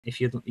if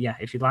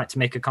you'd like to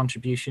make a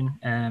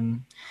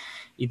contribution,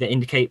 either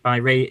indicate by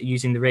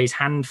using the raise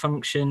hand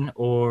function,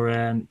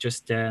 or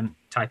just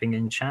typing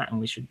in chat, and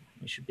we should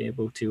be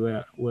able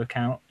to work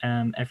out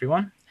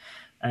everyone.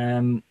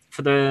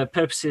 For the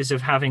purposes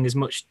of having as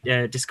much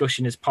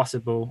discussion as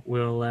possible,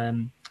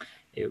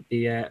 it would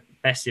be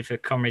best if the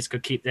comrades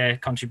could keep their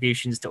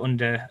contributions to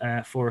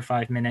under 4 or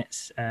 5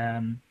 minutes.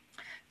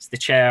 As the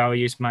chair, I'll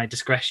use my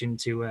discretion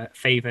to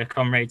favour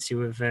comrades who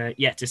have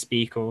yet to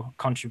speak, or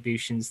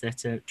contributions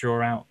that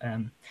draw out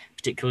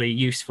particularly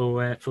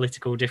useful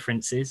political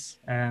differences.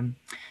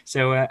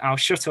 So I'll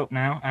shut up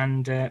now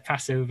and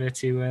pass over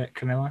to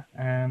Camilla.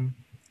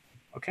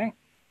 Okay,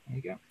 there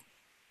you go.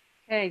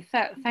 Okay,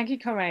 thank you,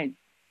 comrade.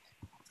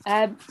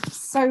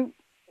 So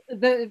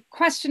the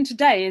question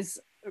today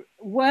is,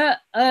 were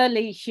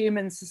early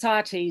human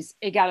societies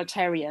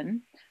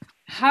egalitarian?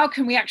 How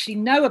can we actually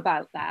know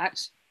about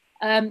that?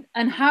 And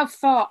how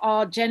far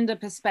are gender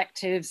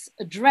perspectives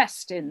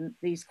addressed in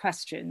these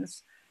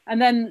questions?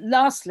 And then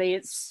lastly,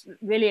 it's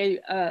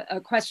really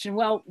a question,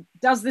 well,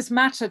 does this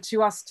matter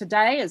to us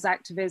today as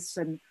activists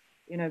and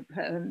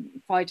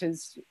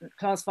fighters,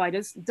 class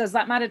fighters? Does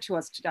that matter to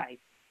us today?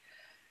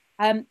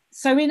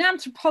 So in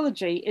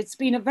anthropology, it's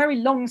been a very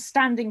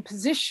long-standing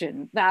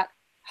position that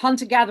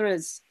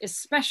hunter-gatherers,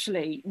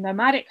 especially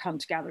nomadic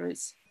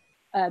hunter-gatherers,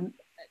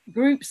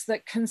 groups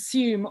that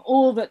consume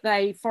all that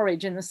they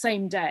forage in the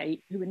same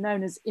day, who are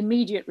known as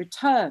immediate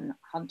return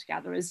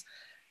hunter-gatherers,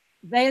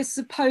 they are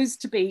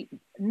supposed to be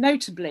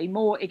notably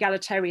more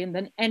egalitarian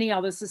than any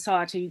other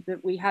society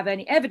that we have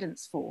any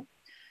evidence for.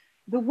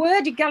 The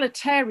word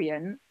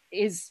egalitarian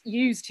is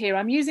used here.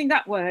 I'm using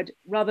that word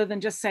rather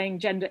than just saying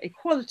gender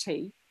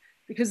equality,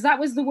 because that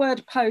was the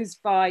word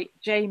posed by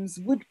James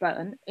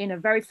Woodburn in a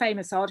very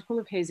famous article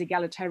of his,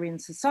 Egalitarian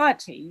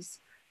Societies.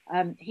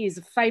 He is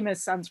a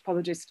famous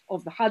anthropologist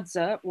of the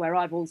Hadza, where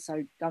I've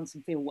also done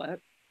some field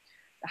work,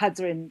 the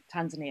Hadza in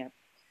Tanzania.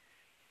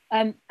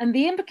 And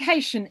the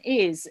implication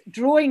is,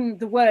 drawing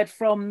the word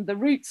from the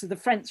roots of the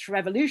French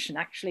Revolution,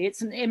 actually,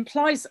 it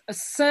implies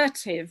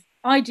assertive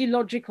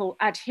ideological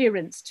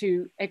adherence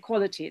to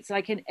equality. It's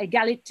like an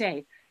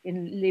égalité,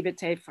 in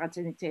liberté,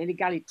 fraternité,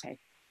 l'égalité.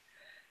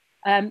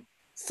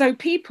 So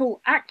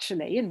people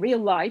actually, in real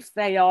life,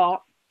 they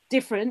are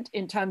different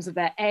in terms of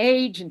their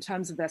age, in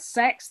terms of their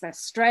sex, their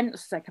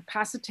strengths, their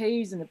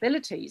capacities and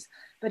abilities.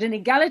 But an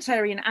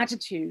egalitarian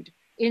attitude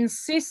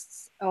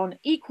insists on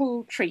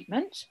equal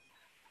treatment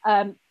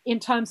in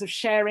terms of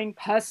sharing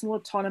personal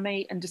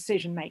autonomy and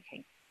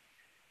decision-making.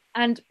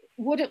 And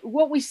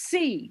what we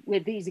see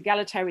with these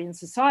egalitarian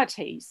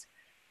societies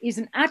is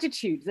an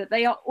attitude that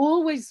they are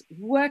always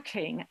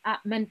working at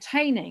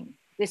maintaining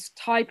this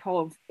type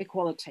of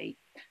equality.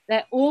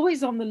 They're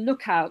always on the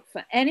lookout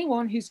for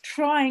anyone who's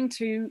trying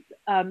to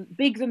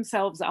big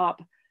themselves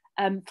up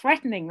and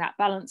threatening that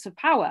balance of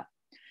power.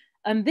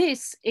 And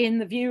this, in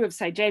the view of,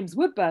 say, James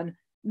Woodburn,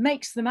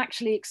 makes them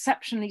actually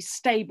exceptionally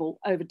stable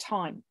over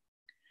time.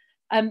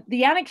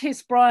 The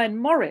anarchist Brian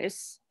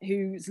Morris,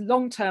 whose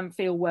long-term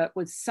fieldwork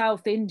was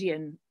South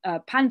Indian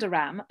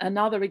Pandaram,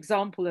 another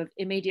example of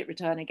immediate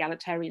return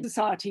egalitarian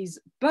societies,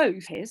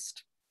 both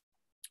hissed,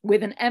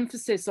 with an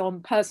emphasis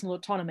on personal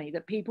autonomy,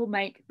 that people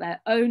make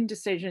their own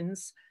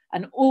decisions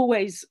and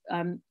always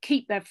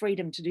keep their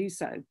freedom to do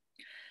so.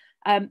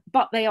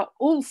 But they are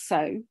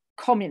also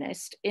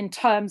communist in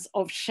terms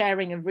of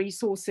sharing of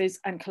resources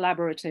and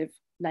collaborative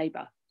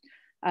labor.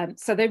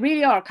 So they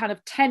really are a kind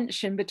of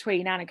tension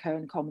between anarcho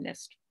and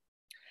communist.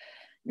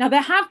 Now,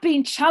 there have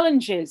been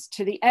challenges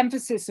to the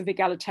emphasis of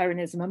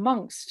egalitarianism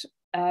amongst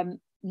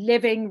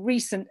living,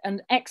 recent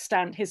and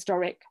extant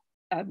historic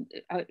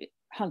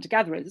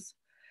hunter-gatherers.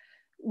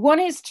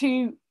 One is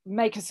to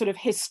make a sort of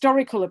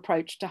historical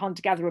approach to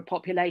hunter-gatherer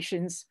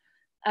populations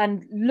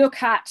and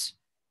look at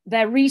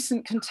their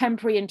recent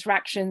contemporary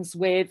interactions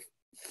with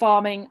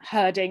farming,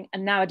 herding,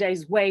 and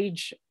nowadays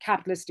wage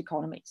capitalist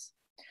economies.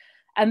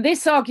 And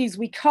this argues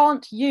we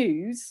can't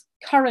use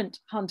current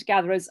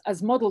hunter-gatherers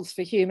as models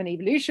for human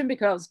evolution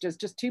because there's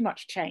just too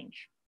much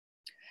change.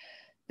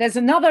 There's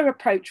another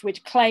approach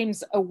which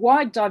claims a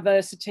wide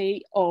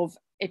diversity of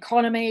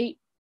economy,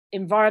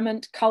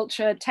 environment,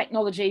 culture,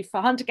 technology for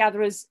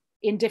hunter-gatherers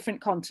in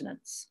different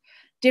continents.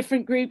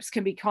 Different groups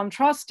can be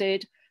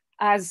contrasted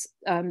as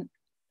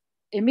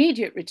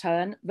immediate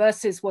return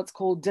versus what's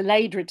called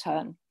delayed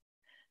return.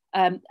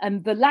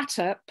 And the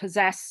latter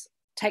possess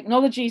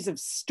technologies of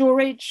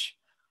storage,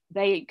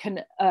 they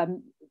can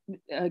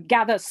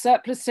gather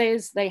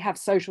surpluses, they have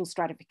social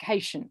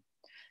stratification.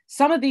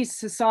 Some of these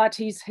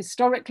societies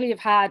historically have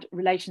had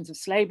relations of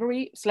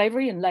slavery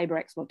and labor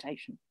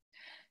exploitation.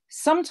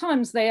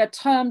 Sometimes they are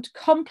termed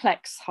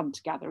complex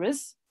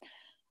hunter-gatherers,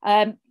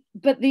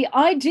 but the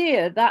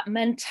idea that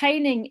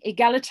maintaining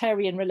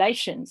egalitarian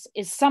relations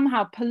is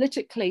somehow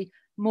politically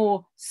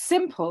more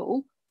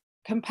simple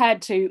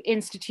compared to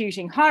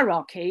instituting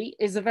hierarchy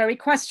is a very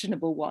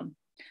questionable one.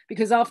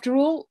 Because after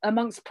all,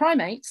 amongst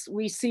primates,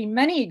 we see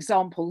many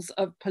examples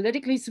of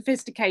politically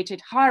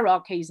sophisticated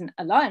hierarchies and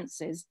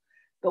alliances,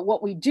 but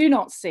what we do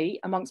not see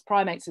amongst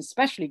primates,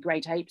 especially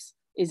great apes,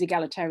 is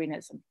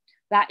egalitarianism.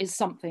 That is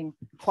something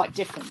quite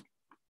different.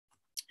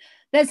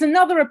 There's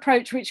another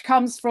approach which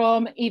comes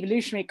from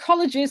evolutionary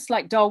ecologists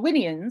like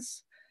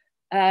Darwinians,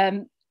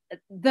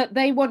 that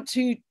they want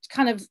to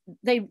kind of,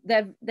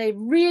 they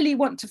really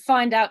want to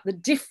find out the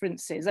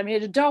differences. I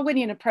mean, a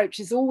Darwinian approach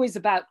is always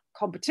about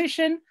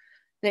competition,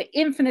 the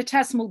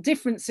infinitesimal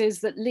differences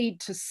that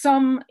lead to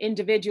some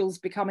individuals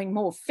becoming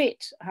more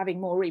fit, having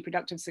more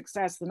reproductive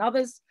success than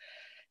others.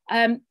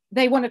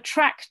 They want to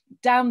track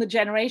down the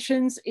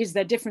generations. Is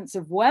there difference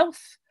of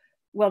wealth?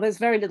 Well, there's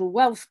very little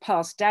wealth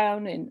passed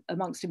down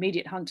amongst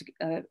immediate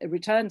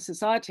hunter-return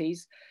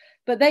societies,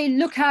 but they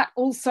look at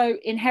also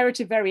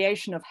inherited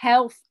variation of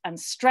health and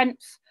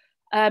strength,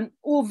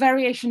 or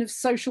variation of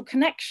social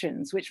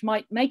connections, which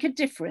might make a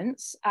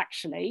difference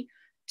actually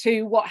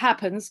to what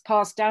happens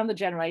passed down the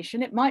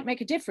generation. It might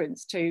make a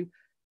difference to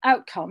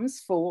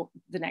outcomes for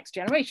the next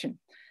generation.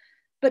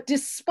 But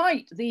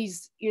despite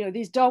these,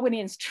 these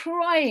Darwinians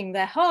trying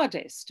their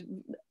hardest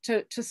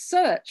to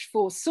search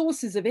for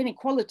sources of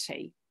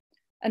inequality,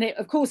 and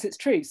of course it's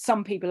true,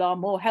 some people are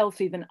more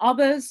healthy than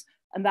others,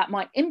 and that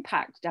might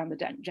impact down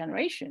the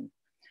generation.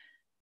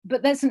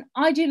 But there's an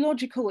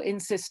ideological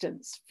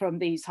insistence from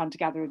these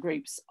hunter-gatherer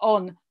groups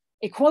on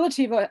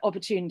equality of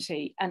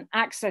opportunity and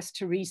access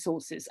to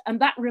resources. And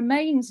that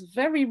remains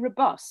very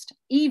robust,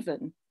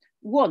 even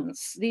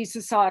once these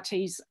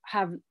societies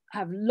have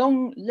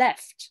long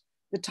left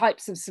the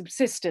types of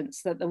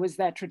subsistence that was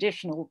their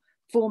traditional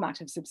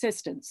format of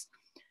subsistence.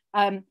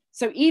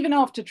 So even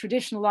after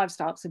traditional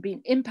lifestyles have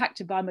been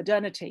impacted by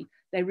modernity,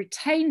 they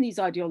retain these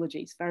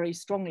ideologies very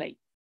strongly.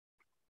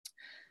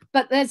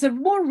 But there's a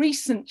more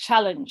recent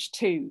challenge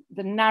to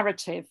the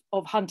narrative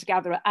of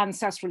hunter-gatherer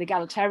ancestral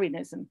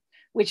egalitarianism,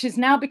 which has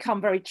now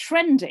become very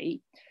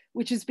trendy,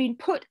 which has been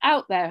put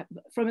out there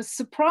from a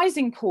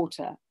surprising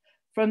quarter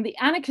from the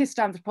anarchist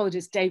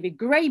anthropologist David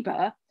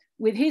Graeber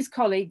with his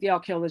colleague, the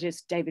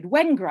archaeologist David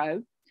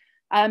Wengrow.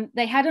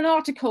 They had an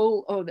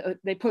article, or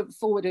they put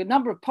forward a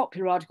number of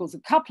popular articles a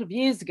couple of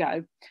years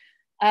ago,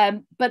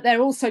 but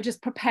they're also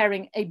just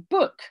preparing a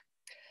book.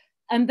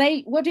 And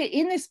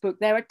in this book,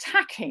 they're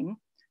attacking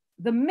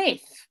the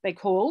myth they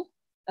call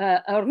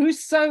a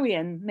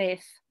Rousseauian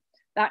myth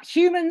that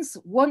humans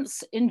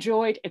once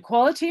enjoyed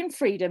equality and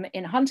freedom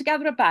in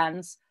hunter-gatherer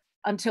bands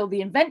until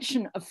the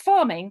invention of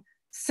farming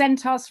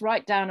sent us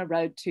right down a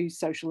road to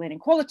social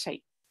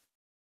inequality.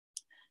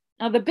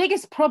 Now, the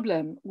biggest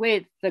problem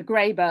with the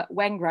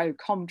Graeber-Wengrow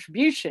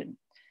contribution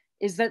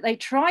is that they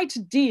try to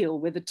deal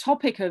with the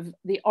topic of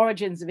the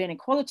origins of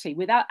inequality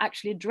without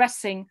actually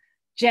addressing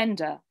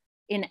gender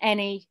in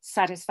any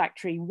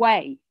satisfactory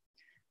way.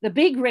 The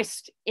big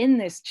risk in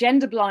this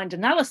gender-blind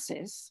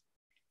analysis,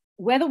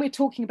 whether we're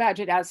talking about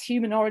it as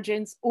human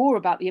origins or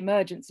about the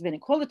emergence of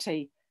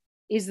inequality,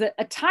 is that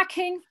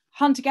attacking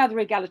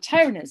hunter-gatherer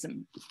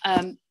egalitarianism,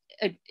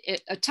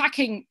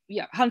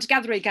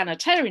 hunter-gatherer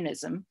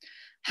egalitarianism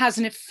has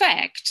an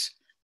effect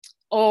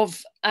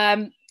of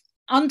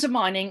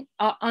undermining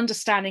our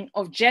understanding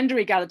of gender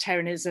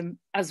egalitarianism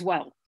as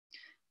well.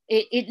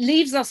 It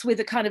leaves us with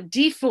a kind of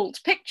default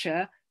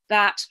picture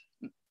that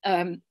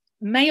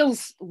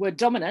males were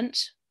dominant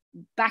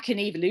back in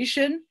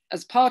evolution,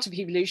 as part of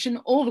evolution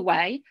all the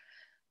way.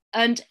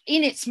 And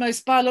in its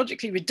most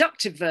biologically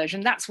reductive version,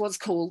 that's what's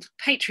called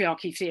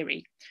patriarchy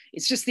theory.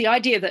 It's just the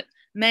idea that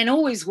men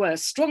always were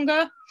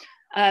stronger,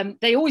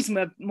 they always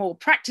were more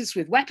practiced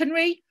with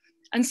weaponry,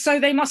 and so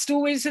they must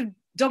always have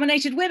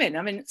dominated women.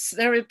 I mean,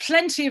 there are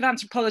plenty of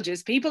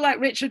anthropologists, people like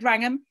Richard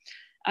Wrangham,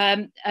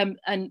 and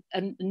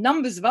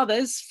numbers of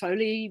others,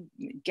 Foley,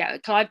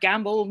 Clive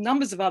Gamble,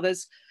 numbers of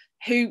others,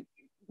 who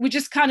would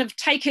just kind of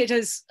take it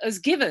as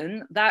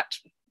given that,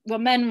 well,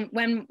 men,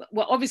 when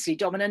were obviously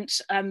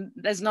dominant,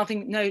 there's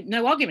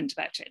no argument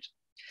about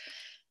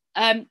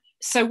it.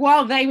 So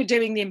while they were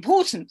doing the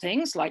important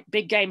things like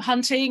big game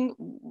hunting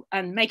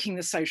and making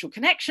the social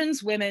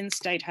connections, women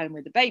stayed home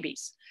with the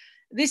babies.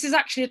 This is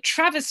actually a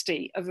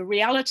travesty of the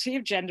reality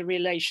of gender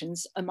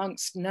relations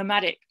amongst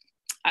nomadic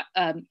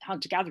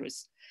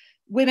hunter-gatherers.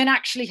 Women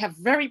actually have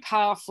very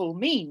powerful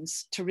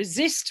means to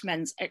resist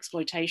men's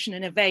exploitation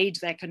and evade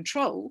their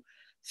control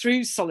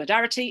through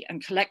solidarity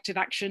and collective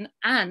action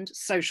and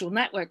social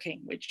networking,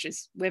 which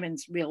is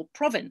women's real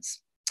province.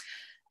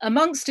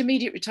 Amongst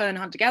immediate return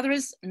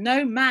hunter-gatherers,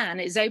 no man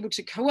is able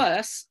to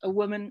coerce a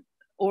woman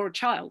or a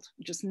child.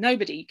 Just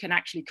nobody can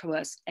actually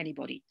coerce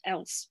anybody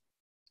else.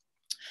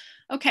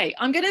 Okay,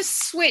 I'm going to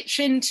switch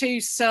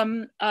into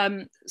some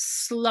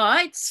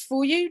slides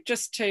for you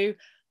just to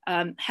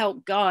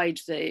help guide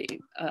if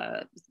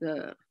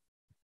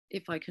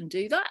I can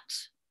do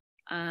that,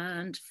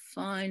 and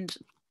find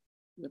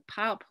the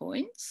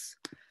PowerPoints.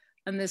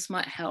 And this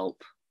might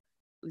help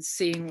with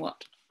seeing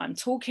what I'm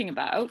talking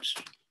about.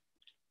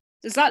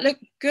 Does that look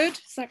good?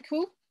 Is that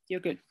cool?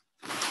 You're good.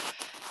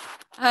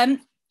 Now,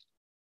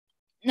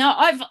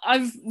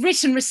 I've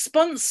written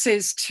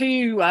responses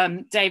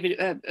to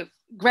David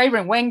Graeber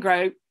and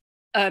Wengrow,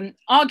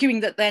 arguing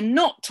that they're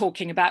not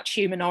talking about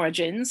human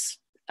origins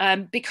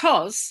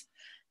because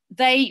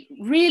they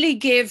really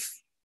give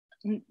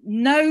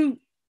no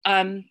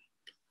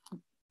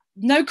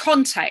no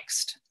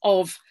context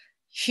of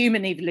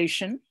human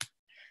evolution.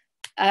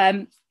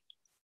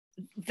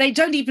 They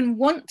don't even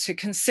want to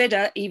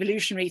consider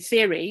evolutionary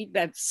theory.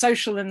 They're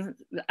social and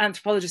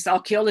anthropologists,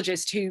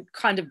 archaeologists who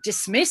kind of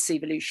dismiss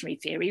evolutionary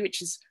theory,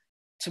 which is,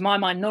 to my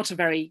mind, not a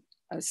very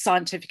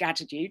scientific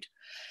attitude.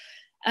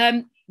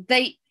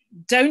 They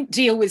don't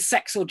deal with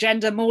sex or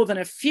gender more than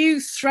a few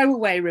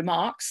throwaway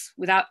remarks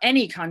without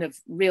any kind of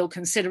real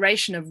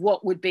consideration of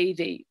what would be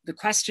the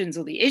questions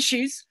or the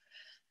issues.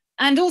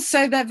 And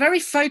also they're very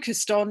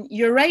focused on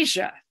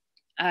Eurasia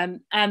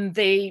and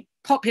the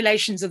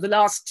populations of the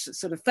last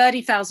sort of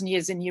 30,000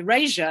 years in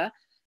Eurasia,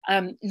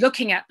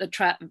 looking at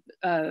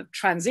the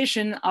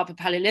transition Upper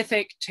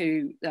Paleolithic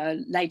to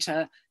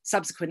later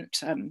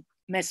subsequent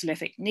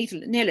Mesolithic,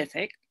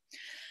 Neolithic.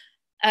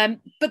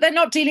 But they're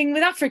not dealing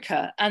with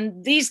Africa.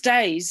 And these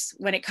days,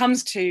 when it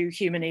comes to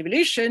human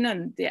evolution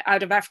and the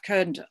out of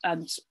Africa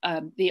and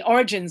the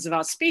origins of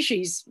our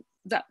species,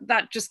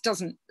 that just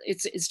doesn't,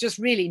 it's just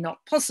really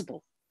not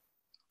possible.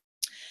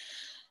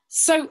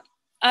 So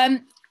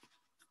I'm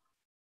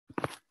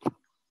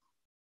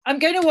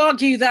going to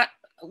argue that,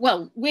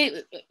 well,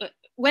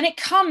 when it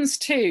comes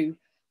to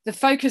the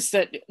focus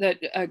that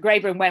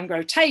Graeber and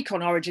Wengrow take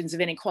on origins of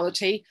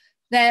inequality,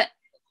 their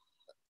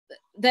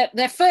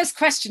first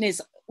question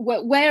is,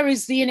 where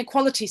is the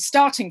inequality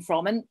starting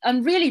from?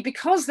 And really,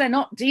 because they're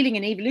not dealing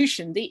in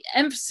evolution,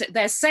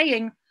 they're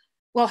saying,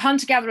 well,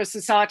 hunter-gatherer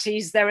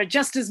societies, there are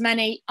just as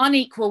many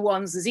unequal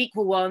ones as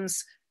equal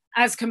ones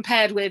as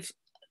compared with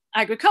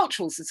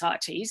agricultural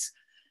societies.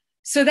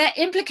 So their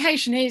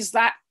implication is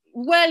that,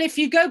 well, if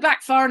you go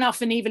back far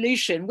enough in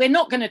evolution, we're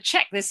not going to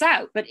check this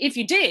out. But if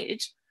you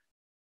did,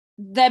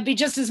 there'd be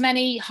just as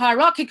many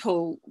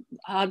hierarchical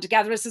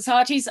hunter-gatherer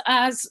societies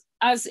as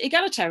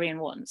egalitarian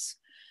ones.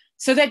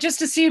 So they're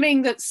just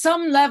assuming that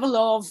some level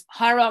of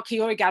hierarchy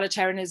or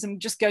egalitarianism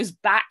just goes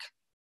back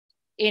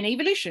in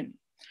evolution.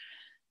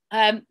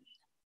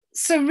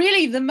 So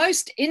really the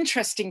most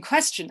interesting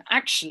question,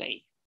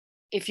 actually,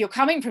 if you're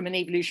coming from an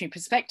evolutionary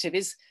perspective,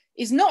 is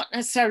not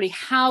necessarily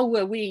how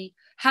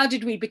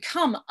did we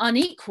become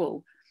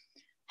unequal?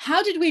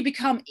 How did we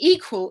become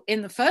equal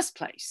in the first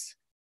place?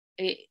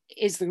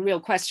 Is the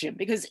real question.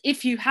 Because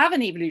if you have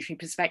an evolutionary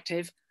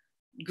perspective,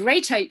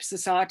 great ape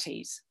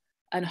societies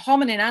and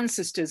hominin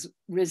ancestors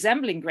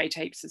resembling great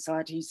ape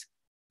societies,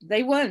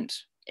 they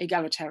weren't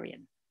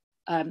egalitarian.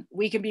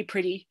 We can be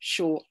pretty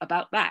sure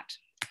about that.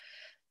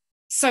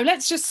 So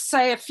let's just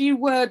say a few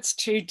words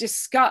to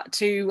discuss,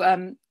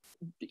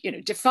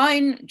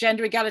 define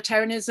gender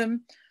egalitarianism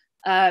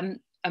and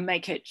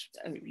make it,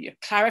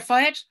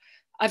 clarify it.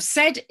 I've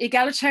said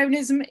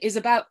egalitarianism is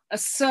about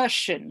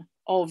assertion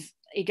of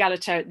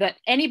egalitarian, that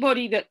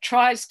anybody that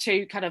tries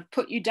to kind of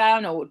put you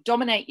down or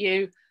dominate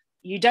you,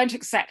 you don't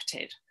accept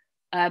it.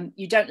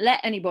 You don't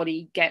let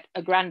anybody get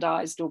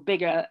aggrandized or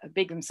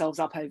big themselves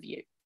up over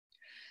you.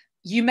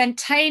 You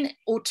maintain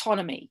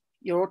autonomy.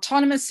 You're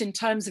autonomous in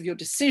terms of your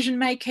decision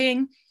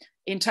making,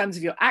 in terms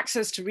of your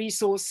access to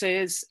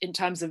resources, in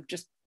terms of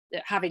just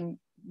having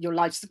your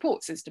life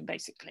support system,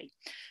 basically.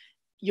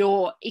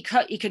 You're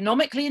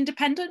economically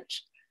independent.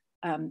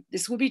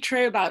 This will be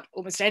true about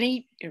almost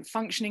any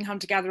functioning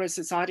hunter-gatherer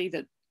society,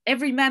 that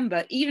every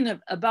member,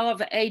 even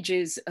above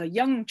ages, a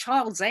young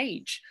child's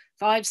age,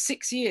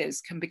 5-6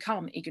 years, can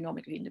become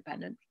economically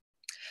independent.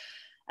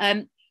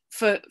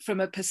 From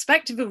a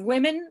perspective of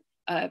women,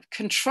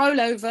 control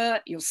over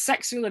your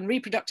sexual and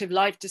reproductive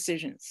life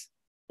decisions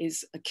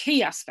is a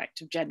key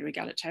aspect of gender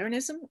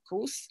egalitarianism, of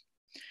course.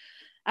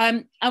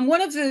 And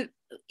one of the,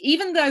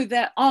 even though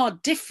there are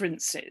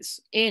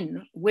differences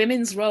in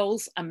women's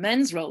roles and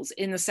men's roles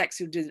in the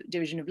sexual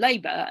division of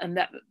labor, and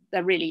that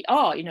there really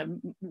are,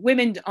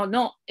 women are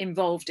not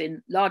involved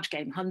in large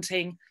game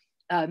hunting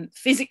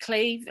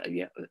physically,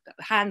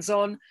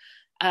 hands-on.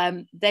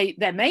 They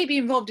may be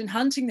involved in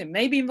hunting, they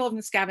may be involved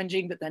in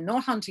scavenging, but they're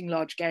not hunting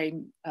large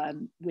game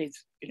with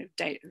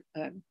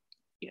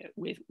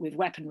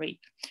weaponry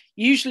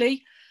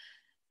usually.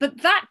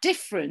 But that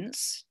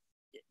difference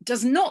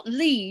does not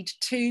lead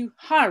to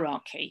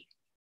hierarchy.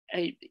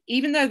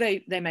 Even though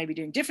they may be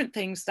doing different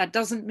things, that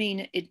doesn't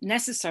mean it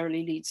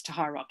necessarily leads to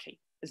hierarchy.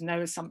 There's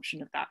no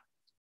assumption of that.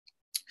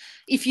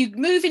 If you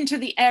move into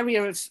the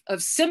area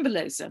of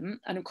symbolism,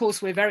 and of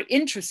course we're very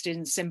interested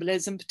in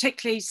symbolism,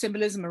 particularly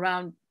symbolism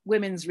around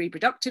women's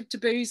reproductive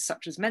taboos,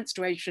 such as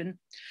menstruation,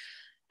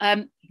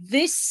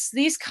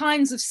 these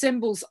kinds of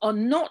symbols are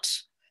not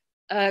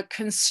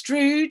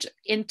construed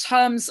in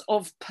terms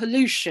of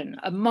pollution,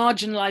 a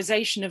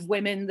marginalization of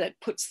women that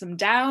puts them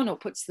down or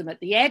puts them at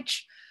the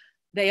edge.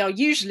 They are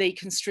usually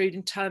construed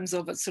in terms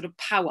of a sort of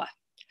power,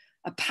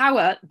 a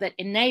power that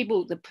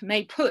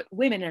may put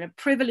women in a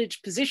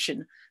privileged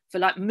position for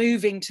like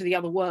moving to the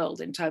other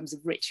world in terms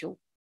of ritual.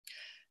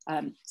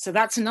 So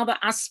that's another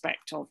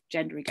aspect of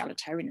gender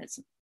egalitarianism.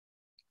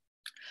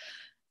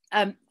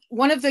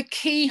 One of the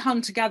key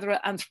hunter-gatherer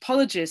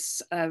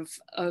anthropologists of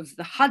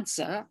the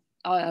Hadza,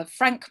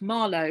 Frank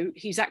Marlowe,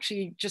 he's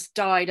actually just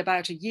died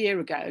about a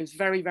year ago. It was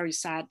very, very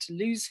sad to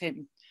lose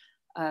him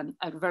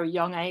at a very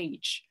young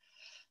age.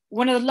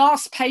 One of the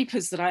last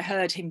papers that I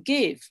heard him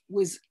give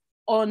was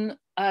on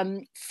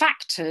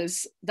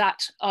factors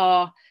that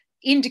are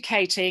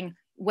indicating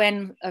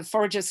when a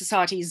forager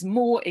society is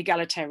more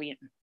egalitarian.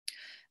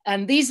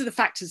 And these are the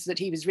factors that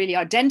he was really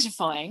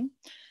identifying.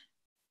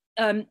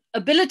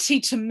 Ability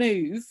to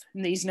move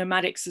in these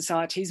nomadic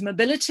societies,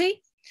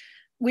 mobility,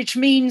 which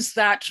means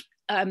that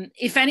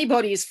if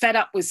anybody is fed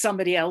up with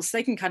somebody else,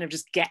 they can kind of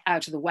just get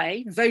out of the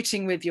way.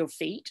 Voting with your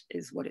feet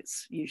is what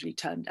it's usually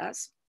termed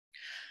as.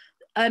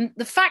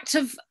 The fact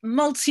of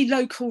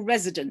multi-local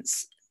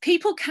residence.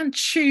 People can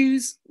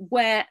choose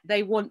where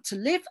they want to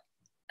live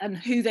and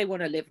who they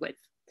want to live with.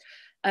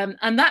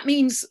 And that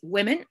means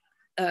women,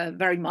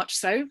 very much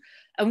so.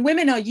 And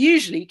women are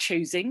usually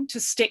choosing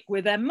to stick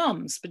with their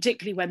mums,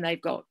 particularly when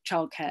they've got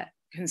childcare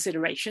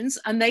considerations.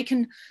 And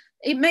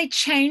it may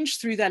change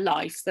through their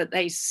life that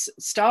they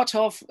start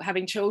off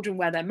having children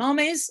where their mum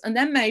is, and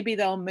then maybe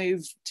they'll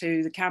move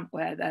to the camp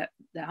where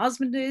their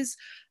husband is.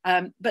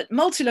 But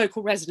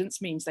multi-local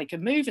residence means they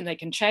can move and they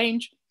can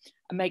change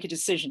and make a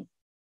decision.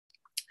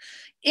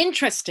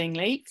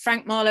 Interestingly,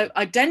 Frank Marlowe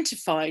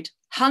identified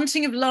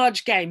hunting of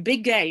large game,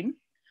 big game,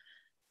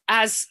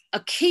 as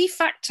a key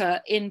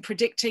factor in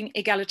predicting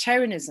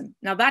egalitarianism.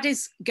 Now, that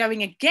is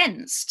going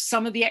against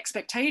some of the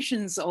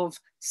expectations of,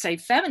 say,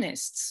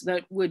 feminists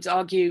that would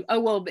argue, oh,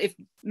 well, if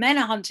men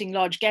are hunting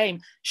large game,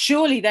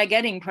 surely they're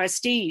getting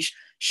prestige,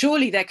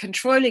 surely they're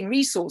controlling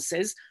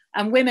resources,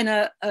 and women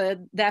are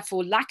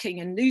therefore lacking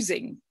and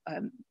losing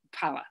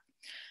power.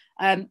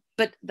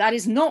 But that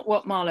is not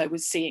what Marlowe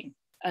was seeing.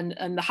 And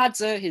the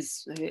Hadza,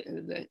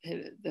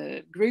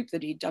 the group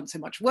that he'd done so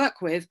much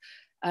work with,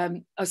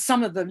 are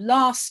some of the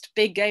last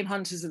big game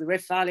hunters of the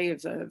Rift Valley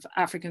of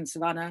African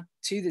savanna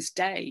to this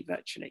day,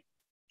 virtually.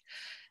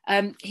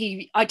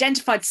 He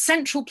identified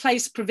central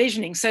place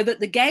provisioning so that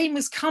the game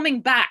was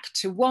coming back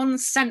to one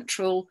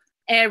central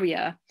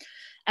area,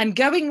 and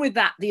going with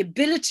that, the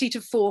ability to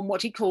form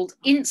what he called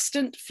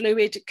instant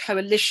fluid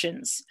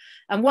coalitions.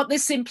 And what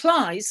this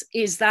implies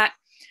is that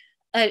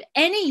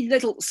any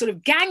little sort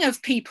of gang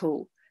of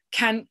people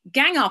can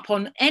gang up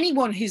on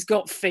anyone who's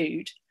got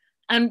food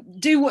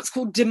and do what's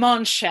called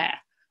demand share,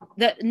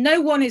 that no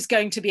one is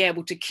going to be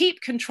able to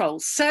keep control.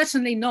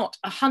 Certainly not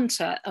a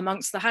hunter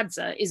amongst the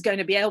Hadza is going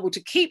to be able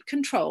to keep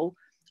control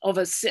of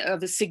a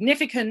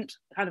significant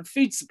kind of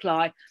food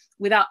supply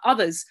without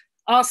others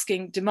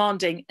asking,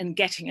 demanding, and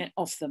getting it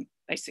off them,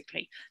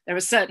 basically. There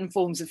are certain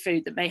forms of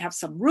food that may have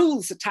some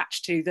rules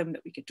attached to them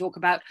that we could talk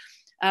about,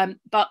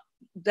 but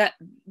that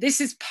this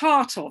is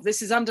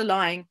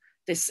underlying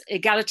this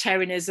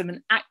egalitarianism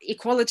and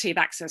equality of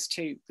access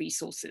to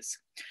resources.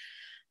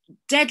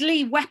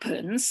 Deadly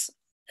weapons,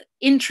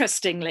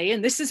 interestingly,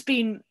 and this has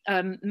been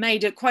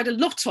made quite a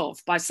lot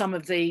of by some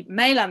of the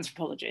male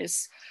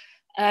anthropologists,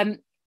 and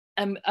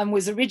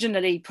was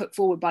originally put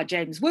forward by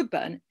James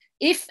Woodburn.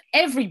 If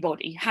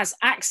everybody has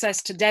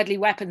access to deadly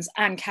weapons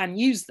and can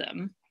use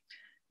them,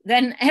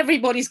 then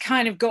everybody's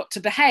kind of got to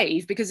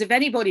behave, because if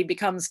anybody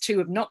becomes too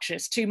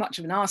obnoxious, too much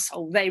of an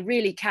arsehole, they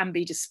really can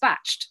be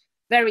dispatched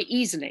very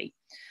easily.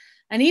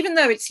 And even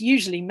though it's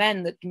usually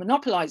men that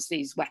monopolize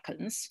these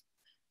weapons,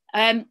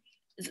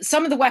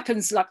 some of the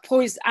weapons like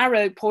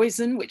arrow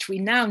poison, which we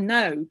now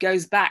know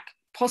goes back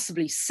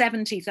possibly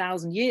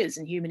 70,000 years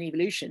in human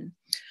evolution,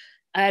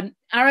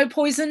 arrow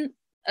poison,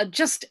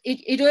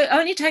 it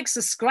only takes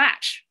a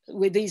scratch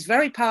with these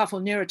very powerful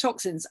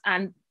neurotoxins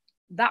and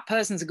that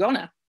person's a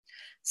goner.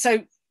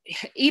 So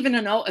even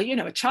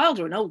a child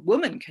or an old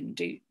woman can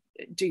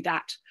do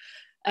that.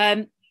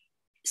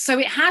 So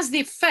it has the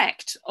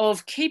effect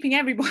of keeping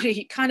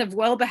everybody kind of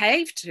well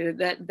behaved,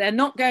 that they're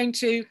not going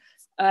to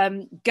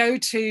go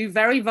to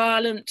very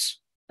violent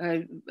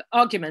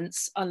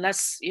arguments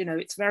unless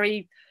it's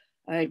very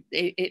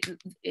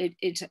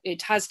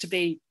it has to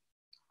be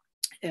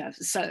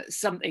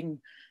something.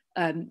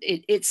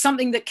 It's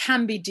something that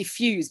can be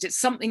diffused. It's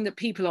something that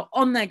people are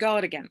on their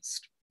guard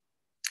against.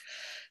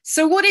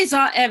 So what is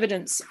our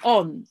evidence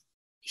on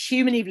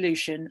human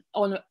evolution,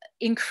 on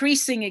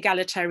increasing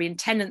egalitarian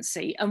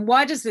tendency, and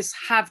why does this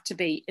have to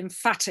be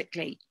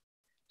emphatically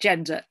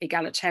gender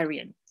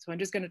egalitarian? So I'm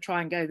just going to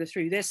try and go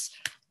through this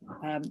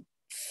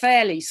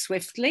fairly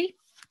swiftly.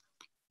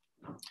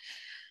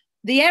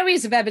 The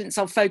areas of evidence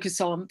I'll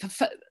focus on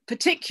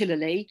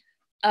particularly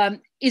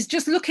is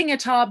just looking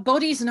at our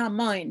bodies and our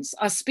minds,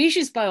 our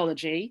species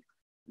biology,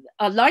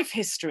 our life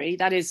history,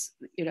 that is,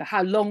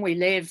 how long we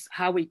live,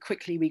 how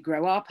quickly we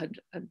grow up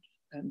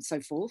and so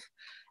forth,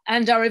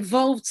 and our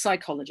evolved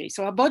psychology.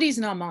 So our bodies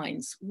and our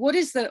minds, what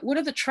are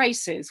the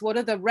traces, what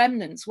are the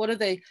remnants, what are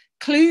the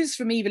clues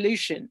from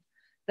evolution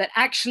that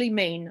actually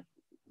mean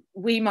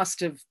we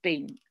must have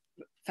been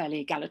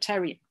fairly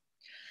egalitarian?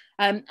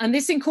 And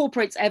this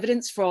incorporates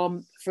evidence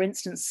from, for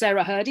instance,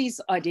 Sarah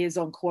Hrdy's ideas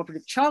on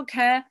cooperative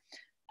childcare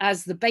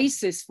as the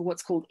basis for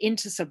what's called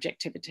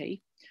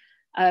intersubjectivity.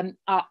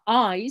 Our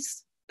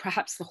eyes,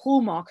 perhaps the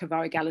hallmark of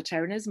our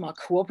egalitarianism, our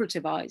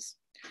cooperative eyes,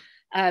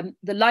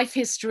 the life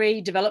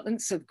history,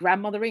 developments of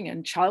grandmothering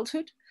and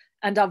childhood,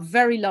 and our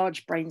very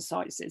large brain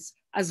sizes,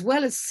 as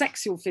well as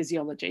sexual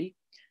physiology.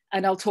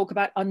 And I'll talk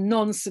about a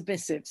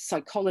non-submissive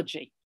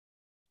psychology.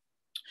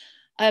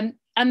 And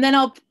then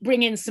I'll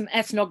bring in some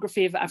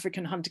ethnography of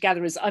African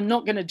hunter-gatherers. I'm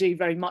not going to do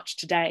very much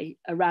today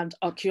around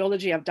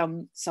archaeology. I've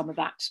done some of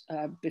that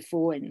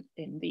before in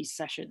these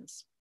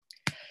sessions.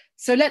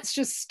 So let's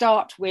just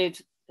start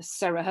with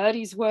Sarah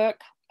Hrdy's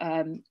work.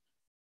 A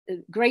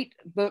great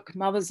book,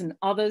 Mothers and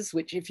Others,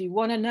 which if you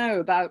want to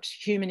know about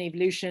human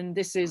evolution,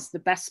 this is the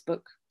best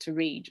book to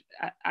read,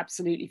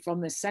 absolutely,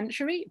 from this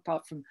century,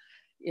 apart from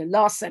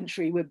last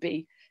century would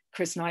be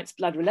Chris Knight's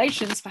Blood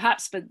Relations,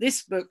 perhaps, but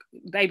this book,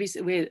 Babies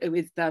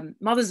with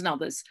Mothers and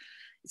Others,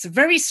 it's a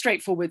very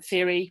straightforward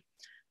theory.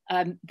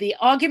 The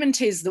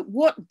argument is that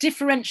what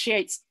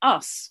differentiates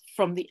us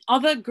from the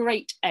other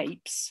great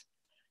apes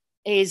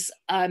is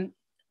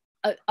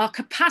our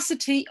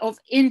capacity of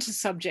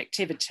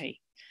intersubjectivity.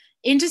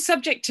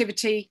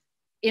 Intersubjectivity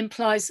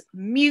implies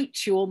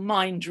mutual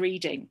mind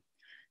reading,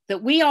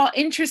 that we are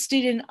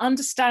interested in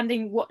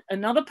understanding what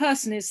another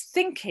person is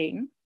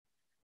thinking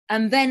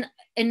and then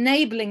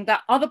enabling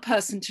that other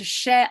person to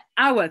share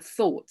our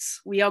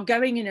thoughts. We are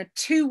going in a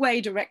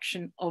two-way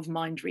direction of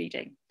mind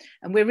reading.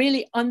 And we're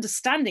really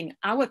understanding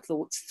our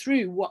thoughts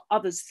through what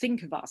others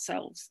think of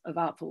ourselves, of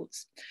our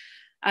thoughts.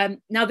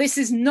 Now, this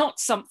is not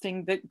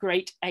something that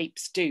great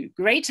apes do.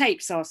 Great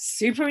apes are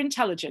super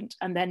intelligent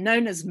and they're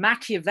known as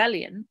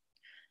Machiavellian.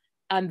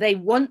 And they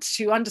want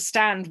to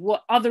understand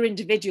what other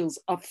individuals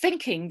are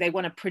thinking. They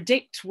want to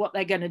predict what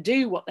they're going to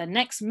do, what their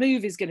next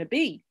move is going to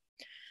be.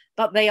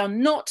 But they are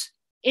not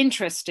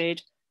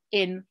interested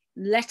in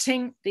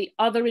letting the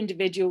other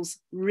individuals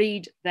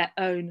read their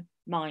own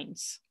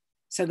minds.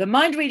 So the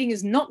mind reading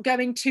is not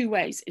going two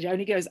ways. It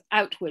only goes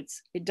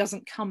outwards. It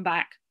doesn't come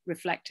back,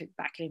 reflected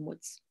back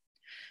inwards.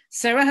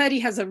 Sarah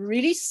Hrdy has a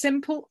really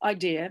simple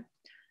idea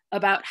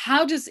about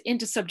how does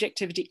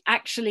intersubjectivity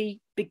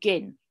actually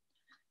begin.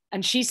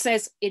 And she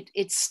says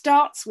it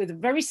starts with a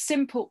very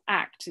simple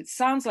act. It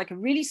sounds like a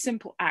really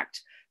simple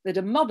act that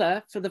a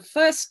mother, for the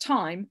first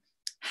time,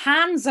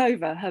 hands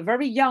over her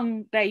very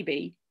young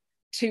baby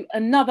to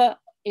another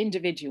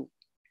individual,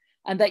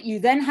 and that you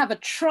then have a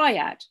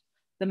triad,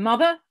 the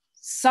mother,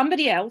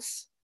 somebody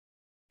else,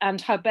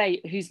 and her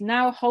baby, who's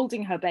now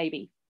holding her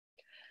baby.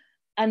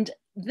 And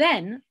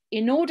then,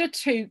 in order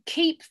to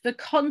keep the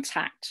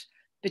contact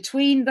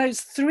between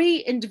those three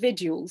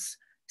individuals,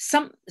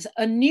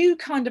 a new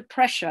kind of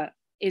pressure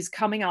is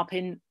coming up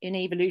in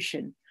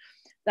evolution,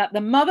 that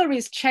the mother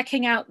is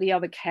checking out the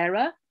other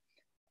carer.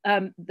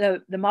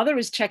 The mother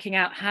is checking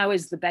out how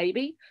is the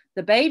baby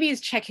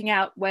is checking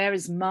out where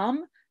is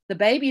mum, the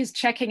baby is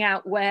checking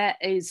out where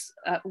is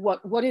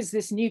what is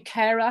this new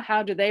carer,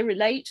 how do they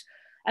relate,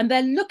 and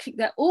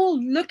they're all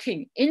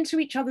looking into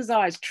each other's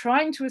eyes,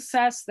 trying to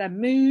assess their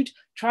mood,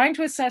 trying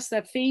to assess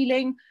their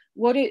feeling,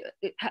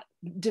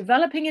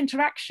 developing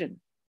interaction.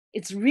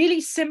 It's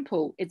really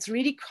simple, it's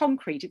really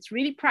concrete, it's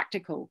really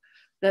practical,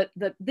 that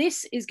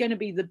this is going to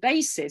be the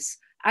basis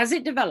as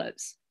it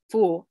develops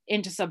for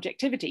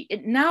intersubjectivity.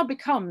 It now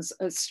becomes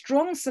a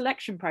strong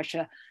selection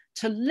pressure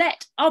to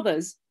let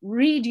others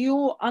read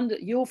your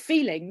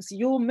feelings,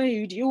 your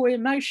mood, your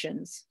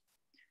emotions.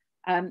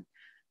 And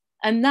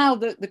now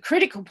the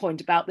critical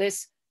point about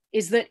this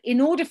is that in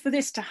order for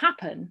this to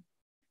happen,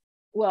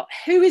 well,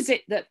 who is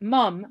it that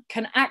mum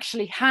can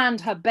actually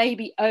hand her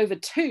baby over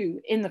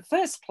to in the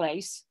first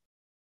place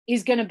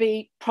is going to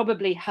be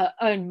probably her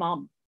own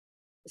mum.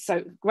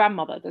 So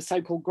grandmother, the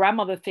so-called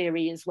grandmother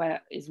theory is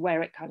where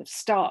it kind of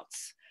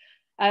starts.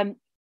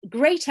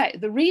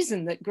 The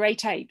reason that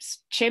great apes,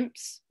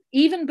 chimps,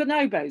 even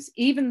bonobos,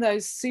 even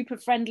those super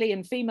friendly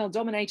and female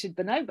dominated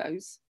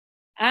bonobos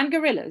and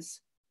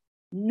gorillas,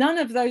 none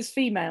of those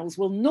females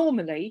will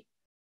normally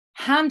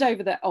hand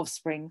over their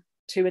offspring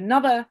to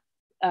another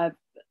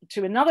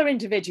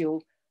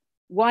individual.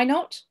 Why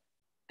not?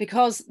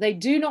 Because they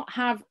do not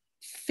have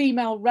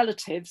female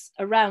relatives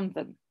around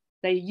them.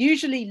 They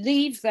usually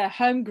leave their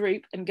home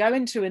group and go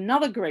into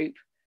another group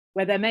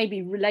where there may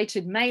be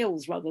related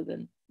males rather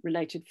than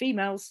related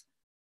females,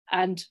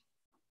 and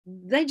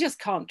they just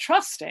can't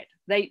trust it.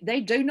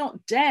 They do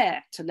not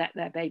dare to let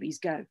their babies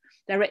go.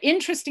 There are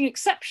interesting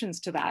exceptions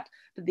to that,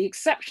 but the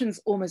exceptions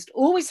almost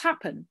always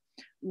happen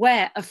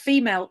where a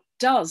female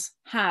does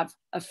have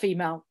a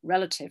female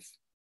relative.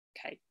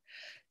 Okay,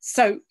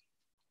 so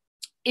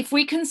if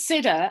we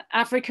consider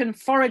African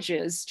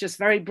foragers, just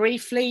very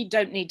briefly,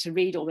 don't need to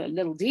read all the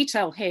little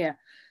detail here,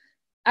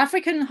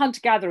 African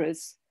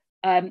hunter-gatherers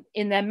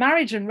in their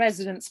marriage and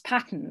residence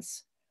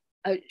patterns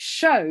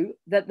show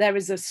that there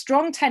is a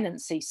strong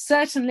tendency,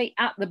 certainly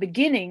at the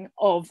beginning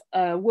of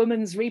a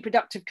woman's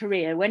reproductive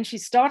career, when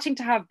she's starting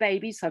to have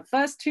babies, her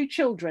first two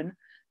children,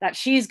 that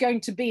she is going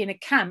to be in a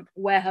camp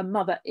where her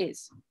mother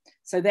is.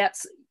 So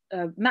that's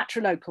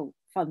matrilocal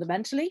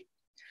fundamentally.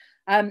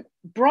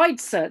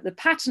 The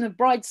pattern of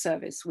bride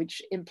service,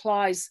 which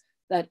implies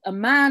that a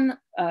man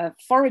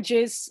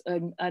forages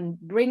and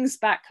brings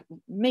back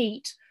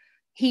meat,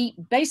 he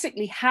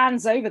basically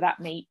hands over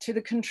that meat to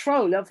the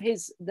control of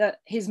his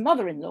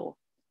mother-in-law.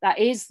 That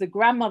is the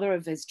grandmother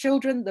of his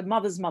children, the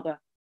mother's mother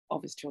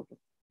of his children.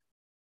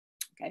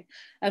 Okay,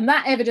 and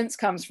that evidence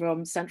comes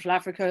from Central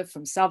Africa,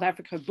 from South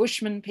Africa,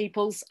 Bushman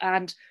peoples,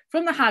 and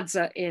from the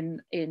Hadza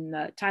in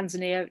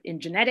Tanzania, in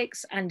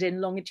genetics and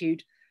in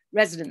longitude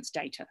residence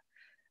data.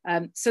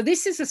 So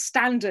this is a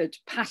standard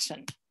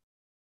pattern.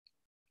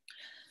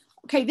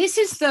 Okay, this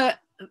is the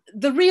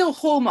real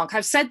hallmark.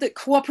 I've said that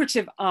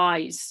cooperative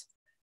eyes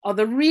are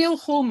the real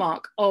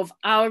hallmark of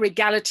our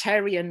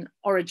egalitarian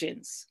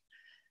origins.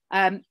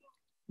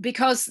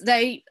 Because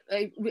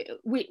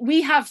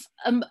we have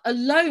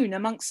alone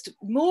amongst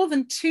more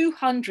than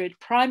 200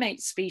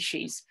 primate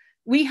species,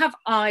 we have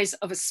eyes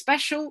of a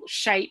special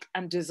shape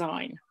and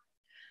design.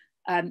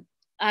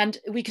 And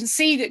we can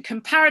see that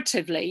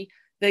comparatively,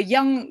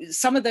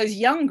 some of those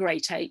young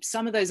great apes,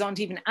 some of those aren't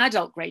even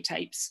adult great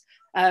apes,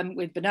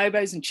 with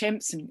bonobos and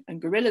chimps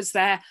and gorillas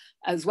there,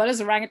 as well as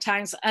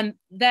orangutans, and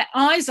their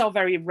eyes are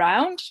very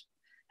round,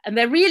 and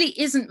there really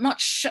isn't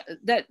much,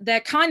 they're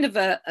kind of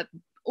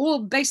all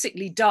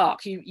basically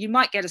dark. You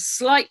might get a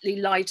slightly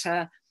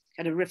lighter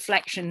kind of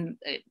reflection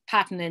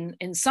pattern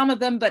in some of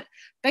them, but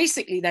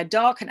basically they're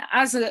dark. And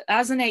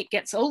as an ape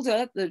gets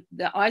older,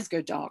 the eyes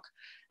go dark.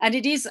 And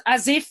it is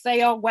as if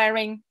they are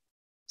wearing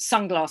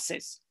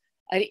sunglasses.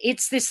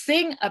 It's this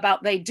thing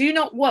about they do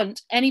not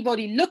want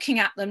anybody looking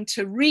at them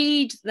to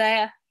read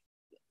their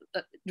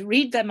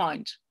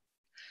mind.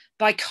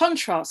 By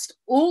contrast,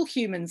 all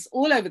humans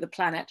all over the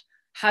planet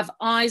have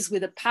eyes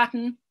with a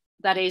pattern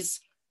that is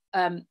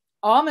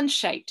almond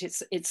shaped.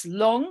 It's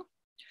long,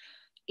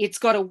 it's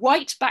got a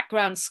white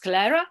background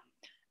sclera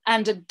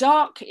and a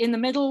dark in the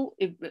middle,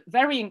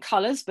 varying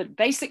colors, but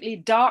basically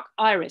dark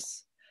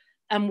iris.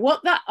 And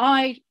what that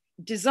eye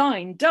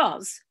design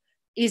does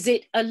is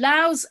it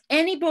allows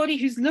anybody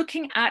who's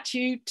looking at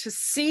you to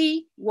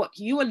see what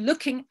you are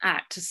looking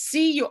at, to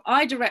see your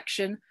eye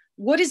direction.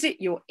 What is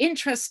it you're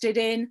interested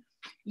in?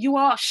 You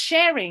are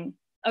sharing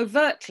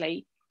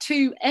overtly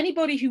to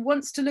anybody who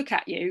wants to look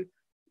at you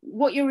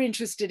what you're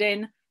interested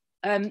in.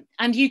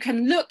 And you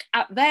can look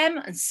at them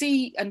and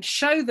see and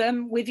show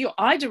them with your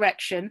eye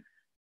direction.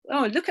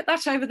 Oh, look at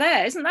that over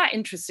there! Isn't that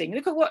interesting?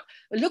 Look at what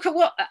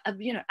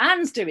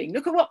Anne's doing.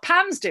 Look at what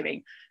Pam's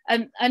doing.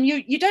 And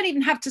you don't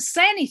even have to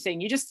say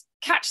anything. You just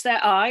catch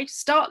their eye,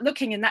 start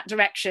looking in that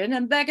direction,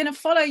 and they're going to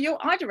follow your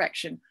eye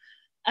direction.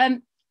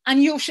 And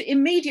you're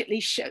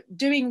immediately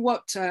doing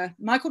what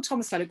Michael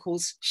Tomasello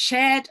calls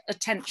shared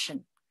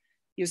attention.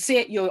 You see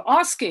it. You're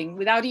asking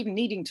without even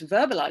needing to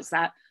verbalize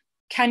that.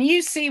 Can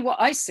you see what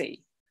I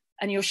see?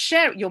 And you're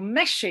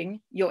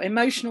meshing your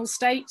emotional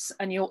states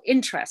and your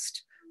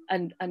interest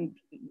and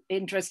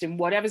interest in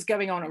whatever's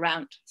going on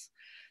around us.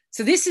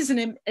 So this is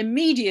an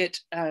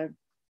immediate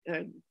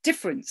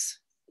difference,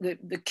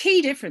 the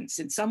key difference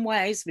in some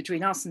ways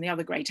between us and the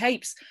other great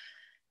apes,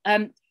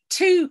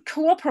 to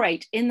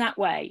cooperate in that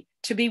way,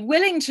 to be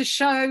willing to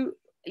show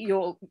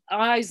your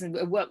eyes and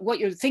what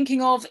you're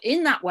thinking of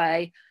in that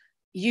way.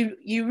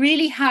 You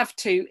really have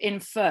to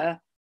infer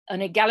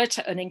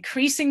an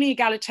increasingly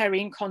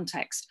egalitarian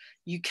context.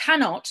 You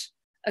cannot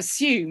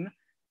assume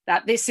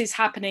that this is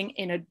happening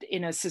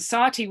in a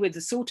society with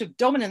the sort of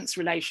dominance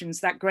relations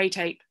that great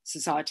ape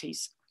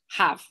societies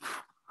have.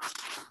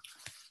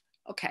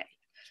 Okay,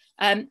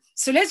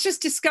 so let's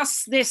just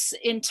discuss this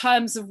in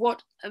terms of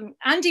what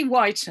Andrew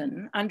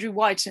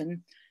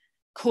Whiten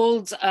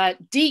called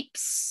deep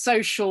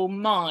social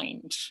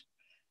mind.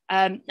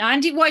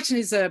 Andy Whiten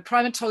is a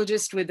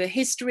primatologist with a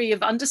history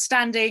of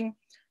understanding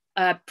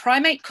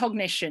primate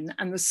cognition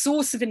and the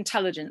source of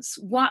intelligence.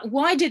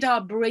 Why did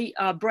our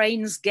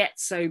brains get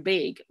so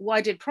big? Why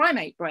did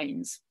primate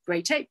brains,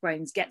 great ape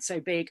brains, get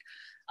so big?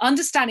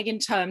 Understanding in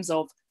terms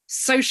of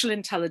social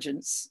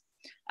intelligence,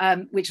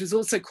 which was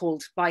also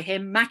called by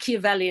him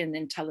Machiavellian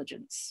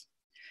intelligence.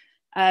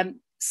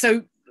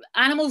 So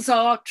animals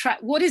are,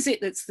 what is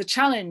it that's the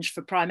challenge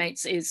for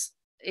primates is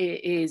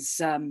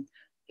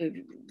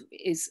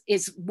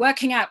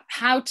working out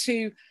how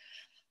to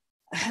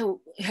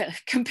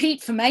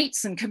compete for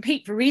mates and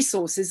compete for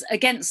resources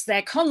against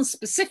their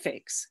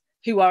conspecifics,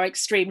 who are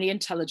extremely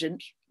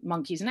intelligent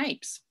monkeys and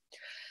apes.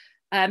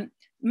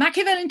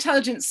 Machiavellian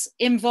intelligence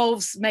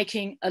involves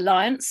making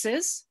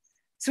alliances.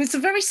 So it's a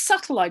very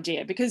subtle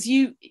idea, because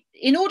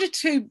in order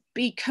to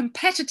be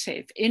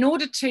competitive, in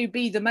order to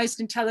be the most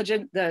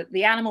intelligent,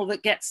 the animal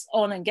that gets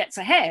on and gets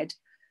ahead,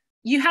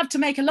 you have to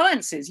make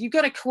alliances. You've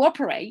got to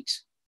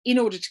cooperate in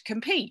order to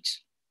compete.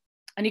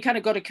 And you kind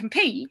of got to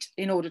compete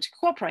in order to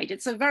cooperate.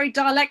 It's a very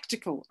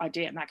dialectical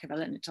idea,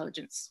 Machiavellian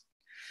intelligence.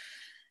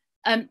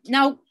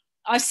 Now,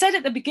 I said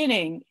at the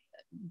beginning,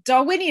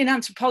 Darwinian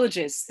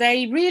anthropologists,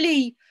 they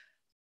really,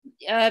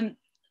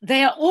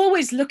 they are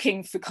always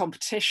looking for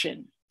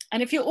competition.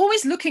 And if you're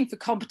always looking for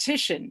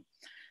competition,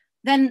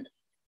 then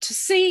to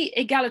see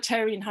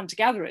egalitarian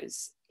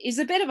hunter-gatherers is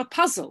a bit of a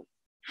puzzle.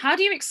 How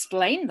do you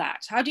explain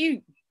that? How do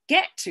you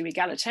get to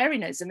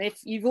egalitarianism if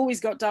you've always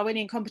got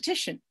Darwinian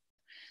competition?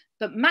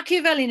 But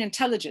Machiavellian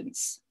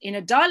intelligence, in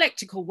a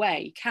dialectical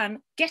way,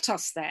 can get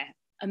us there.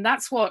 And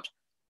that's what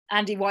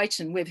Andy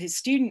Whiten, with his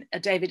student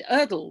David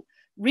Erdl,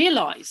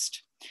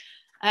 realized.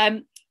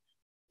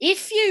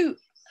 If you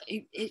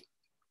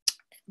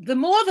the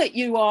more that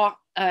you are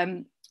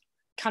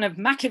kind of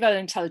Machiavellian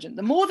intelligent,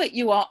 the more that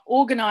you are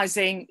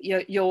organizing,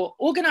 you're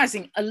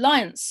organizing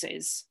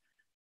alliances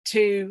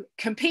to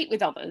compete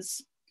with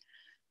others,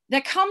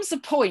 there comes a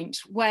point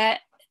where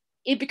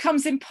it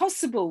becomes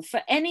impossible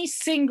for any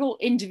single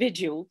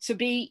individual to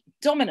be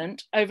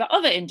dominant over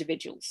other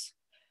individuals.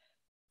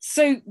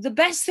 So the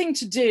best thing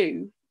to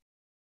do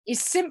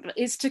is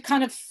to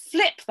kind of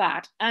flip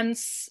that and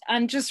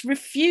just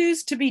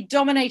refuse to be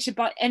dominated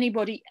by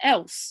anybody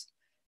else.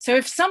 So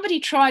if somebody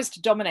tries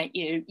to dominate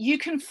you, you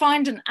can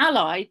find an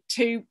ally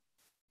to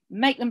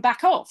make them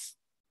back off.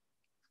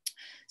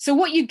 So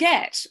what you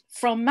get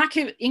from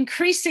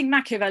increasing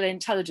Machiavellian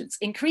intelligence,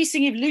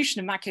 increasing evolution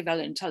of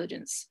Machiavellian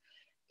intelligence,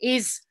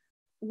 is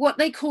what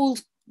they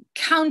called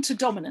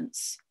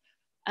counter-dominance.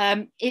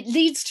 It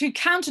leads to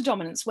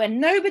counter-dominance where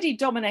nobody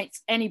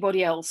dominates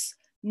anybody else.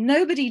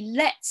 Nobody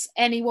lets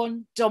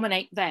anyone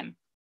dominate them.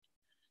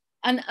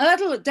 And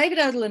David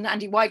Erdel and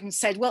Andy Whiten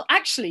said, well,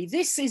 actually,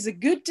 this is a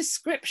good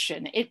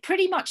description. It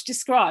pretty much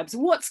describes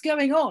what's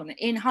going on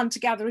in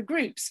hunter-gatherer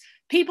groups.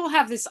 People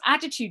have this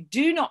attitude,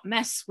 do not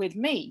mess with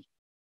me.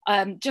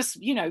 Just,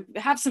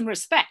 have some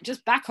respect,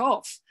 just back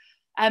off.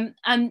 And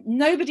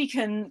nobody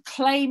can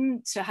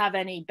claim to have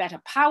any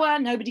better power.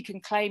 Nobody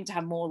can claim to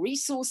have more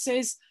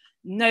resources.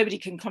 Nobody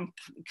can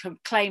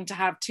claim to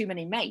have too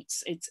many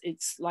mates.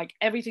 It's like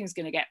everything's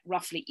going to get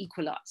roughly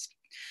equalized.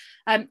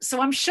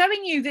 So I'm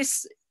showing you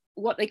this,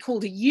 what they call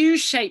the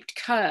U-shaped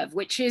curve,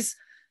 which is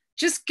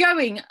just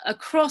going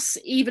across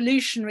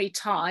evolutionary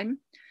time,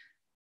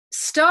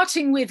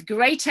 starting with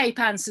great ape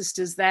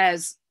ancestors.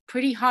 There's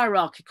pretty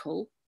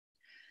hierarchical.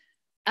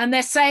 And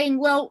they're saying,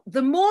 well,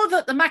 the more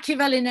that the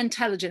Machiavellian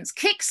intelligence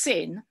kicks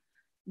in,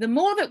 the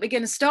more that we're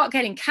going to start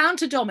getting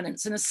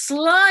counter-dominance and a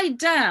slide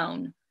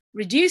down,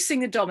 reducing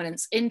the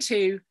dominance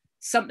into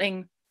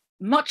something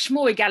much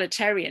more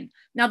egalitarian.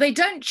 Now, they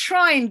don't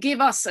try and give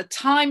us a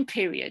time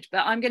period,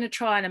 but I'm going to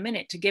try in a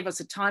minute to give us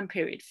a time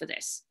period for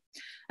this.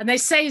 And they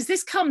say, as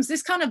this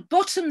kind of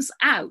bottoms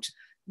out,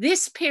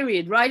 this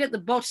period right at the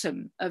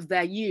bottom of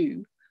their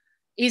U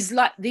is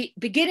like the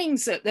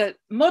beginnings of the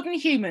modern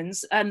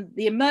humans and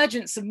the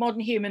emergence of modern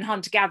human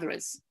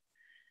hunter-gatherers.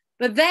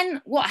 But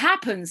then what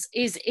happens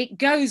is it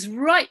goes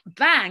right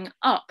bang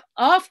up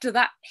after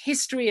that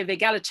history of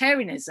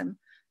egalitarianism.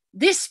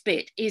 This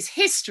bit is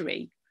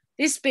history.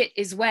 This bit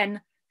is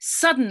when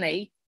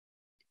suddenly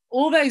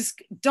all those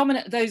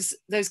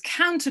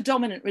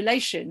counter-dominant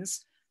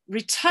relations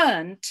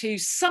return to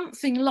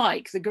something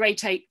like the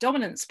great ape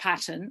dominance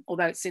pattern,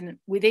 although it's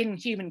within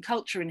human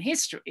culture and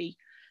history,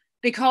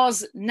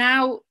 because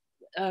now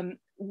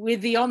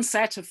with the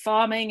onset of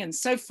farming and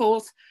so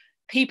forth,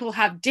 people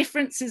have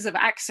differences of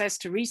access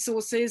to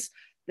resources.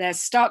 There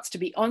starts to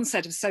be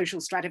onset of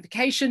social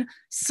stratification.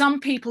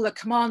 Some people are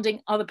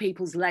commanding other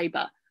people's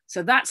labor.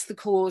 So that's the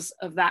cause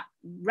of that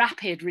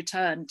rapid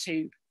return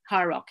to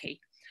hierarchy.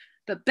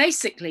 But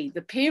basically,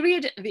 the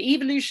period of the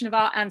evolution of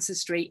our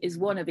ancestry is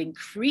one of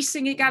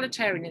increasing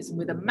egalitarianism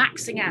with a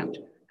maxing out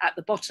at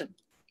the bottom.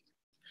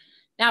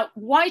 Now,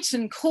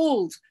 Whiten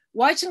called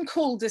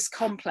this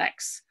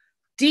complex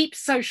deep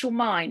social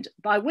mind,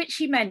 by which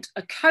he meant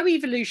a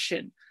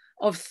co-evolution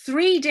of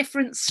three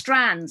different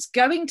strands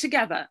going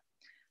together: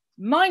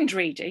 mind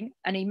reading,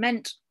 and he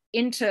meant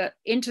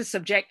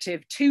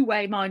intersubjective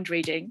two-way mind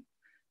reading,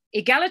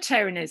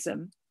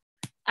 egalitarianism,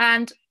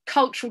 and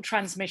cultural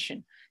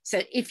transmission.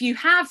 So if you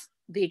have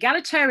the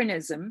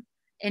egalitarianism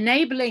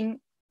enabling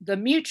the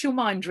mutual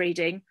mind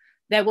reading,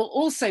 there will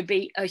also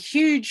be a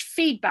huge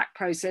feedback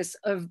process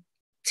of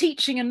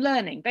teaching and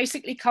learning.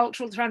 Basically,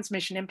 cultural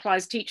transmission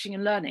implies teaching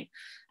and learning.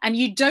 And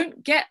you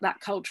don't get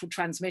that cultural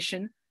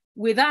transmission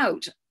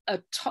without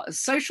a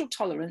social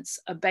tolerance,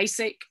 a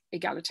basic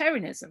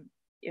egalitarianism.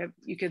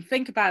 You can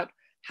think about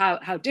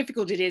how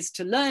difficult it is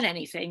to learn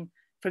anything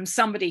from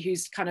somebody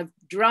who's kind of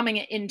drumming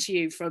it into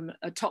you from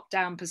a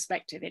top-down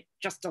perspective. It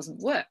just doesn't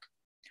work.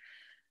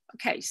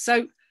 Okay,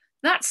 so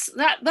that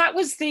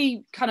was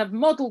the kind of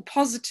model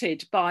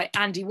posited by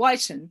Andy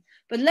Whiten.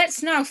 But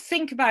let's now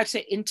think about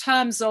it in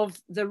terms of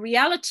the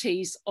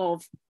realities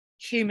of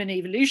human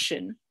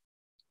evolution.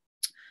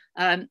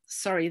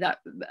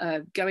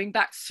 Going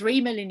back 3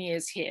 million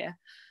years here,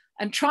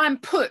 and try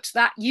and put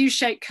that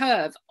U-shaped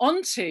curve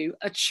onto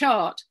a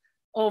chart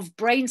of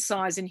brain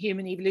size in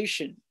human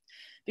evolution.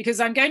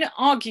 Because I'm going to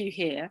argue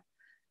here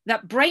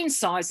that brain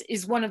size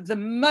is one of the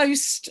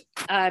most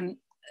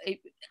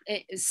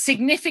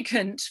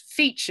significant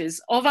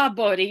features of our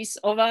bodies,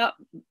 of our,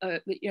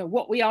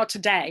 what we are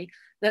today,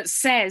 that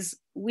says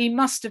we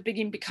must have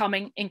been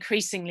becoming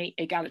increasingly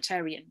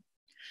egalitarian.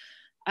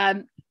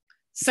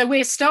 So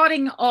we're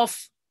starting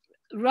off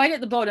right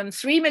at the bottom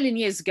 3 million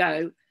years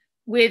ago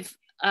with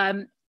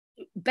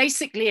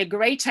basically a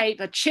great ape,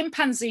 a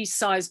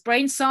chimpanzee-sized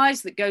brain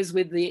size that goes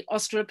with the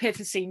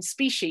Australopithecine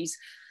species.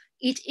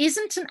 It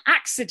isn't an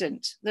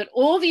accident that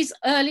all these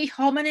early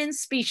hominin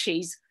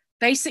species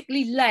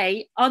basically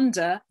lay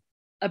under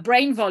a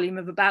brain volume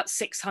of about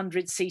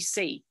 600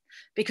 cc.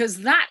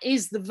 because that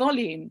is the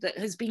volume that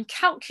has been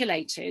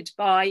calculated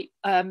by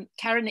Karen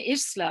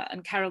Isler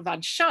and Carol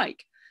van Schaik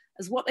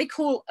as what they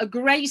call a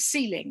gray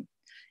ceiling.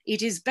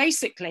 It is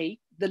basically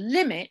the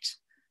limit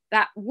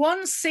that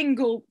one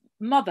single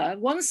mother,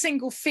 one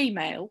single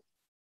female,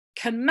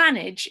 can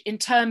manage in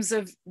terms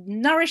of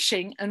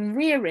nourishing and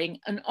rearing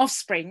an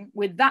offspring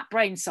with that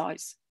brain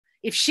size.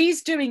 If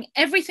she's doing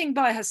everything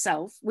by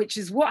herself, which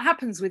is what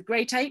happens with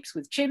great apes,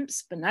 with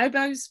chimps,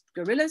 bonobos,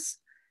 gorillas,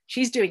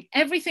 she's doing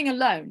everything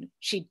alone.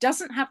 She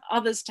doesn't have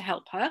others to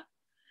help her.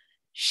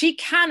 She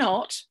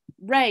cannot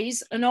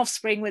raise an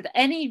offspring with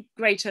any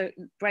greater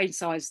brain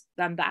size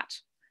than that.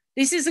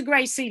 This is a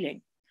gray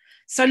ceiling.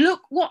 So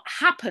look what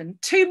happened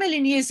 2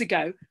 million years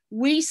ago.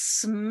 We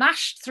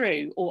smashed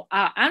through, or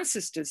our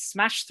ancestors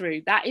smashed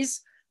through. That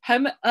is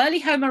early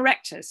Homo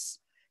erectus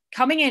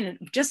coming in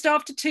just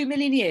after 2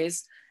 million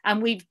years.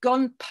 And we've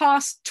gone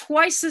past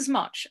twice as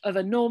much of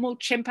a normal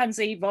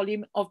chimpanzee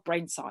volume of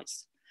brain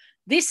size.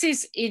 This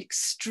is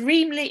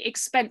extremely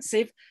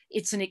expensive.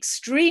 It's an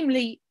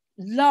extremely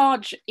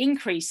large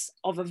increase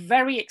of a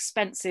very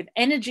expensive,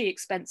 energy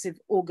expensive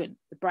organ,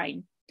 the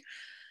brain.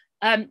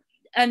 And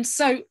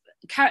so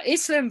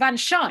Isler and Van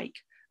Schaik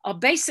are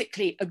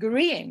basically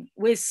agreeing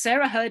with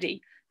Sarah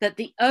Hrdy that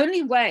the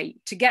only way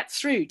to get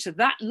through to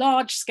that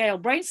large scale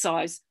brain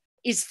size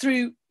is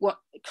through what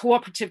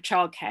cooperative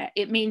childcare.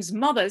 It means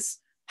mothers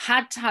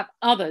had to have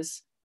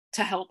others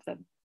to help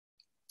them.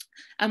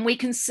 And we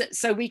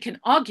can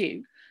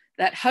argue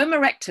that Homo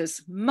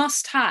erectus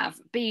must have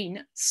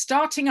been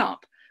starting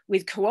up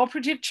with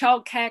cooperative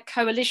childcare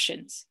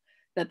coalitions,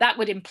 that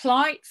would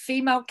imply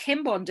female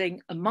kin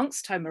bonding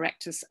amongst Homo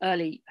erectus,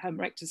 early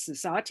Homo erectus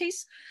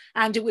societies,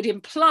 and it would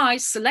imply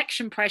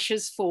selection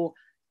pressures for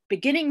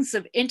beginnings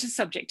of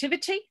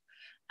intersubjectivity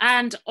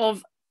and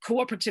of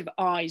cooperative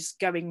eyes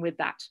going with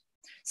that.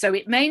 So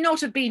it may not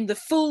have been the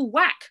full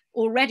whack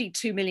already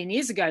 2 million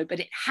years ago, but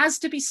it has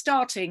to be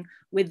starting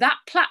with that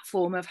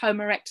platform of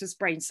Homo erectus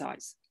brain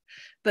size.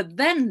 But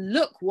then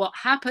look what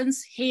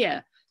happens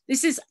here.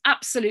 This is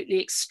absolutely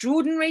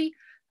extraordinary.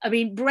 I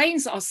mean,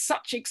 brains are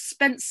such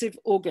expensive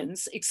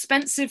organs,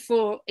 expensive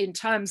in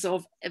terms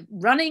of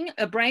running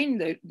a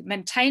brain,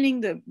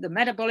 maintaining the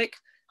metabolic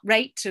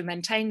rate to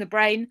maintain the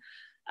brain,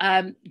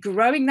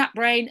 growing that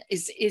brain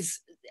is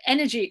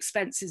energy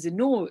expense is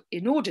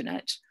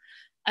inordinate.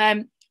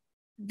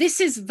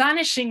 This is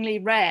vanishingly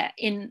rare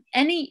in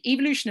any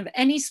evolution of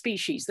any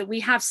species, that we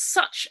have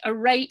such a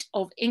rate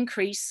of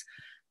increase.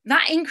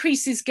 That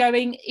increase is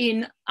going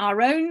in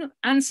our own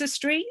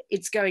ancestry.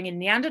 It's going in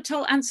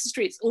Neanderthal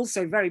ancestry. It's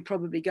also very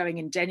probably going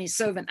in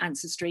Denisovans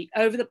ancestry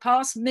over the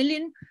past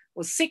million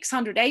or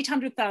 600,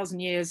 800,000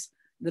 years,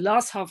 the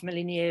last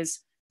 500,000 years,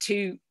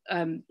 to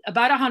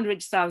about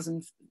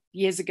 100,000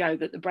 years ago,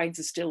 that the brains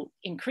are still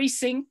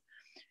increasing.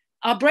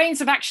 Our brains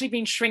have actually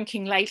been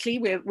shrinking lately.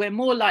 We're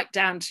more like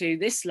down to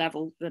this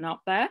level than up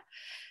there.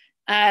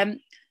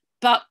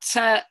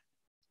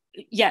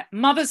 Yeah,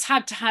 mothers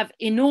had to have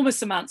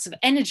enormous amounts of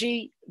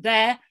energy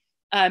there.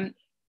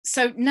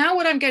 So now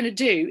what I'm going to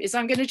do is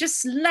I'm going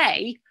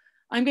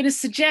to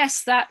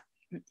suggest that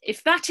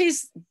if that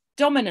is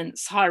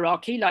dominance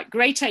hierarchy, like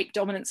great ape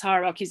dominance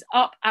hierarchies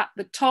up at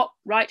the top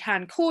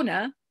right-hand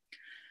corner,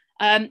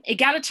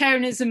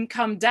 egalitarianism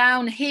come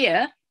down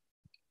here.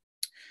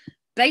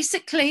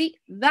 Basically,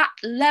 that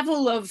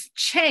level of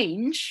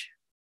change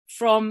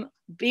from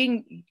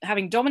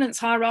having dominance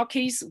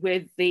hierarchies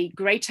with the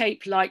great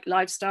ape-like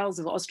lifestyles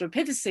of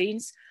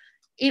Australopithecines,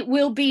 it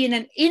will be in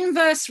an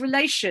inverse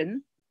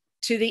relation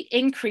to the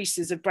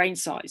increases of brain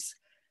size.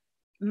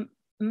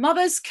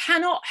 Mothers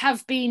cannot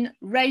have been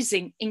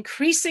raising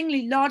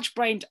increasingly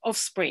large-brained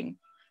offspring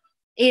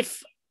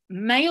if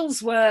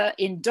males were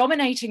in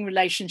dominating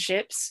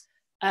relationships,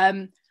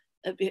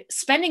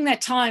 spending their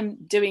time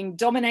doing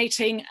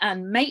dominating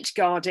and mate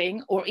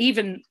guarding, or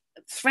even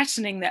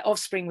threatening their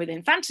offspring with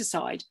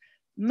infanticide.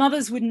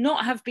 Mothers would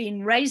not have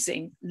been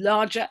raising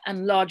larger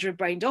and larger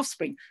brained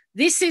offspring.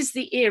 This is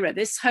the era,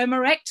 this Homo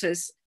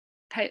erectus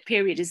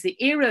period is the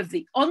era of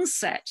the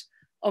onset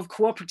of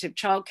cooperative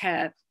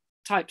childcare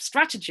type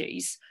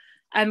strategies.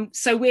 And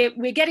so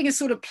we're getting a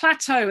sort of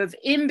plateau of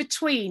in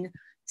between.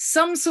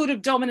 Some sort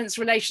of dominance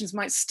relations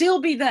might still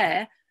be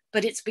there,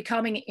 but it's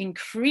becoming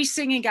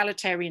increasing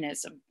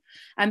egalitarianism.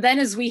 And then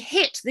as we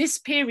hit this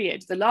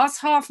period, the last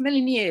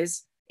 500,000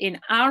 years in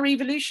our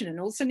evolution and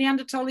also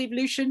Neanderthal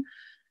evolution,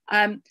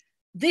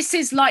 this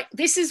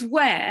is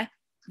where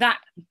that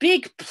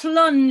big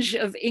plunge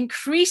of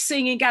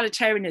increasing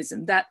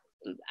egalitarianism that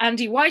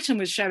Andy Whiten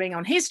was showing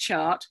on his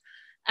chart,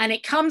 and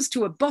it comes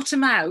to a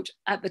bottom out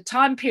at the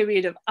time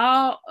period of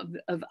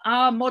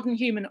our modern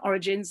human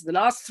origins, the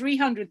last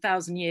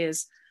 300,000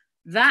 years.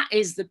 That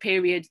is the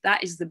period,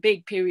 that is the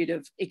big period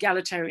of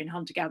egalitarian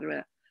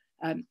hunter-gatherer.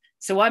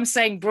 So I'm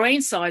saying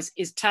brain size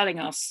is telling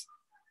us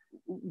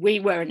we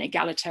were an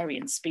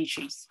egalitarian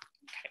species.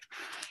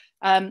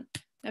 Okay.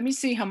 Let me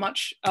see how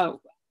much,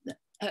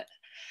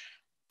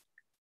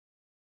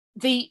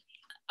 the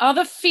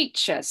other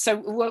feature, so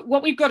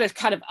what we've got to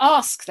kind of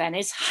ask then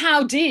is,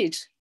 how did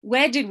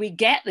where did we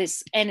get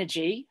this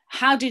energy?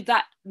 How did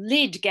that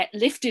lid get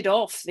lifted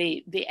off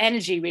the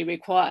energy we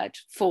required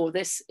for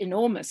this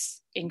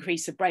enormous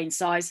increase of brain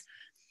size?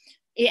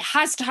 It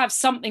has to have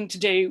something to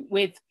do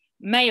with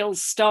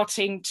males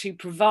starting to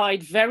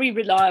provide very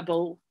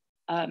reliable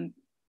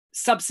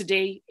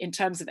subsidy in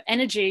terms of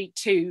energy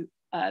to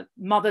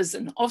mothers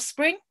and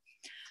offspring.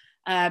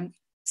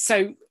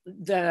 So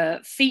the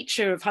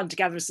feature of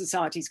hunter-gatherer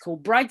societies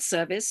called bride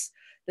service,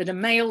 that a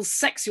male's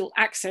sexual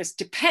access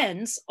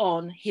depends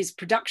on his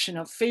production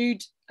of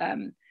food,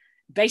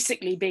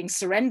 basically being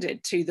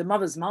surrendered to the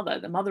mother's mother,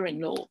 the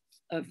mother-in-law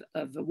of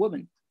a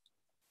woman.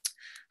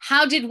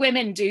 How did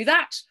women do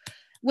that?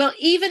 Well,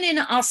 even in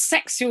our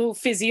sexual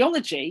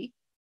physiology,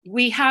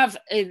 we have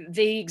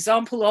the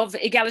example of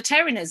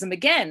egalitarianism.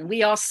 Again,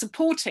 we are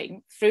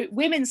supporting, for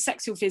women's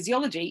sexual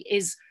physiology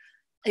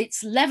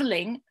it's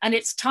leveling and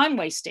it's time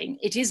wasting.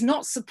 It is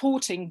not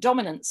supporting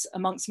dominance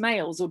amongst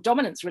males or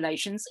dominance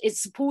relations,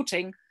 it's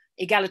supporting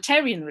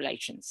egalitarian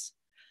relations.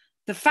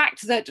 The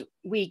fact that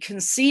we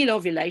conceal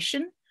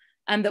ovulation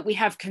and that we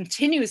have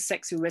continuous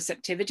sexual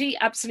receptivity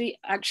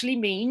actually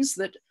means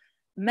that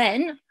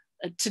men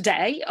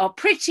today are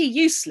pretty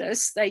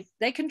useless.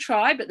 They can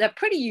try, but they're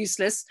pretty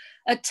useless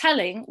at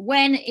telling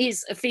when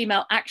is a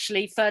female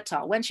actually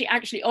fertile. When she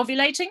actually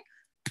ovulating,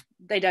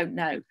 they don't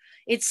know.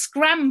 It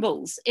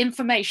scrambles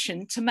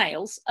information to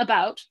males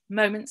about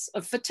moments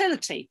of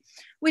fertility,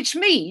 which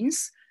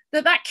means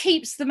that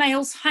keeps the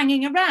males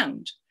hanging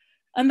around.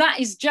 And that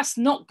is just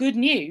not good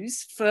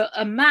news for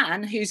a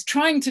man who's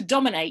trying to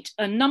dominate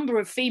a number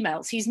of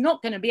females. He's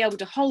not going to be able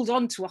to hold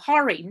on to a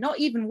harem, not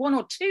even one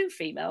or two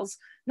females,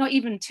 not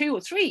even two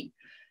or three.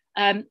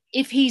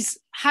 If he's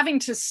having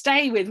to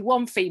stay with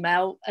one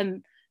female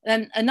and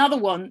another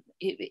one,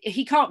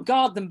 he can't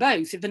guard them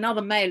both if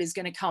another male is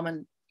going to come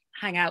and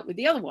hang out with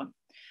the other one.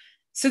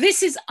 So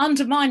this is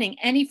undermining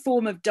any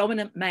form of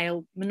dominant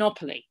male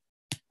monopoly.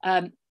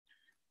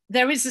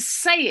 There is a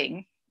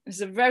saying,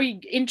 there's a very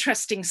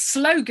interesting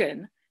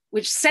slogan,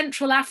 which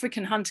Central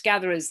African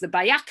hunter-gatherers, the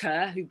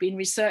Bayaka, who've been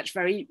researched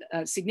very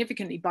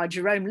significantly by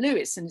Jerome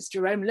Lewis, and it's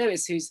Jerome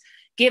Lewis who's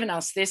given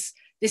us this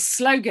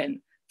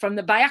slogan from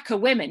the Bayaka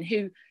women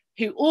who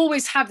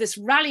always have this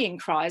rallying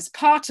cry as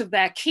part of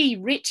their key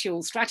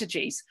ritual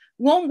strategies: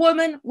 one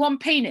woman, one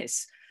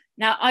penis.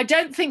 Now, I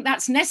don't think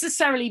that's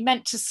necessarily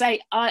meant to say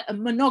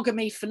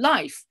monogamy for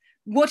life.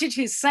 What it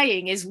is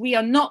saying is we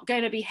are not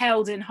going to be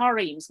held in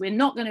harems. We're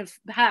not going to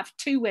have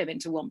two women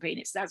to one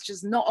penis. That's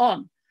just not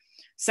on.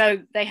 So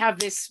they have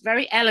this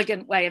very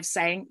elegant way of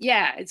saying,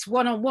 yeah, it's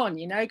one-on-one,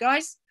 you know,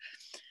 guys.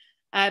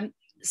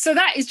 So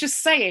that is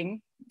just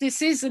saying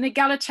this is an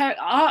egalitarian,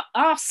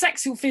 our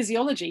sexual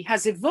physiology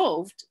has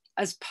evolved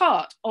as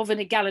part of an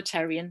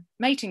egalitarian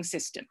mating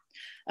system.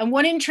 And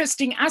one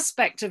interesting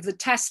aspect of the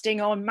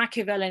testing on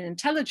Machiavellian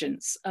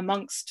intelligence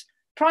amongst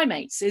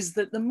primates is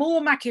that the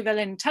more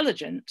Machiavellian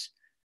intelligent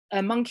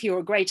a monkey or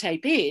a great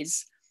ape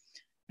is,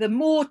 the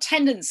more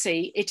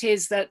tendency it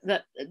is that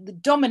the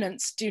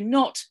dominants do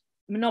not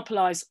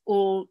monopolize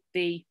all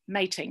the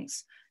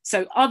matings.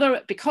 So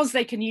because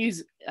they can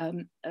use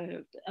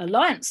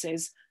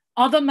alliances,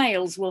 other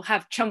males will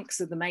have chunks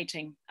of the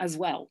mating as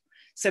well.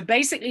 So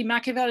basically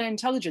Machiavellian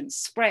intelligence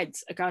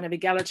spreads a kind of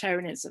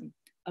egalitarianism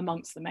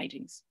amongst the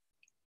matings.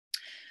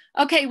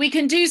 Okay, we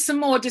can do some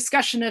more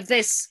discussion of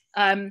this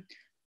in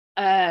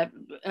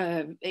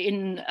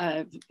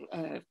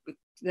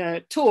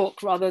the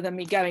talk rather than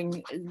me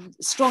going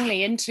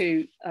strongly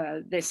into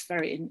this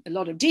in a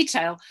lot of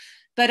detail.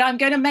 But I'm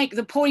going to make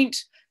the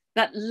point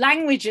that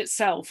language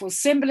itself, or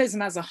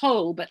symbolism as a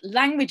whole, but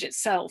language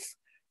itself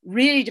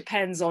really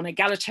depends on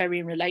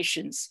egalitarian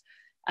relations.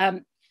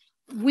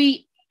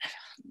 We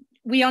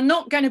are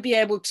not going to be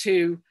able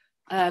to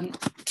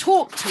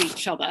talk to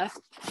each other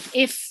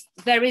if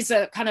there is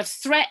a kind of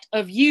threat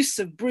of use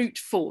of brute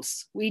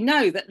force. We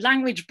know that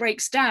language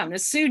breaks down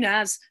as soon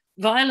as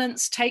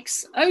violence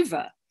takes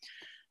over.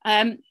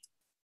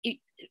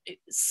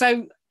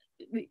 So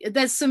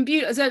there's some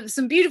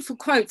beautiful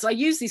quotes. I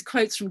use these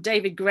quotes from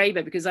David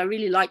Graeber because I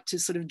really like to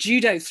sort of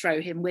judo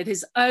throw him with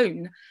his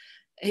own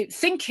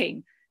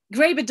thinking.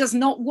 Graeber does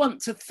not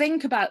want to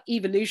think about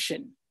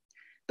evolution,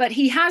 but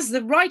he has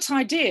the right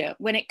idea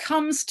when it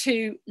comes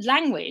to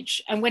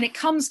language and when it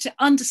comes to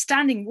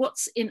understanding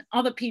what's in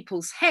other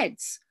people's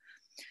heads.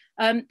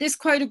 This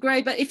quote of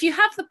Graeber: if you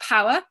have the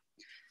power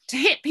to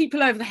hit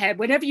people over the head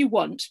whenever you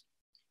want,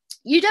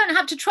 you don't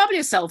have to trouble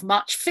yourself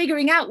much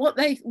figuring out what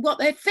they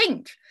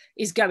think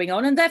is going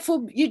on, and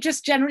therefore you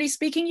just, generally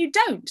speaking, you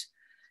don't.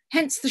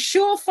 Hence the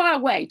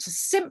surefire way to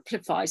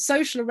simplify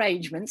social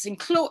arrangements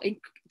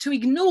to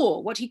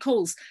ignore what he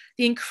calls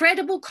the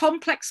incredible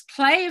complex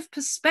play of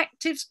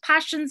perspectives,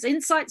 passions,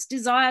 insights,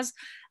 desires,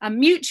 and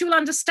mutual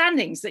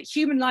understandings that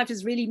human life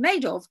is really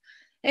made of,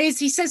 is,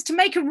 he says, to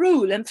make a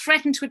rule and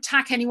threaten to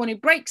attack anyone who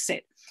breaks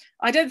it.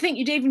 I don't think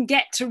you'd even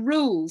get to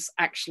rules,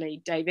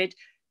 actually, David.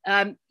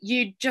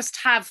 You'd just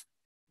have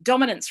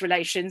dominance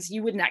relations.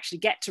 You wouldn't actually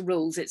get to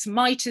rules. It's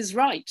might is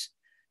right.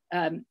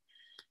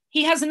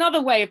 He has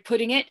another way of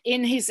putting it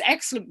in his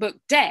excellent book,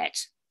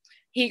 Debt.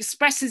 he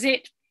expresses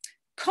it,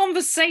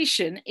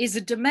 conversation is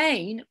a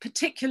domain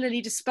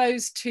particularly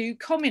disposed to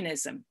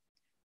communism.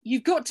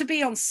 You've got to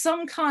be on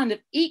some kind of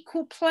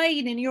equal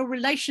plane in your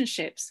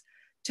relationships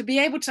to be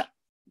able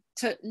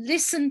to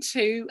listen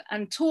to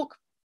and talk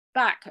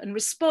back and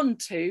respond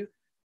to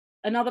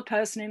another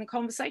person in a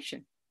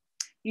conversation.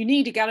 You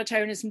need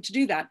egalitarianism to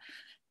do that.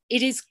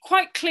 It is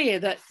quite clear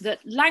that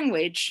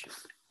language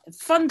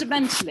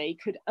fundamentally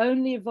could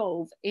only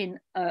evolve in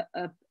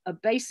a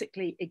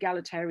basically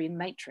egalitarian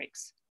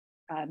matrix.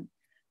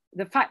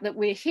 The fact that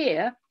we're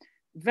here,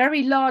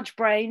 very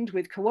large-brained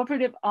with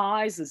cooperative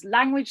eyes as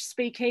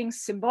language-speaking,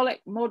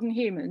 symbolic modern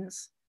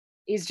humans,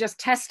 is just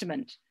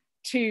testament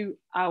to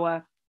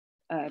our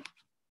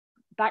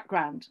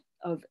background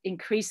of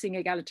increasing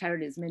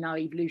egalitarianism in our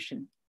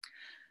evolution.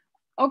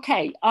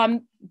 Okay,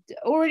 I'm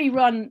already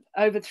run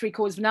over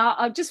 3/4 now.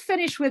 I'll just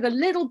finish with a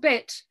little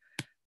bit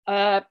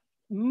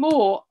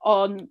more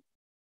on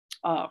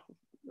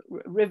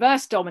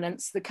reverse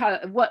dominance.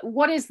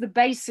 What is the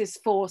basis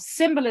for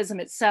symbolism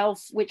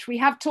itself, which we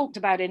have talked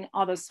about in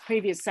other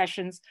previous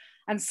sessions,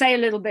 and say a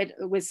little bit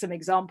with some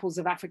examples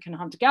of African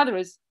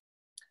hunter-gatherers.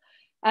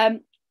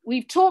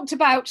 We've talked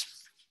about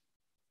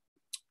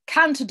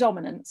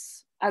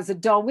counter-dominance as a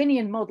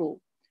Darwinian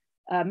model,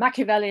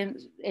 Machiavellian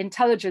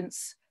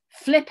intelligence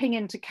flipping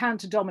into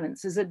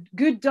counter-dominance is a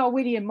good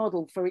Darwinian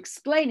model for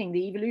explaining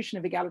the evolution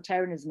of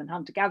egalitarianism and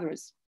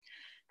hunter-gatherers.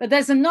 But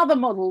there's another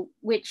model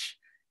which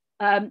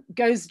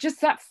goes just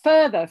that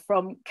further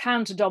from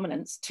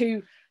counter-dominance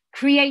to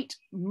create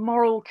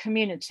moral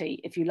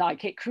community, if you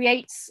like. It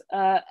creates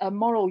a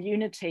moral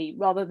unity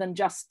rather than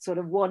just sort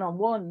of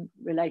one-on-one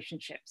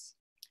relationships.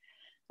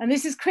 And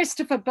this is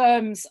Christopher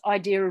Boehm's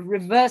idea of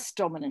reverse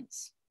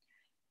dominance.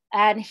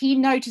 And he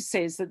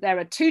notices that there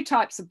are two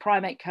types of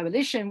primate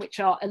coalition, which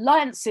are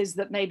alliances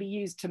that may be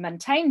used to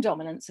maintain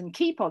dominance and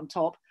keep on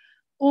top,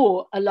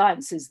 or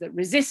alliances that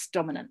resist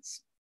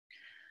dominance.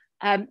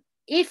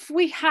 If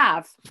we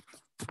have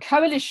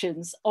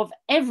coalitions of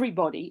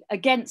everybody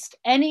against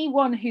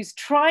anyone who's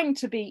trying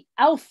to be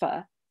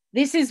alpha,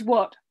 this is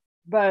what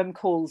Boehm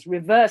calls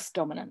reverse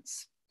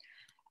dominance.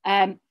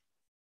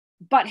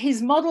 But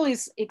his model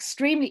is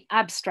extremely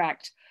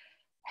abstract.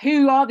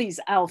 Who are these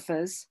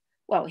alphas?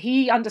 Well,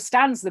 he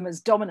understands them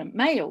as dominant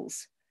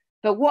males,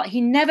 but what he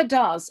never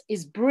does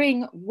is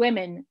bring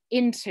women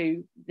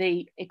into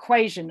the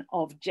equation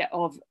of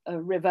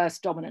reverse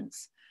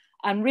dominance.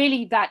 And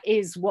really that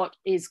is what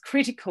is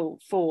critical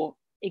for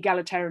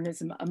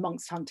egalitarianism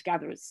amongst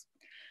hunter-gatherers.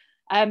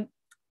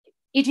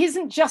 It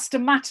isn't just a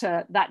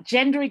matter that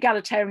gender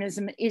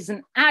egalitarianism is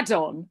an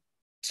add-on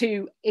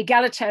to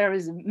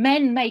egalitarianism.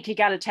 Men make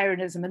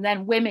egalitarianism and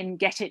then women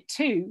get it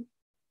too.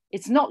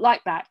 It's not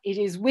like that. It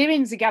is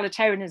women's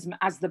egalitarianism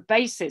as the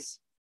basis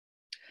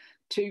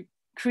to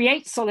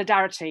create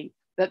solidarity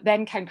that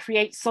then can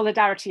create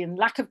solidarity and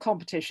lack of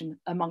competition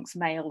amongst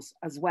males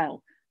as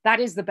well. That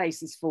is the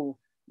basis for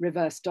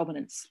reverse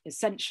dominance,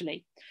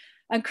 essentially.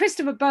 And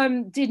Christopher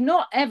Boehm did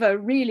not ever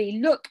really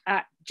look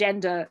at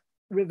gender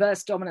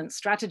reverse dominance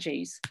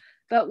strategies.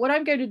 But what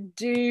I'm going to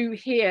do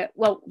here,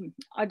 well,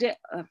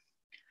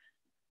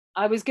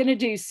 I was going to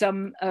do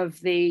some of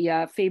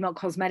the female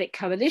cosmetic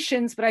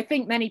coalitions, but I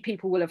think many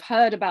people will have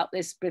heard about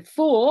this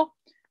before,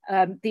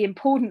 the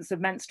importance of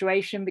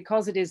menstruation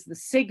because it is the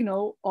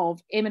signal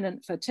of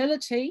imminent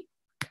fertility,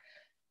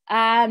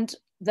 and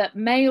that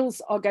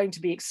males are going to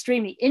be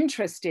extremely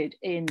interested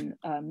in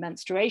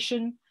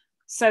menstruation.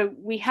 So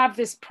we have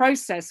this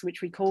process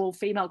which we call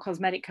female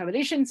cosmetic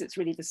coalitions. It's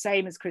really the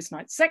same as Chris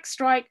Knight's sex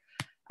strike.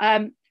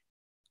 And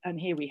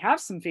here we have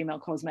some female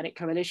cosmetic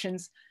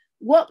coalitions.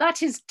 What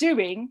that is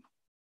doing,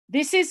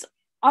 this is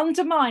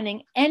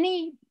undermining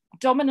any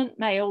dominant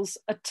male's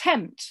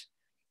attempt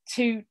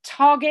to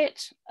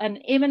target an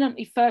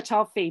imminently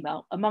fertile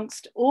female.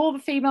 Amongst all the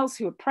females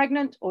who are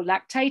pregnant or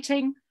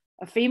lactating,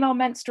 a female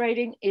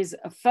menstruating is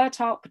a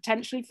fertile,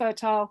 potentially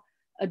fertile.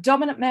 A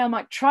dominant male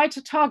might try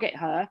to target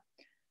her,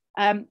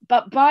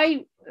 but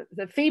by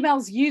the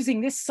females using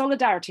this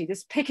solidarity,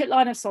 this picket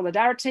line of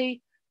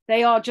solidarity,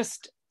 they are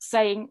just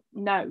saying,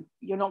 no,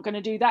 you're not going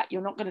to do that.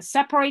 You're not going to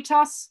separate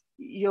us.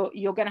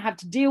 You're going to have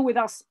to deal with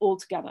us all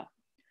together.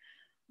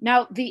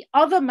 Now, the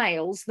other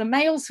males, the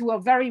males who are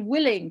very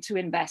willing to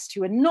invest,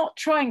 who are not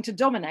trying to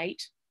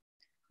dominate,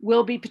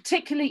 will be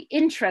particularly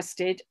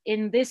interested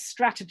in this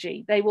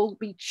strategy. They will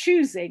be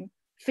choosing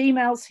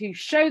females who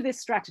show this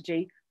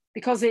strategy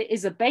because it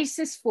is a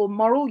basis for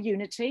moral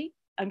unity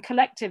and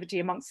collectivity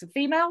amongst the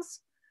females.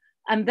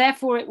 And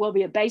therefore it will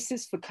be a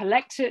basis for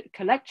collectivity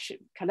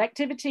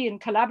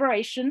and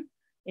collaboration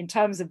in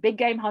terms of big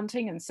game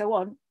hunting and so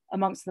on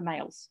amongst the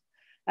males.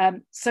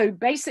 So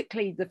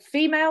basically the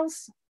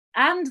females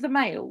and the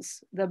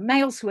males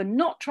who are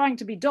not trying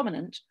to be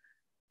dominant,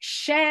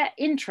 share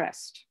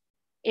interest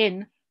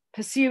in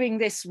pursuing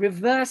this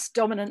reverse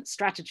dominant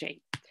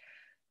strategy.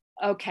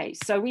 Okay,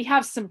 so we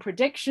have some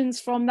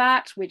predictions from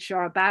that, which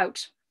are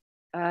about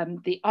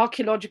the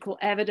archaeological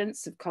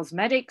evidence of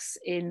cosmetics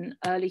in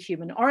early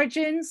human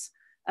origins.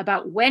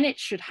 about when it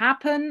should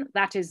happen.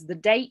 That is the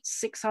date,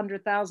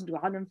 600,000 to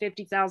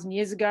 150,000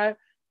 years ago,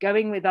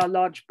 going with our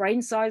large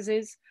brain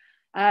sizes,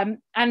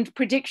 and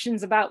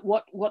predictions about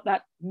what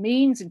that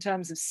means in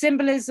terms of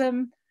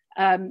symbolism,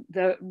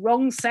 the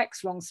wrong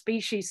sex, wrong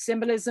species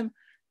symbolism,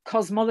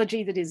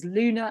 cosmology that is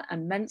lunar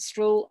and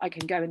menstrual. I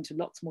can go into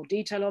lots more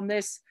detail on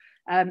this.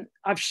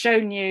 I've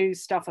shown you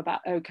stuff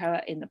about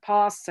ochre in the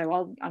past,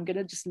 so I'm going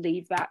to just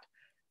leave that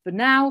for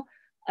now.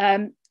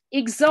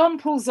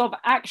 Examples of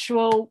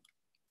actual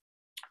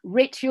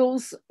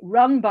rituals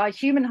run by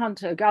human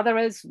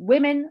hunter-gatherers,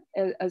 women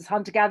as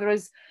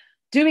hunter-gatherers,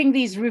 doing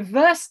these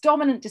reverse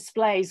dominant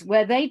displays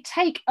where they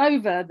take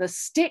over the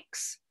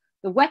sticks,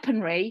 the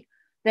weaponry.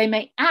 They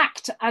may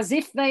act as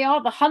if they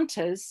are the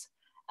hunters,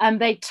 and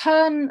they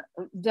turn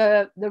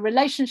the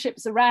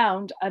relationships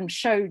around and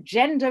show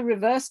gender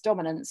reverse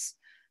dominance.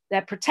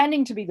 They're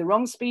pretending to be the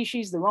wrong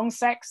species, the wrong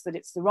sex, that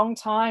it's the wrong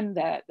time,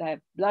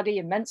 they're bloody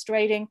and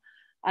menstruating.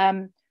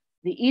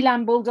 The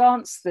Elam bull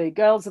dance, the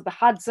girls of the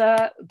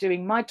Hadza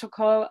doing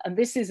Maitoko, and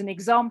this is an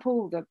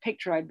example, the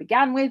picture I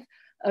began with,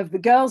 of the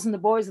girls and the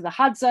boys of the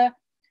Hadza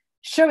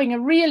showing a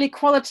real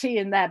equality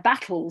in their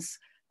battles,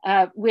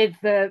 with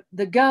the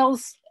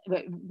girls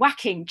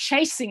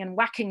chasing and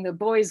whacking the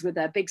boys with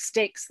their big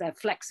sticks, their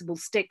flexible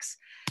sticks.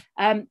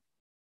 And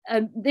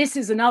this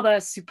is another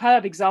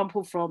superb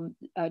example from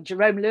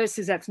Jerome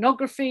Lewis's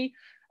ethnography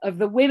of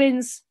the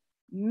women's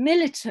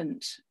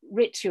militant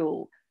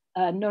ritual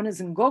known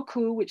as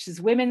Ngoku, which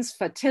is women's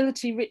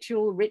fertility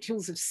ritual,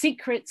 rituals of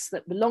secrets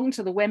that belong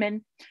to the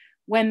women.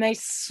 When they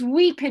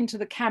sweep into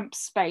the camp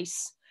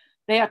space,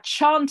 they are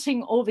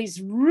chanting all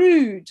these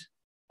rude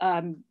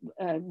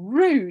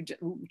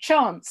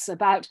chants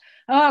about,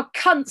 oh,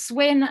 cunts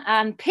win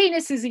and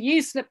penises are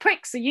useless,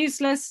 pricks are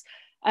useless.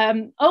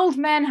 Old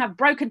men have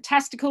broken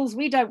testicles.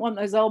 We don't want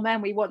those old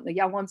men. We want the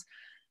young ones.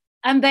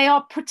 And they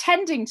are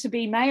pretending to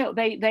be male.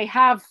 They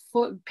have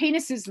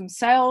penises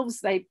themselves.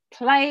 They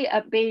play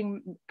at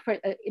being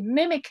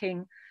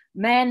mimicking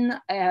men,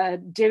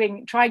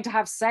 trying to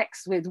have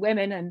sex with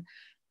women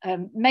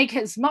and make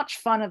as much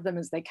fun of them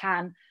as they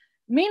can.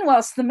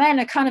 Meanwhile, the men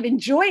are kind of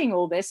enjoying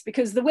all this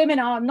because the women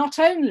are not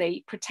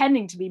only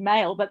pretending to be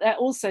male, but they're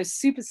also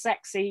super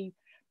sexy,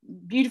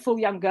 beautiful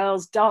young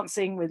girls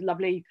dancing with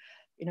lovely,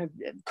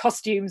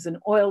 costumes and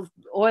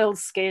oiled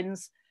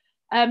skins.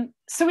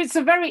 So it's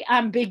a very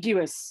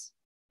ambiguous,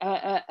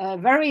 tone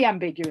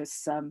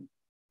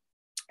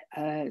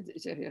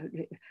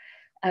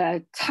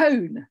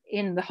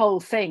in the whole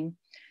thing.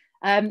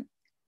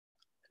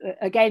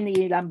 Again,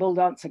 the Elam bull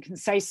dance, I can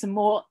say some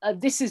more.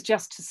 This is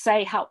just to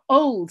say how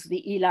old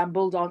the Elam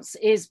bull dance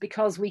is,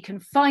 because we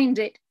can find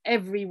it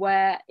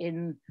everywhere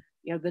in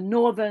the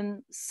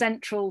northern,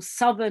 central,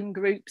 southern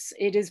groups.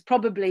 It is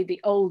probably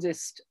the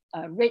oldest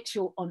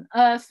ritual on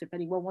earth. If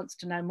anyone wants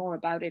to know more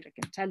about it, I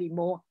can tell you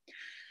more.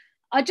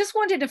 I just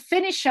wanted to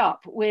finish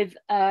up with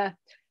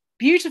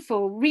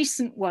beautiful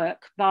recent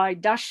work by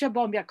Dasha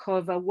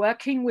Bombyakova,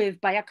 working with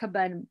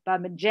Bayaka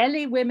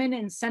Bamajeli women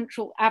in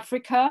Central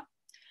Africa.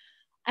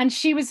 And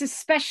she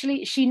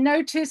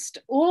noticed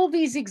all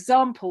these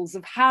examples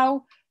of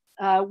how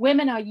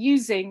women are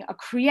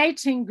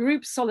creating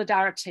group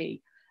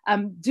solidarity,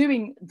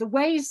 doing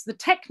the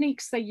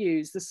techniques they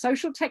use, the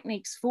social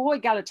techniques for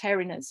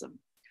egalitarianism,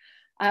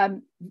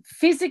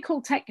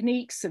 physical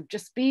techniques of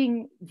just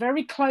being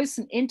very close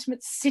and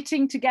intimate,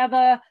 sitting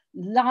together,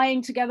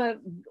 lying together.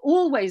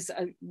 Always,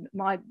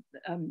 my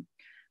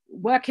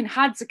work in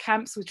Hadza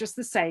camps was just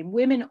the same.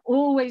 Women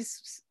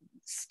always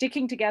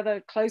sticking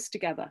together, close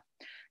together.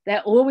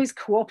 They're always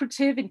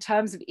cooperative in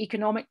terms of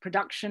economic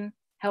production,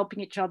 helping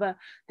each other.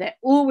 They're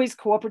always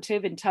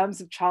cooperative in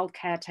terms of child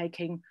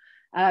caretaking.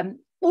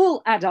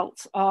 All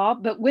adults are,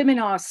 but women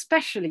are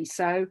especially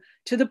so,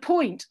 to the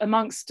point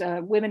amongst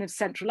women of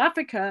Central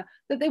Africa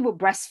that they will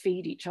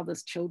breastfeed each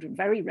other's children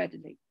very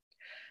readily.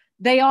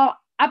 They are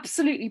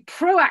absolutely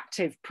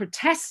proactive,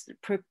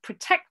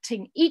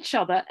 protecting each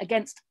other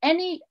against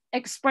any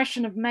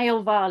expression of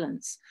male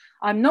violence.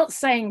 I'm not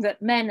saying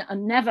that men are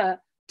never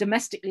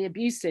domestically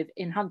abusive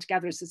in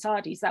hunter-gatherer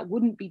societies. That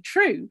wouldn't be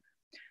true.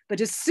 But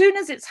as soon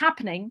as it's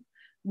happening,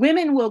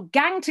 women will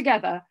gang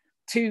together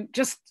to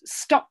just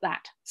stop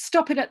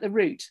it at the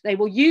root. They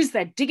will use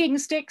their digging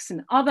sticks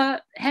and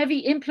other heavy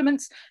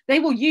implements. They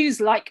will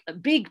use like a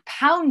big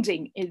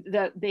pounding,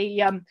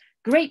 the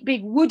great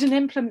big wooden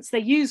implements they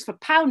use for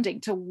pounding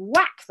to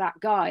whack that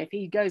guy if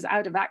he goes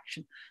out of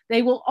action.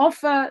 They will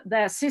offer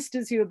their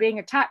sisters who are being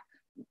attacked,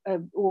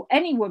 or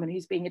any woman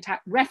who's being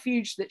attacked,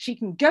 refuge, that she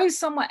can go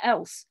somewhere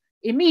else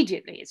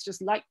immediately. It's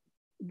just like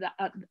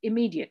that,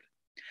 immediate.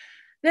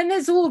 Then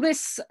there's all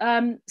this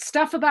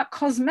stuff about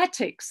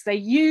cosmetics. They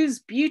use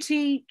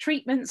beauty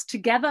treatments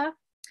together.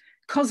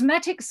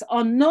 Cosmetics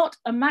are not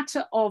a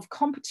matter of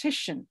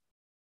competition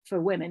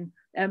for women,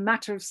 they're a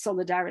matter of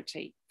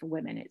solidarity for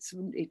women.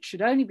 It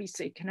can only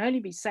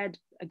be said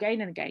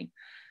again and again.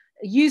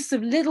 Use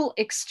of little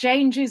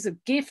exchanges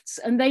of gifts,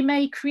 and they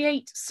may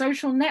create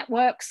social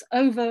networks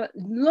over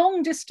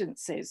long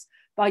distances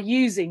by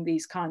using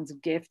these kinds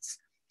of gifts.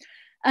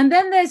 And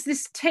then there's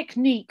this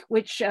technique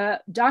which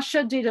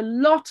Dasha did a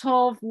lot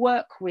of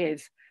work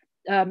with,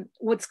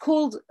 what's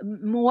called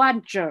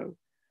muadjo.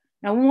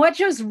 Now,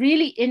 muadjo is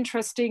really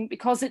interesting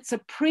because it's a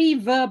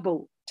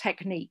pre-verbal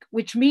technique,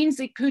 which means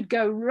it could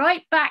go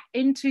right back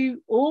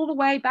into all the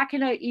way back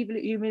in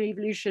human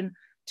evolution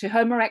to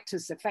Homo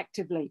erectus,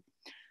 effectively.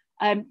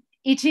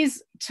 It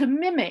is to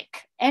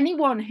mimic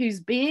anyone who's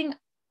being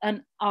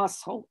an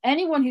asshole,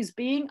 anyone who's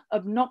being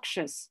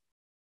obnoxious,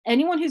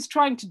 anyone who's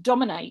trying to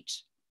dominate.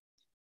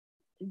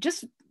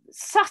 Just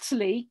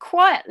subtly,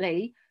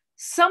 quietly,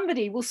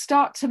 somebody will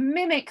start to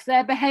mimic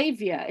their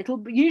behavior.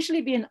 It'll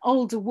usually be an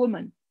older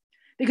woman,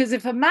 because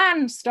if a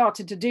man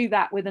started to do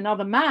that with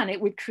another man,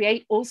 it would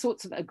create all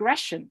sorts of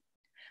aggression.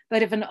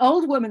 But if an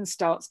old woman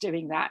starts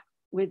doing that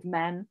with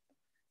men,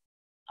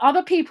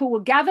 other people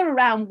will gather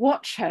around,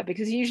 watch her,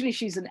 because usually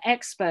she's an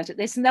expert at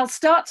this, and they'll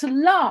start to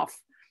laugh.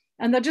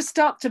 And there'll just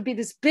start to be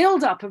this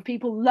buildup of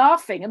people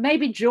laughing and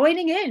maybe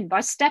joining in by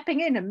stepping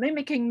in and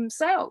mimicking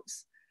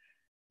themselves.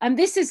 And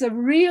this is a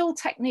real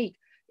technique.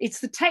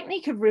 It's the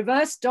technique of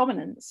reverse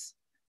dominance,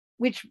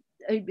 which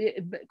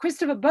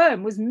Christopher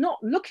Byrne was not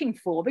looking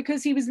for,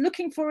 because he was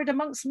looking for it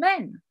amongst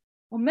men.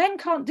 Well, men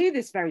can't do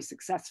this very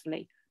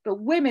successfully,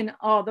 but women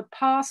are the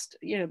past,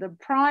 the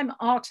prime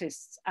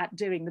artists at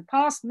doing, the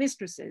past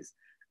mistresses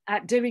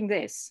at doing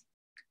this.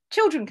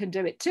 Children can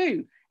do it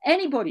too.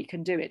 Anybody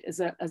can do it as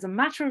a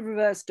matter of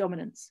reverse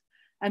dominance.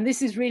 And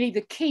this is really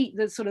the key,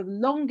 the sort of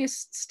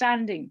longest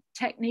standing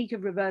technique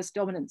of reverse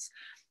dominance.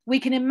 We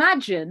can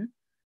imagine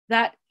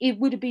that it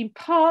would have been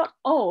part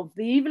of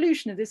the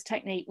evolution of this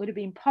technique, would have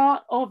been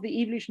part of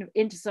the evolution of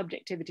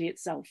intersubjectivity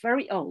itself,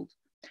 very old.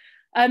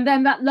 And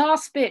then that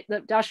last bit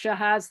that Dasha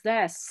has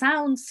there,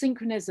 sound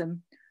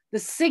synchronism, the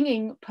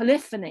singing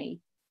polyphony,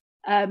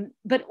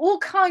 but all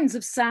kinds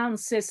of sound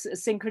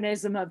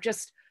synchronism of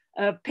just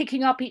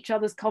picking up each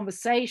other's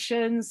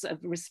conversations, of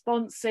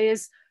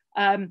responses,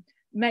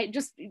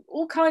 just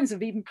all kinds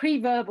of even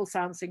pre-verbal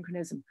sound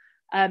synchronism.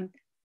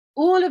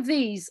 All of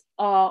these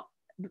are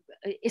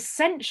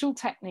essential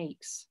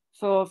techniques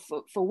for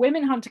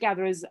women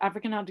hunter-gatherers,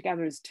 African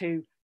hunter-gatherers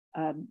to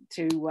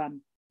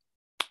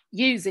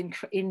use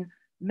in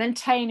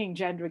maintaining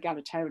gender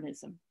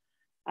egalitarianism.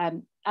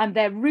 And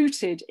they're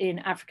rooted in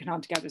African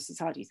hunter-gatherer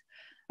societies.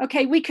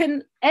 Okay, we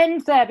can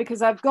end there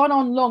because I've gone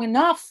on long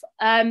enough.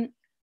 And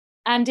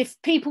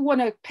if people want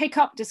to pick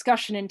up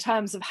discussion in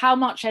terms of how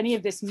much any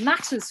of this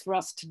matters for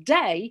us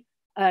today,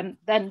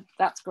 then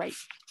that's great.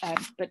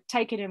 But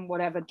take it in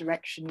whatever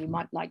direction you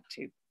might like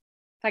to.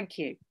 Thank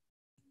you.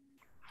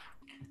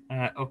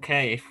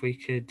 Okay, if we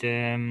could,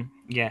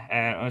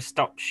 I'll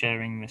stop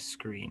sharing the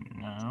screen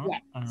now. Yeah,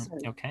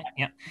 okay,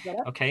 yeah,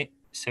 okay.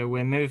 So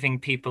we're moving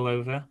people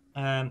over.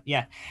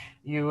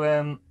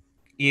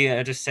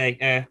 You just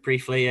say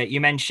briefly. You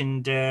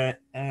mentioned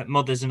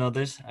Mothers and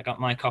Others. I got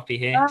my copy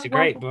here. It's a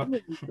great book.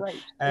 Great.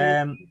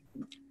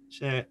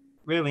 It's a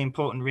really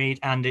important read,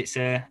 and it's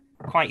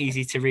quite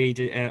easy to read,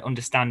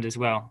 understand as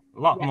well. A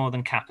lot more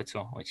than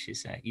Capital, which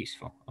is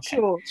useful. Okay.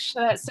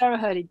 Sure. Sarah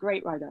Hurley,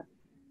 great writer.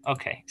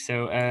 Okay,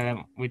 so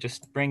we're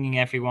just bringing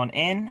everyone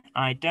in.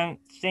 I don't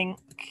think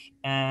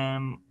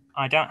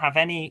I don't have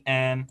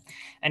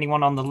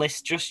anyone on the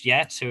list just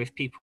yet. So if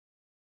people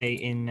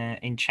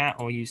in chat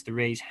or use the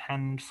raise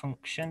hand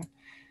function,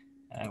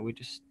 we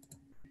just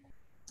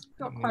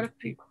got quite a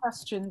few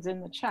questions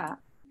in the chat.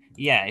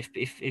 Yeah, if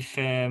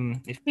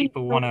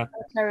people want to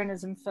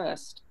egalitarianism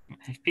first.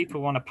 If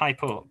people want to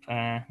pipe up,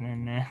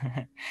 then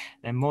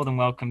they're more than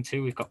welcome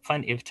to. We've got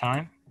plenty of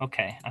time.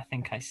 Okay, I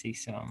think I see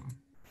some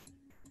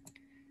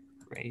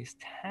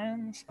raised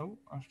hands. Oh,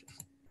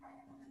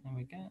 there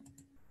we go.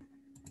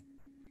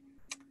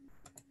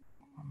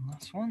 One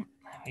last one.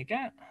 There we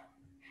go.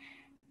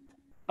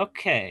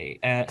 Okay,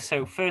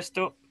 so first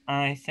up,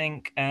 I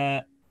think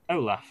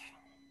Olaf.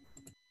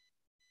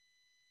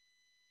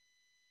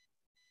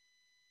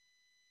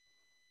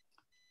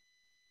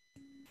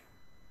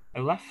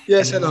 Olaf?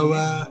 Yes, hello.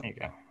 There you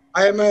go.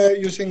 I am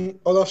using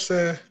Olaf's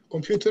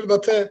computer,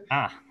 but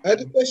I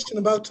had a question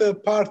about a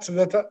part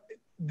that I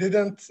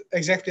didn't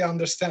exactly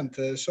understand.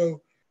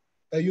 So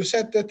you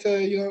said that,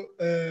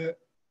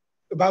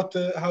 about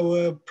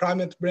how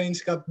primate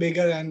brains got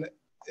bigger and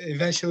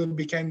eventually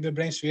became the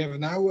brains we have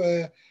now,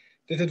 that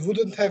it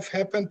wouldn't have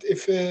happened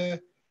if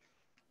the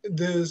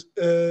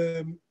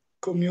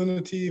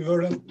community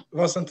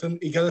wasn't an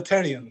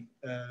egalitarian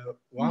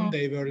one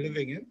they were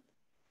living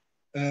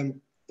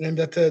in. And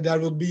that there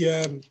would be,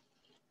 how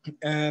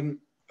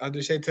do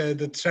you say it,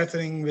 the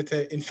threatening with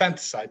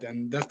infanticide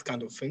and that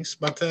kind of things.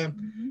 But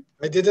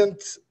I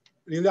didn't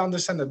really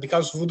understand that,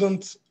 because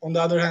wouldn't, on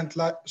the other hand,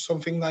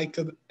 something like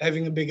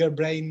having a bigger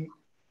brain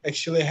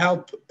actually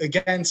help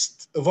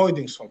against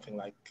avoiding something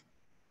like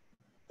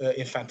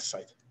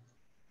infanticide?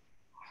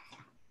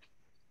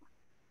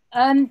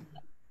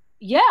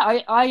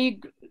 Yeah, I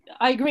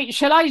agree.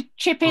 Shall I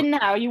chip in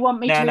now? You want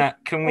me to? No,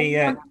 can we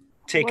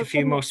take a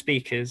few more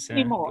speakers? A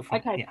few more,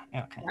 okay.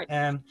 Yeah, okay.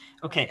 Right.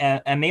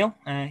 Okay, Emil,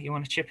 you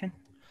want to chip in?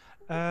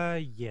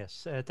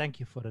 Yes, thank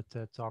you for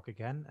that talk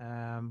again.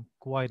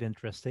 Quite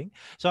interesting.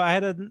 So I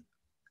had a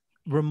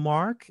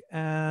remark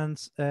and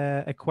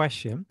a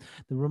question.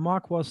 The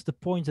remark was the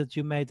point that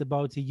you made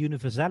about the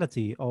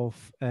universality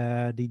of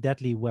the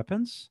deadly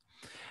weapons.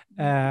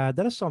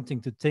 That is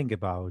something to think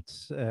about,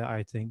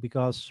 I think,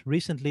 because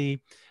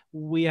recently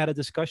we had a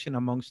discussion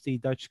amongst the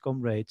Dutch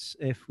comrades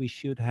if we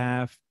should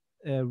have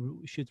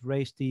should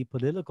raise the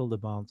political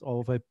demand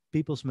of a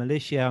people's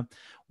militia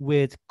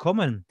with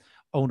common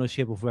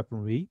ownership of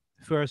weaponry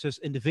versus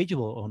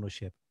individual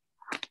ownership.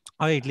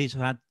 I at least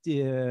had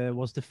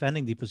was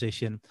defending the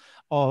position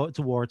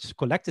towards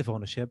collective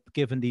ownership,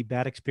 given the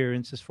bad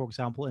experiences, for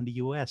example, in the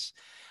U.S.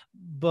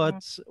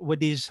 But with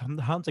these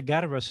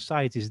hunter-gatherer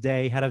societies,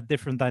 they had a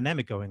different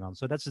dynamic going on.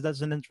 So that's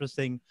an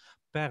interesting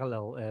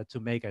parallel to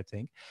make, I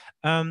think.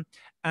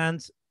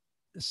 And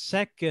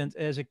second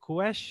is a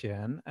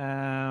question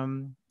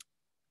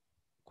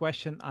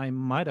I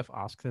might have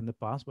asked in the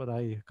past, but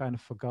I kind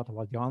of forgot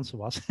what the answer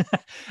was.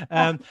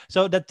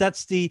 So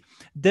that's the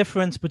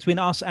difference between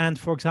us and,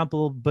 for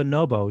example,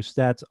 bonobos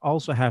that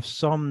also have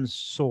some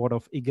sort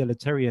of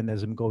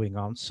egalitarianism going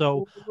on.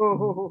 So,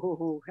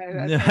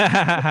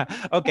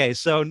 okay,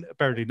 so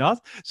apparently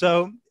not.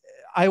 So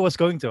I was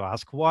going to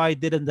ask, why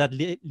didn't that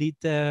lead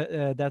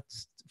that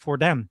for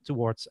them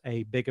towards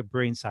a bigger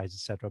brain size,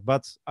 etc.?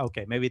 But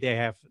okay, maybe they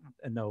have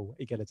no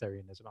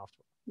egalitarianism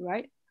after.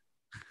 Right.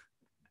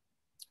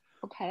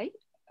 Okay.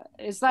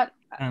 Is that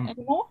any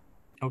more?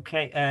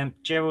 Okay.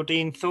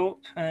 Geraldine Thorpe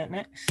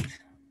next.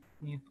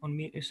 Can you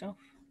unmute yourself?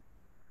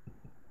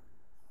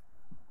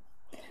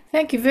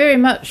 Thank you very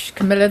much,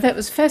 Camilla. That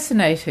was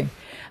fascinating.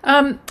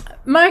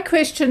 My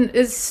question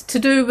is to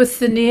do with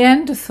the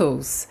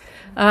Neanderthals.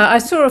 I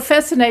saw a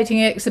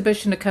fascinating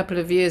exhibition a couple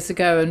of years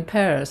ago in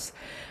Paris,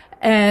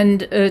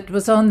 and it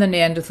was on the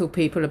Neanderthal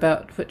people,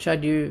 about which I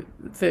knew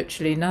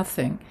virtually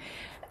nothing.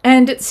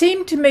 And it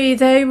seemed to me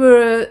they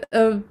were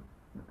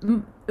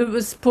it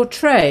was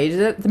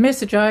portrayed, the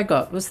message I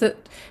got was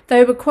that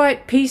they were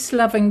quite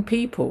peace-loving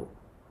people.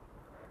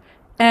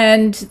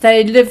 And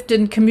they lived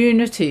in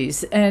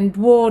communities, and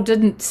war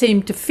didn't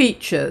seem to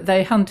feature.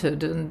 They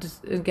hunted and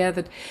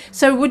gathered.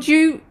 So would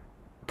you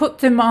put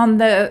them on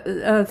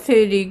the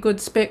fairly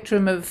good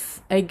spectrum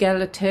of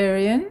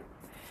egalitarian?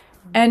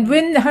 And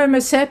when the Homo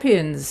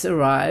sapiens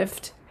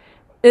arrived,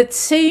 it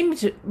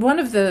seemed one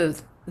of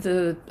the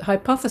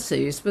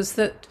hypotheses was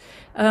that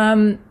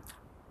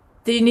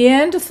the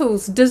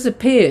Neanderthals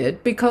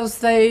disappeared because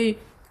they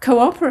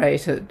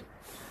cooperated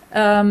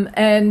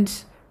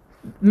and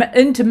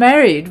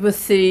intermarried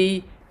with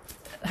the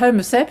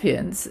Homo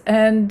sapiens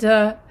and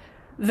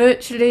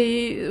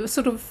virtually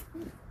sort of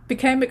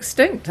became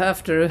extinct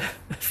after a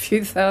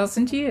few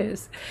thousand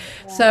years.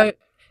 Yeah. So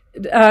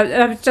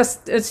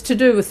it's to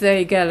do with the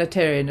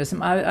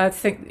egalitarianism. I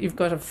think you've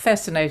got a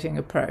fascinating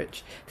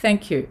approach.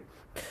 Thank you.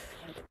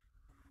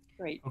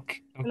 Great.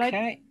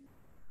 Okay.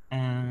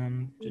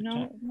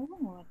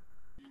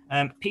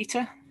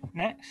 Peter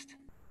next.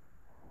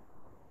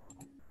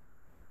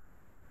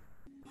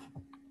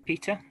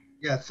 Peter?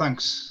 Yeah,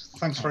 thanks.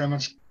 Thanks very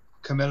much,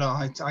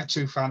 Camilla. I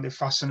too found it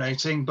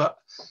fascinating. But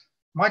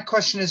my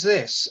question is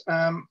this.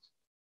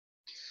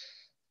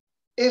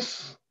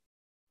 If,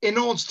 in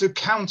order to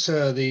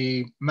counter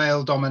the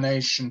male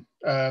domination,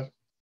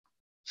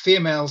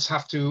 females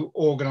have to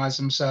organize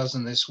themselves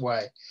in this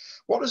way,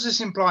 what does this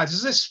imply?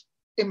 Does this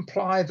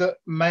imply that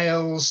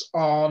males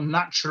are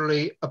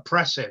naturally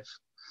oppressive?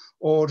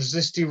 Or does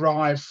this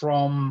derive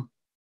from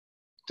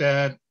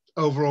their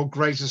overall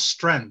greater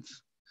strength?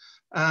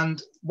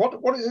 And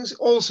what does this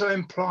also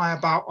imply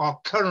about our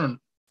current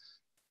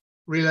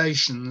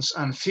relations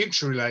and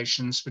future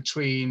relations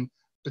between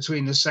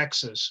the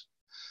sexes?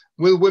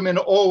 Will women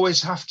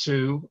always have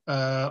to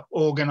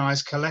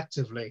organize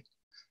collectively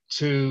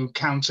to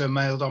counter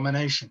male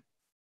domination?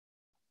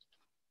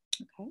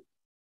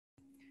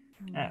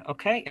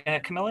 Okay.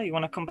 Camilla, you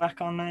want to come back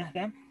on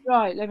them?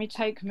 Right, let me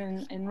take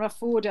them in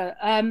rough order.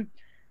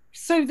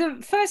 So the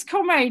first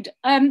comrade,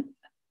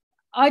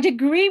 I'd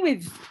agree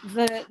with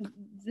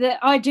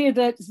the idea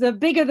that the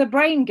bigger the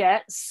brain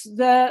gets,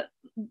 the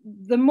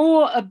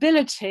more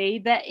ability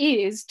there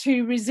is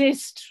to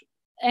resist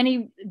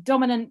any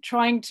dominant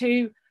trying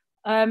to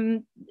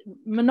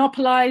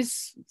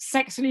monopolize,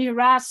 sexually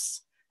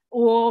harass,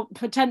 or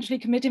potentially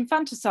commit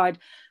infanticide.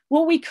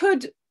 What we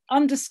could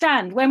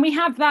understand when we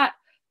have that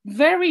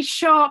very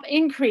sharp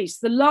increase,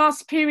 the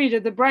last period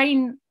of the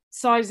brain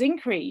size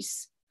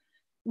increase,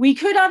 we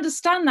could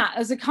understand that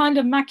as a kind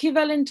of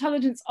Machiavellian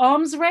intelligence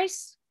arms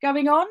race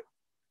going on.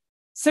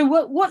 So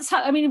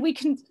we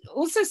can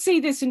also see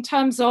this in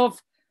terms of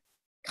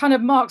kind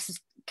of Marx's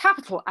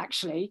Capital,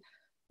 actually.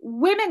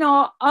 Women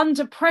are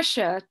under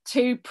pressure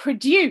to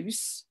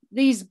produce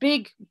these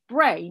big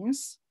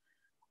brains,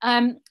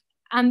 and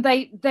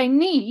they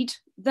need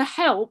the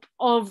help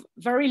of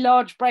very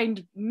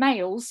large-brained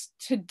males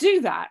to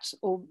do that,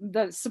 or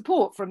the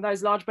support from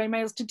those large-brained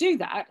males to do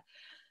that.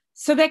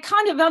 So they're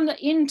kind of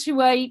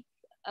into a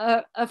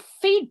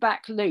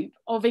feedback loop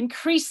of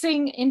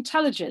increasing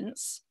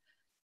intelligence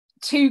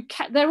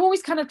they're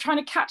always kind of trying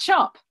to catch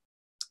up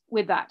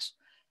with that.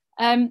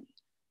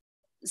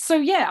 So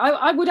yeah,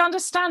 I would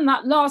understand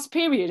that last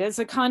period as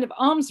a kind of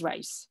arms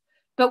race.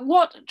 But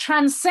what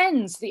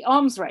transcends the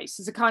arms race,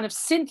 as a kind of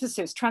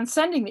synthesis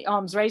transcending the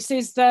arms race,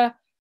 is the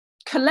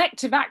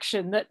collective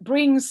action that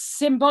brings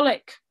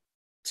symbolic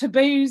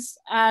taboos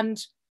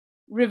and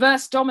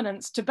reverse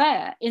dominance to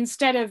bear,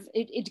 instead of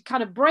it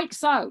kind of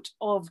breaks out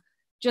of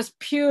just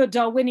pure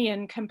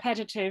Darwinian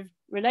competitive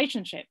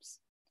relationships.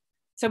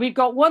 So we've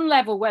got one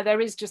level where there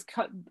is just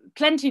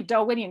plenty of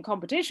Darwinian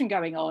competition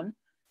going on,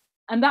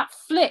 and that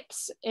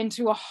flips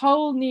into a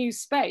whole new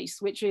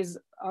space, which is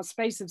our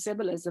space of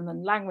symbolism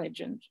and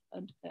language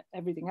and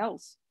everything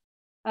else.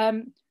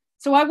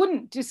 So I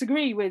wouldn't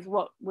disagree with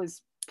what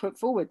was put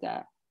forward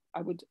there.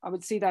 I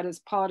would see that as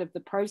part of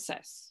the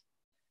process.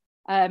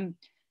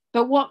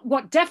 But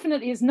what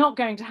definitely is not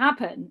going to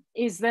happen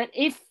is that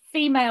if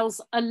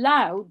females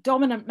allow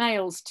dominant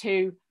males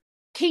to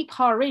keep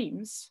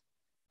harems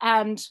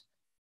and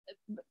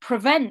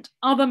prevent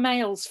other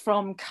males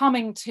from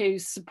coming to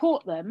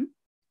support them,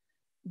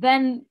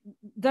 then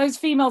those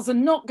females are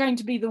not going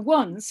to be the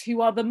ones who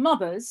are the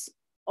mothers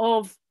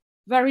of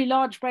very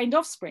large-brained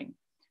offspring.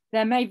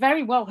 There may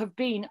very well have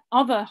been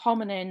other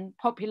hominin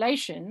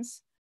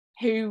populations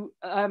who,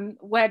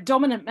 where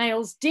dominant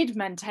males did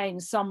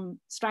maintain some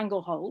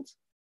stranglehold,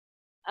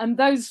 and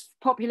those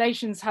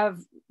populations have,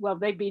 well,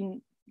 they've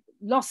been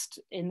lost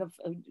in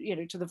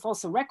the, to the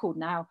fossil record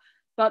now,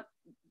 but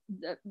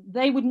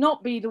they would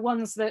not be the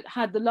ones that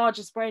had the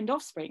largest brained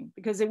offspring,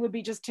 because it would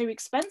be just too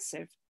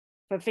expensive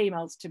for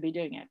females to be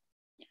doing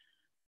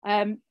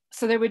it.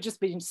 So there would just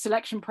be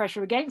selection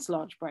pressure against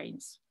large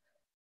brains.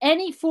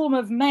 Any form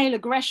of male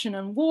aggression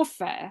and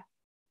warfare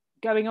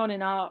going on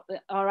in our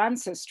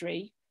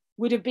ancestry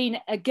would have been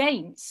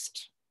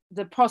against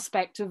the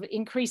prospect of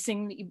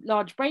increasing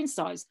large brain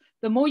size.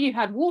 The more you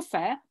had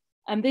warfare,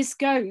 and this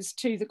goes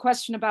to the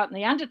question about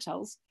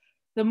Neanderthals,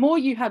 the more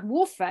you had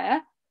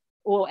warfare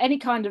or any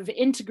kind of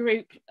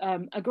intergroup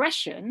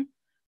aggression,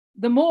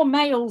 the more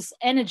males'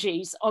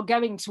 energies are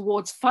going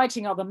towards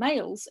fighting other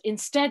males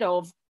instead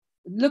of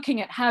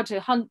looking at how to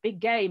hunt big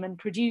game and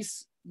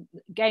produce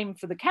game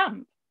for the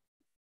camp.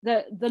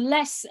 The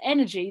less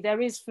energy there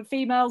is for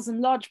females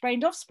and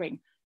large-brained offspring.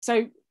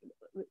 So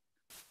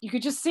you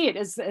could just see it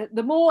as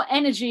the more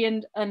energy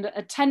and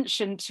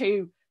attention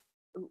to,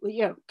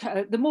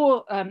 the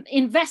more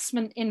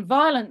investment in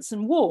violence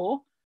and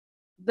war,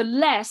 the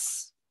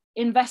less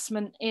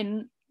investment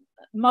in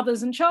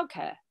mothers and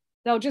childcare.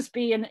 There'll just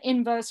be an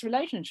inverse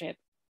relationship.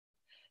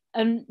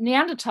 And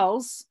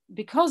Neanderthals,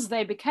 because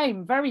they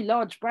became very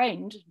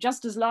large-brained,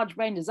 just as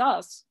large-brained as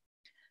us,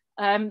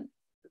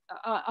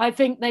 I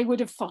think they would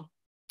have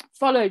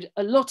followed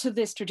a lot of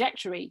this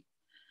trajectory.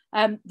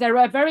 There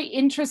are very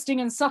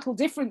interesting and subtle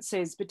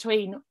differences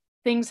between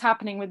things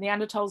happening with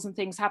Neanderthals and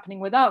things happening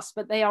with us,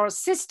 but they are a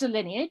sister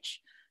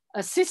lineage,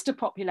 a sister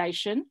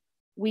population.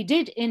 We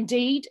did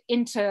indeed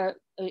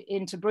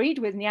interbreed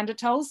with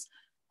Neanderthals.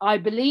 I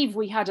believe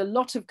we had a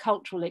lot of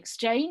cultural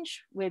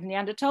exchange with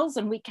Neanderthals,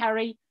 and we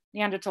carry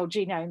Neanderthal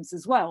genomes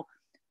as well.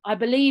 I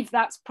believe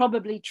that's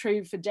probably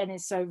true for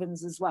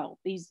Denisovans as well.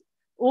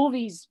 All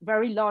these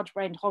very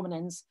large-brained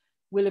hominins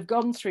will have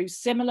gone through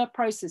similar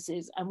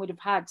processes and would have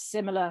had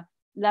similar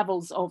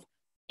levels of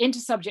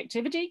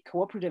intersubjectivity,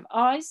 cooperative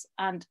eyes,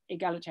 and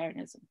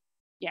egalitarianism.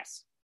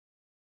 Yes.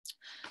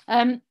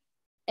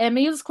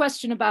 Emil's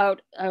question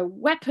about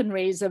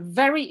weaponry is a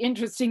very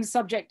interesting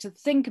subject to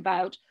think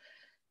about.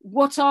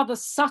 What are the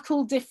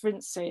subtle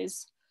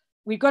differences?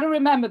 We've got to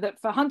remember that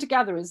for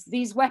hunter-gatherers,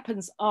 these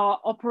weapons are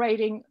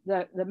operating,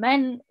 the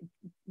men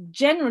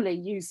generally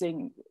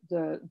using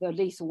the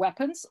lethal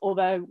weapons,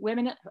 although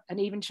women and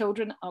even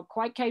children are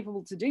quite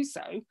capable to do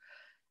so.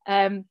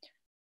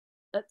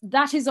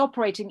 That is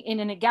operating in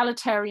an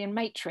egalitarian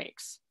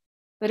matrix.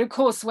 But of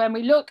course, when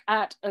we look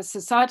at a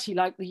society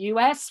like the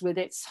US with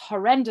its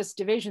horrendous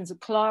divisions of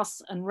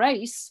class and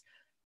race,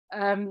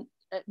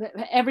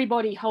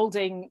 everybody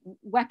holding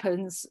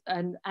weapons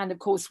and of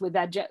course with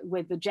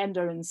the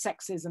gender and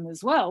sexism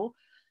as well,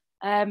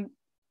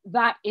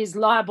 that is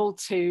liable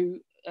to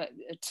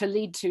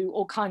lead to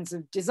all kinds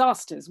of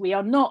disasters. We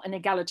are not an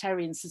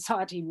egalitarian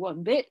society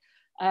one bit,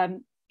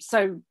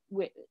 so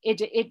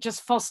it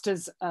just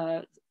fosters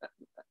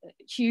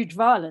huge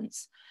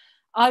violence.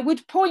 I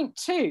would point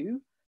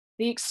to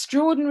the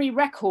extraordinary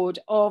record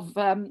of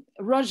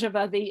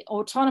Rojava, the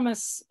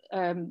autonomous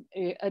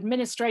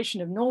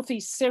administration of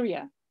northeast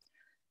Syria,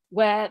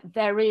 where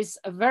there is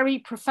a very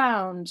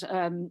profound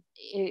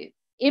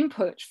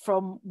input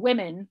from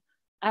women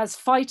as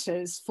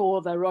fighters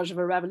for the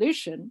Rojava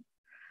revolution,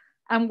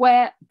 and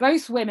where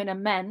both women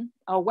and men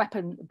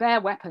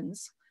bear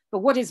weapons. But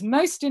what is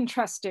most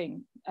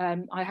interesting,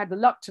 I had the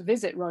luck to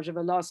visit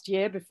Rojava last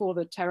year before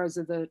the terrors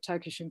of the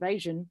Turkish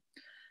invasion,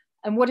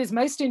 and what is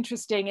most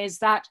interesting is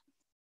that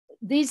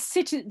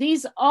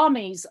these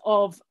armies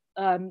of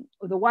the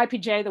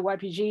YPJ, the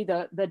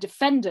YPG, the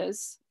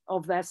defenders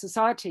of their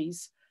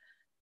societies,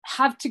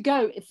 have to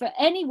go, for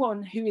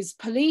anyone who is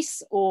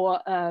police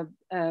or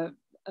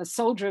a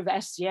soldier of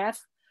SDF,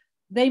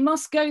 they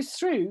must go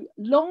through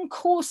long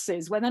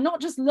courses where they're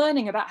not just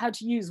learning about how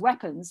to use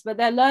weapons, but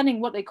they're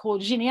learning what they call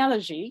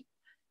genealogy,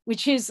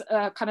 which is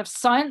a kind of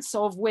science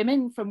of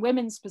women from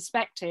women's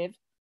perspective.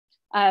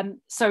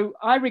 So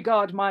I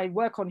regard my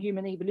work on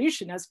human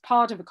evolution as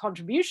part of a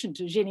contribution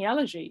to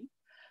genealogy.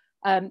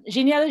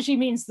 Genealogy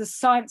means the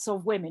science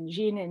of women.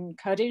 Jin in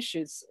Kurdish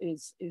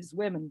is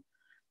women.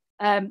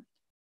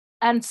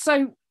 And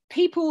so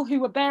people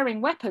who are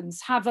bearing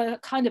weapons have a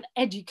kind of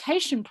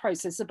education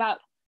process about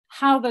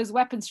how those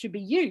weapons should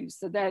be used.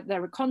 So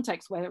there are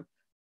contexts where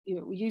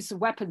use of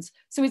weapons.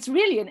 So it's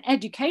really an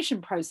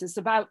education process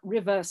about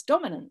reverse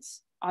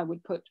dominance, I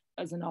would put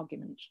as an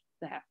argument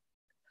there.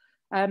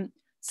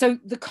 So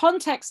the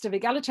context of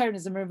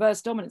egalitarianism and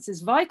reverse dominance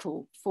is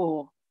vital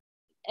for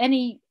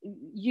any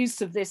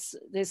use of this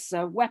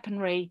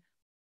weaponry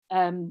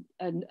and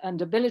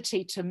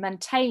ability to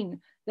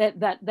maintain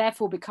that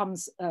therefore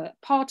becomes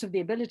part of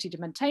the ability to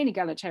maintain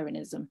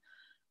egalitarianism.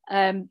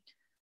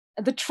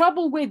 The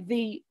trouble with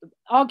the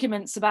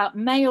arguments about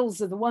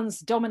males are the ones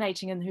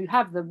dominating and who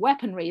have the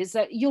weaponry is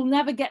that you'll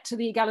never get to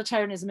the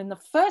egalitarianism in the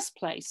first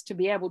place to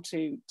be able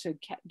to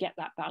get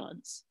that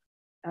balance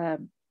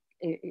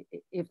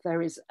if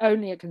there is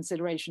only a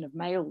consideration of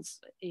males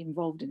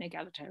involved in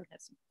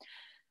egalitarianism.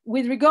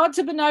 With regard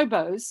to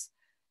bonobos,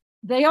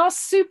 they are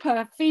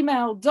super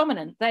female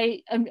dominant.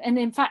 And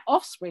in fact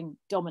offspring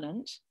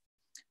dominant.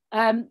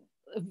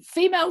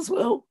 Females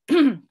will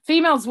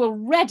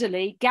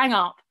readily gang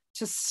up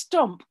to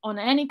stomp on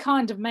any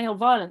kind of male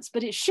violence,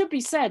 but it should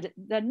be said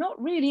they're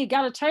not really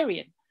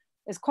egalitarian.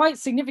 There's quite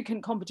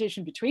significant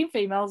competition between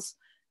females,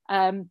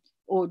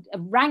 or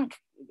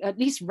at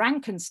least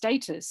rank and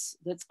status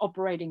that's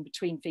operating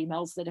between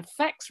females that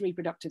affects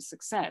reproductive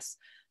success.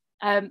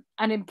 And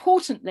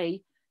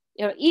importantly,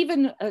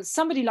 even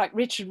somebody like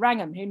Richard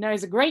Wrangham, who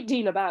knows a great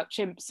deal about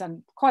chimps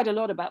and quite a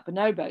lot about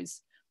bonobos,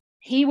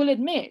 he will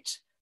admit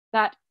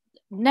that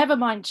never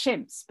mind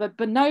chimps, but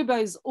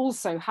bonobos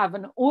also have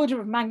an order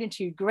of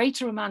magnitude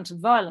greater amount of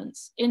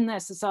violence in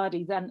their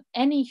society than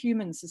any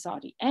human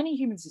society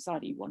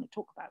you want to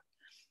talk about.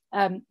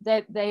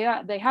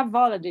 They have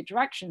violent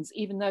interactions,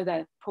 even though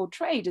they're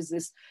portrayed as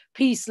this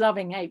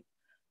peace-loving ape.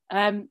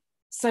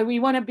 So we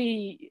want to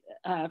be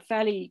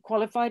fairly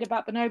qualified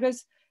about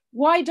bonobos.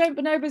 Why don't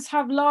bonobos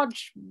have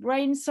large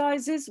brain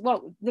sizes?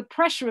 Well, the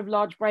pressure of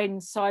large brain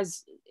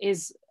size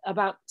is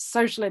about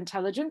social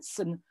intelligence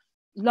and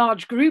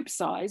large group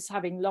size,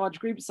 having large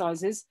group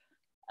sizes.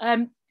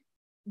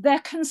 They're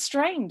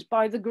constrained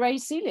by the grey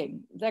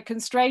ceiling. They're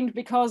constrained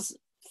because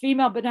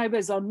female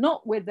bonobos are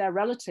not with their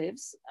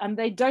relatives and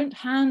they don't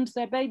hand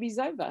their babies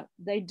over.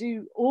 They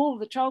do all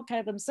the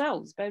childcare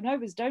themselves.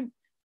 Bonobos don't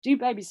do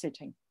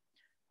babysitting.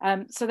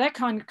 So they're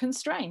kind of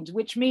constrained,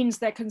 which means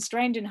they're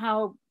constrained in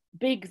how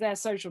big their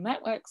social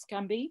networks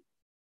can be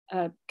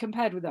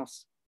compared with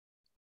us.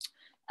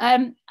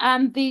 And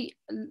the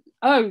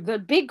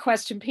big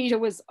question Peter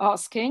was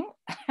asking,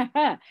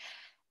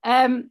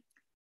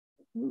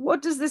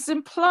 what does this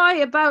imply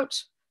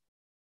about,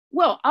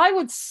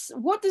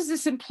 what does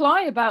this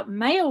imply about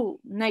male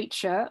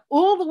nature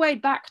all the way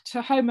back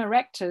to Homo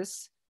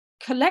erectus?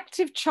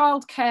 Collective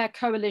childcare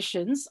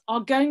coalitions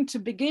are going to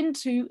begin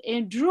to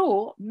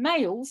draw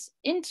males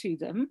into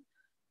them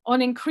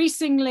on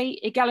increasingly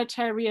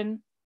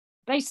egalitarian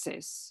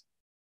basis.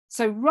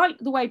 So right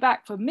the way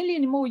back for a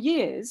million more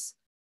years,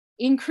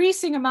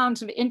 increasing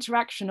amount of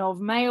interaction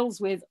of males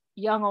with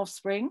young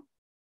offspring,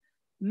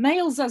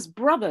 males as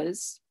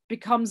brothers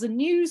becomes a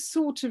new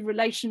sort of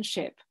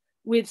relationship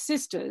with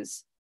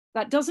sisters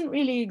that doesn't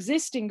really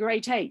exist in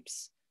great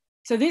apes.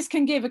 So this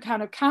can give a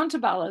kind of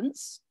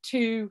counterbalance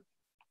to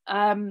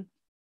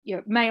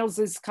males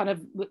as kind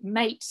of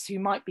mates who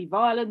might be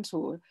violent,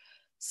 or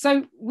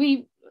so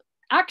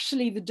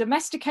actually the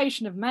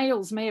domestication of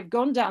males may have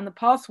gone down the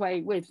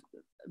pathway with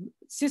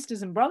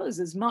sisters and brothers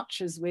as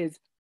much as with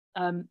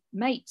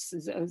mates,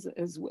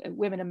 as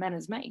women and men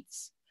as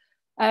mates.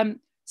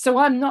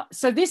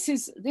 So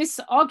this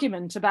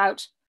argument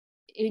about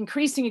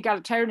increasing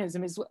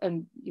egalitarianism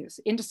and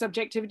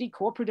intersubjectivity,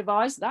 cooperative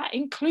eyes, that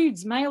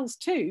includes males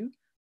too.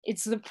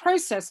 It's the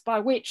process by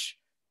which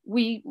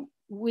we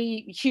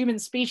human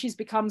species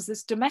becomes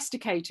this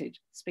domesticated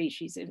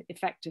species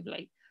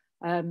effectively.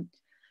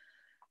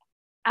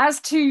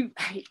 As to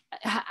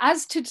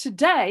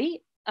today,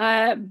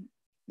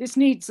 this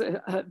needs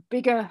a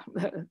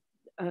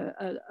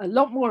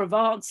lot more of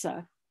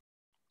answer.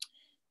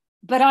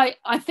 But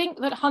I think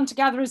that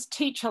hunter-gatherers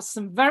teach us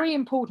some very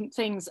important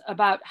things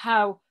about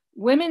how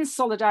women's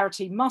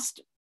solidarity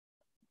must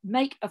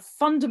make a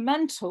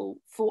fundamental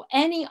for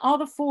any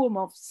other form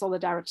of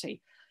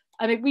solidarity.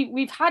 I mean,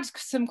 we've had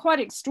some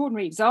quite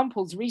extraordinary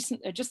examples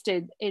recently, just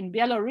in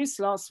Belarus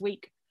last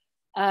week,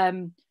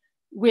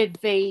 with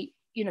the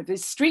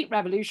street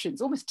revolutions,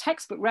 almost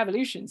textbook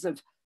revolutions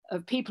of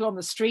people on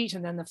the street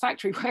and then the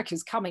factory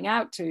workers coming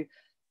out to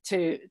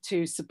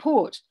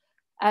support.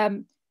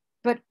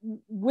 But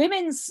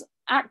women's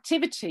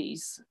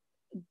activities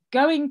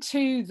going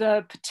to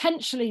the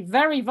potentially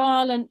very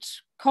violent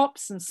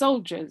cops and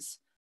soldiers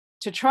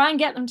to try and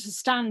get them to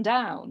stand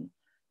down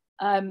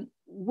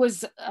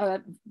was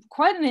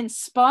quite an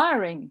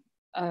inspiring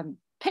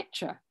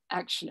picture,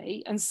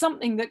 actually, and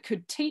something that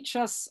could teach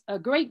us a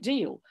great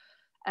deal.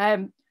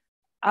 I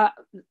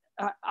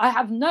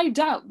have no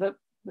doubt that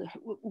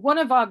one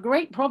of our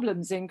great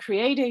problems in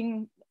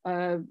creating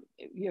a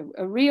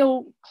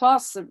real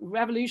class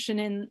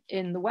revolution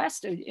in the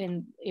West,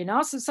 in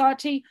our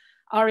society,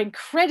 our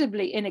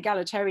incredibly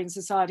inegalitarian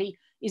society,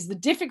 is the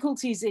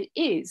difficulties it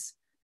is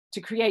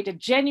to create a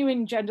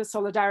genuine gender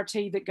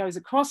solidarity that goes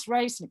across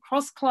race and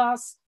across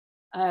class.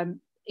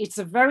 It's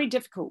a very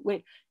difficult.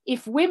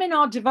 If women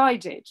are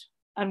divided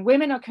and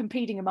women are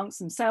competing amongst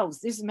themselves,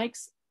 this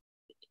makes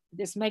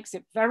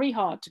it very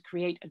hard to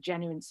create a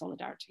genuine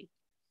solidarity.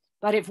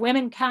 But if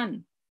women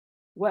can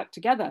work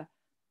together,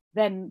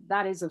 then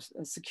that is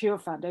a secure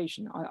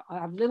foundation. I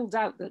have little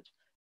doubt that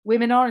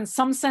women are, in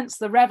some sense,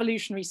 the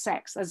revolutionary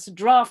sex. That's a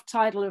draft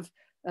title of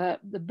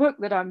the book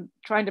that I'm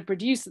trying to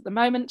produce at the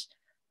moment.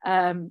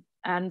 And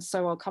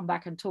so I'll come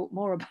back and talk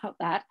more about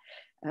that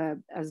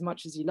as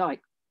much as you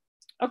like.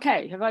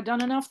 Okay, have I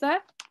done enough there?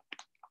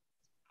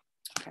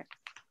 Okay.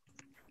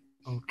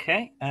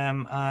 Okay,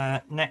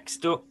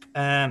 next up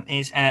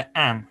is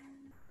Anne.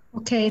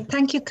 Okay,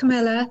 thank you,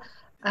 Camilla.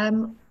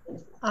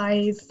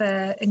 I've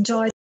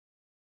enjoyed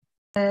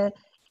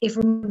if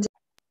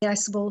I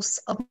suppose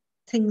of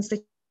things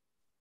that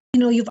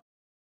you've.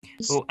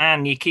 Oh,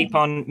 Anne, you keep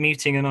on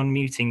muting and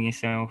unmuting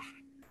yourself.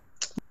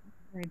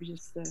 Maybe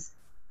just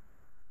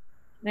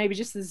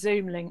the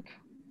Zoom link.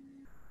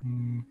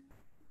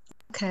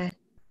 Okay.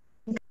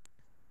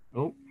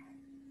 Oh.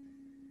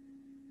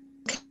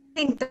 I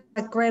think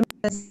that Graham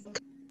is.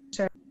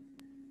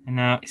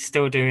 No, it's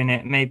still doing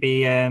it.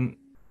 Maybe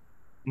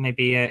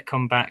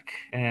come back.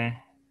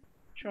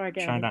 Try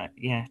again. Try that.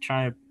 Yeah,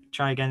 try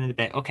again in a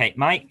bit. Okay,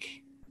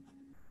 Mike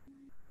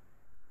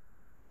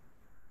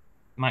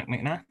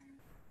McNair.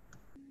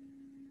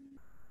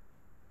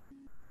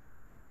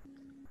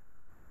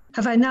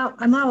 Have I now?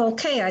 I'm now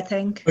okay, I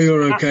think. Oh,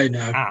 you're okay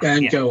now.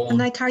 And yeah. go on.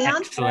 Can I carry on?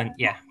 Excellent.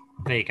 Yeah,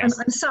 there you go.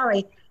 I'm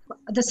sorry.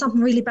 There's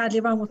something really badly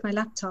wrong with my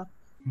laptop.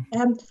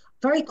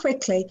 Very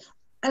quickly,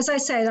 as I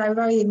said, I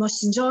very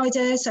much enjoyed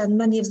it, and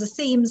many of the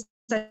themes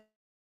that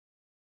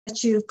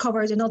you've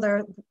covered in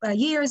other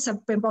years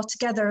have been brought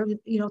together,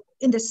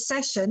 in this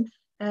session.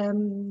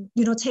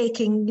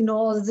 Taking,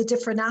 all of the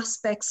different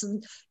aspects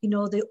and,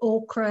 the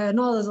ochre and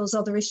all of those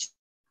other issues.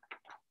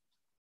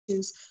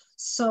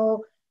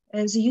 So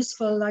as a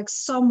useful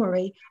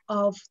summary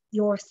of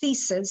your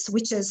thesis,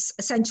 which is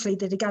essentially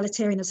that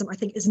egalitarianism, I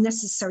think, is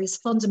necessary, is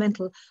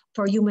fundamental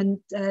for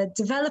human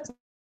development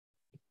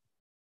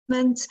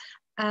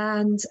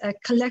and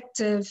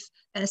collective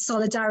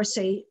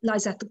solidarity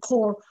lies at the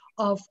core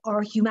of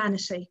our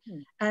humanity.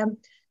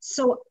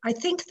 So I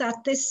think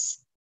that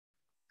this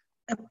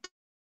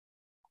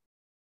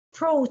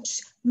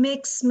approach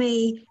makes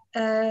me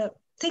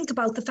think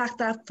about the fact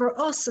that for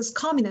us as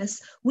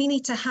communists, we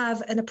need to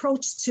have an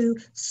approach to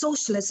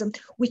socialism,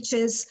 which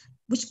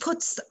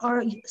puts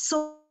our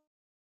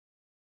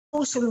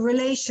social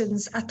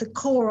relations at the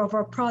core of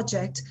our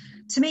project.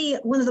 To me,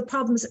 one of the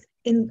problems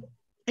in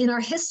our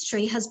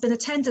history has been a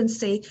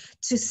tendency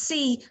to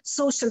see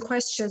social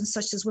questions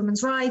such as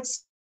women's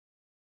rights,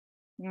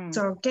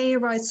 or gay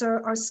rights,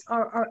 or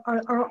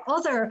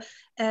other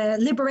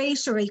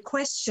liberatory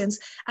questions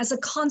as a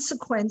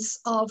consequence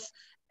of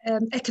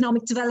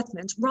economic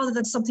development, rather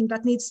than something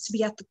that needs to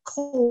be at the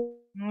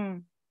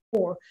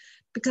core.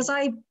 Because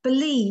I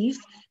believe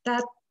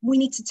that we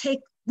need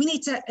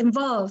to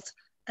involve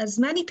as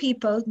many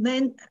people,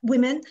 men,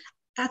 women,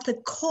 at the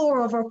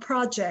core of our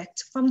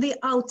project from the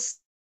outset,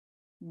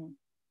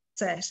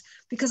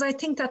 because I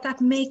think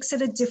that makes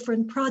it a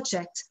different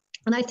project.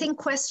 And I think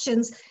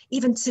questions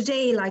even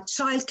today, like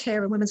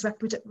childcare and women's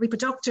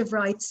reproductive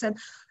rights, and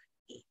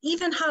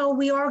even how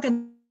we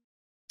organize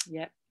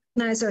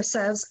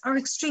ourselves, are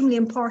extremely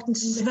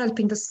important in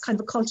developing this kind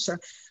of a culture.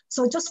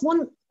 So just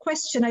one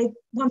question I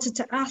wanted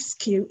to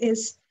ask you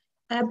is,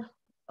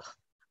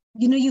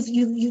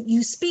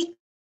 you speak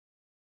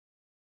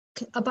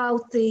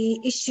about the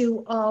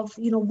issue of,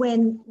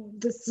 when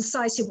the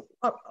society,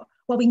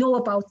 what we know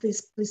about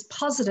these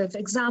positive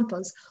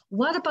examples.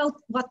 What about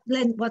what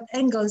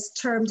Engels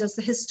termed as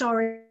the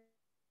historic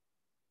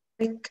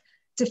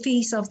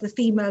defeat of the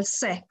female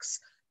sex?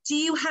 Do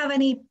you have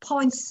any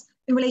points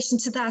in relation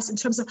to that, in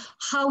terms of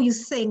how you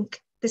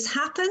think this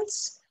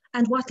happens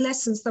and what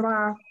lessons there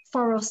are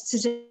for us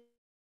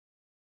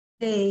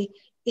today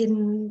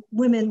in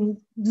women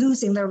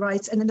losing their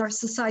rights and in our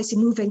society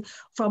moving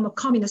from a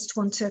communist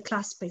one to a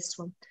class-based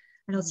one?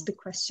 I know it's a big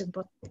question,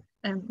 but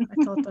I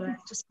thought that I'd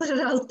just put it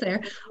out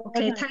there.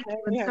 Okay, thank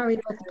you, and sorry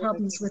about the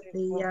problems with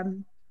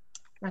the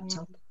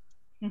laptop.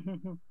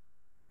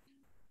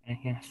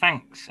 Yeah,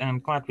 thanks. I'm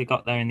glad we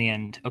got there in the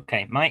end.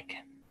 Okay, Mike.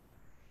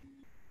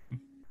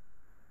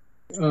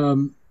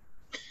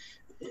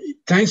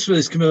 Thanks for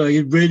this, Camilla.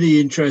 A really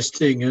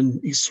interesting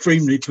and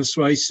extremely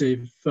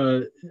persuasive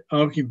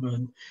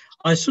argument.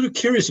 I'm sort of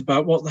curious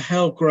about what the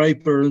hell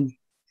Graeber and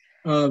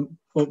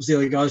what was the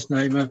other guy's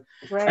name,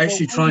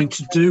 actually trying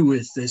to do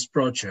with this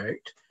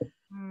project.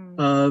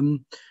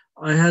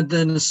 I had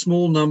then a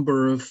small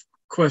number of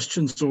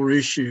questions or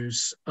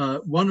issues,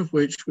 one of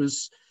which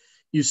was,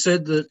 you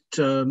said that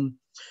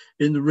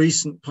in the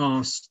recent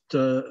past,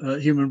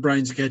 human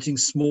brains are getting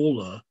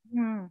smaller.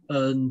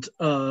 And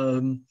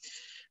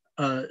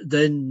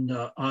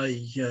then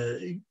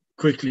I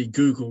quickly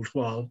Googled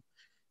while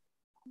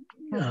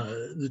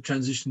the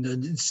transition,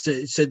 and it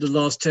said the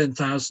last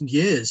 10,000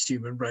 years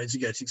human brains are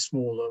getting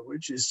smaller,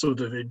 which is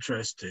sort of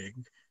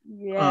interesting.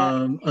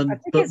 Yeah, I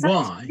think but it's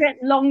why? a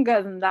bit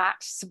longer than that,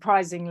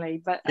 surprisingly.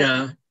 But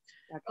yeah,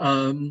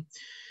 okay.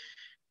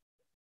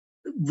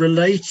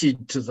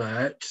 Related to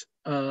that,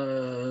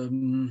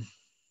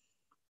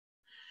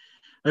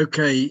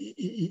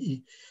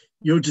 okay,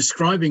 you're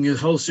describing a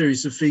whole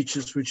series of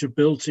features which are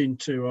built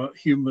into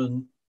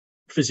human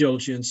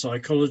physiology and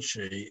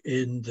psychology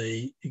in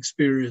the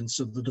experience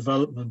of the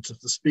development of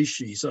the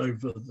species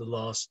over the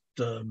last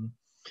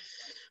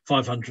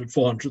 500,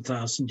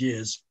 400,000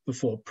 years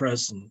before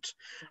present.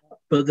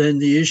 But then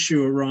the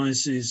issue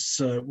arises,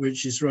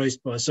 which is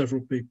raised by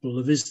several people,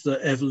 of is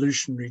there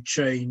evolutionary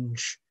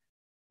change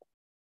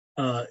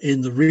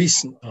in the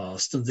recent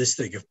past? And this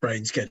thing of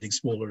brains getting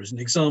smaller is an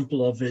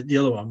example of it. The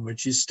other one,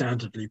 which is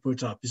standardly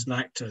put up, is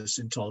lactose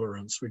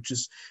intolerance, which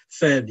is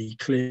fairly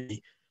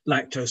clearly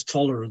lactose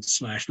tolerance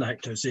 /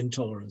 lactose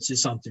intolerance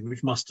is something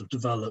which must have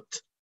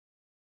developed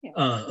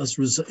as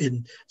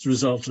a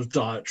result of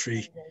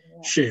dietary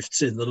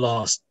shifts in the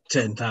last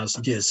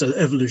 10,000 years. So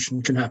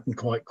evolution can happen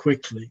quite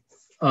quickly.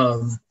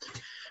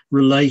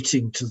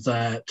 Relating to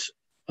that,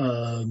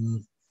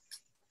 oh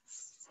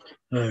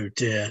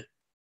dear,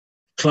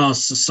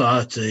 class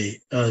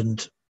society,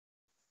 and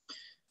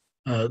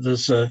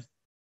there's a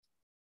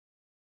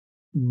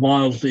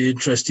mildly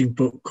interesting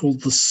book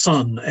called The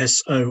Sun,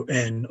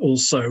 S-O-N,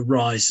 also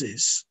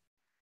rises,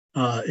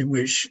 in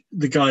which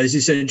the guy is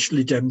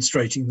essentially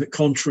demonstrating that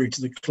contrary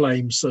to the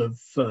claims of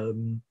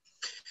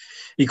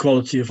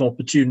equality of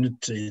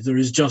opportunity, there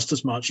is just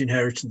as much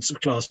inheritance of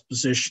class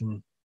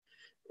position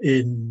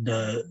in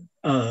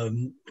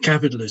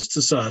capitalist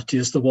society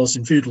as there was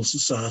in feudal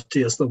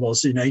society, as there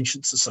was in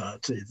ancient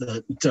society.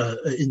 That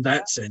in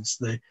that sense,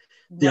 the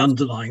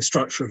underlying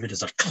structure of it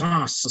as a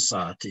class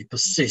society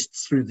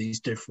persists through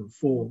these different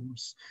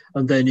forms.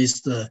 And then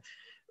is the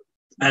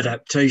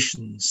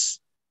adaptations,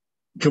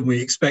 can we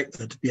expect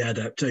there to be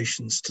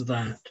adaptations to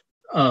that?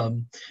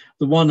 The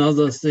one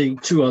other thing,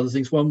 two other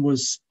things. One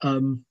was,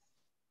 I've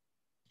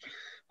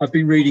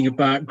been reading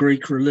about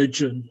Greek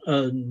religion,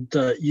 and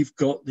you've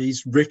got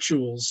these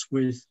rituals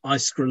with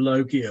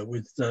astrologia,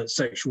 with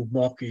sexual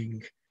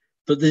mocking,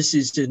 but this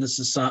is in a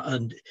society,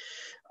 and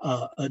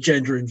a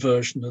gender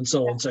inversion and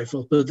so on and so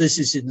forth. But this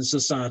is in a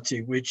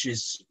society which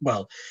is,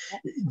 well,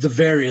 the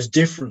various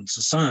different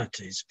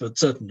societies, but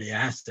certainly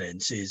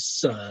Athens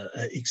is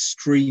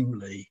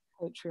extremely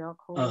gender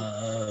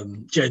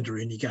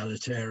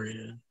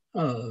inegalitarian.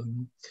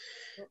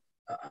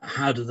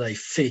 How do they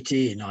fit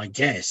in, I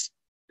guess,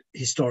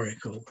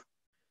 historical?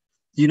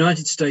 The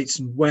United States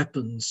and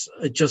weapons,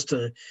 just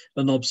an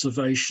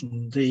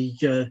observation,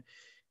 the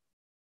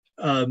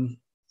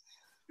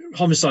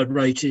homicide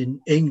rate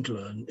in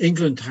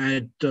England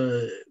had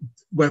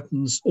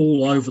weapons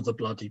all over the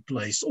bloody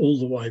place, all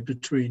the way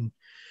between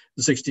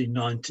the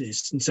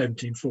 1690s and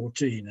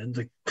 1714, and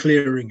the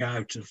clearing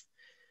out of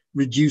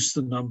reduced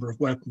the number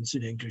of weapons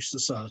in English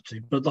society.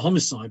 But the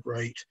homicide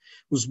rate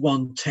was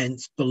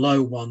 1/10,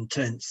 below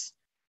 1/10.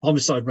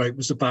 Homicide rate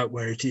was about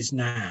where it is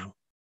now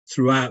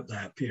throughout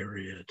that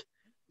period.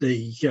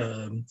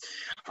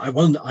 I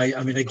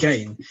mean,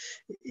 again,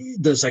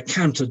 there's a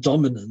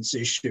counter-dominance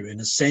issue in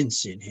a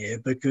sense in here,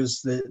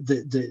 because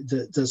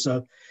there's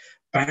a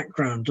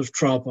background of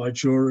trial by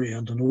jury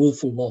and an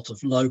awful lot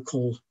of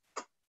local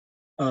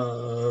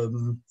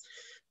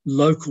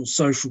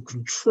social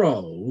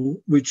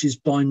control, which is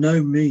by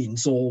no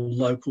means all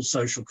local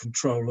social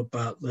control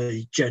about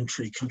the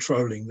gentry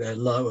controlling their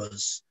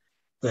lowers,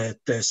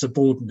 their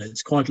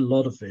subordinates. Quite a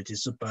lot of it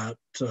is about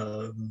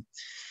the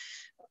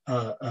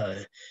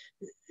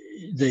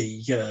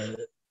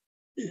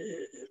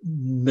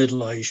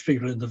middle-aged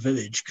people in the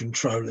village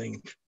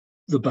controlling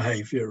the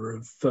behaviour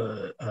of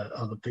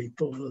other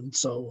people and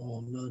so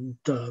on.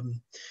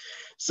 And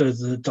so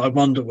that I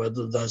wonder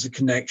whether there's a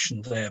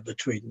connection there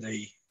between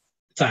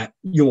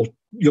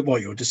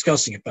what you're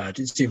discussing about.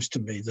 It seems to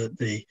me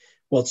that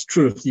what's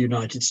true of the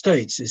United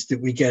States is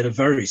that we get a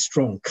very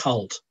strong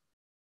cult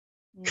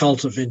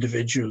of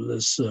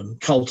individualism,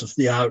 cult of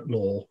the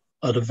outlaw,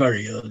 at a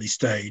very early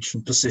stage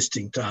and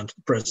persisting down to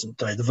the present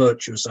day, the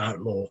virtuous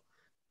outlaw.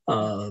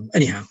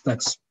 Anyhow,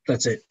 that's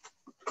it.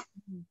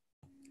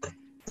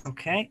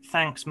 Okay,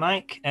 thanks,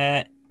 Mike.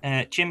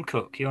 Jim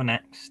Cook, you're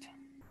next.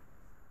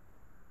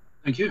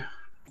 Thank you.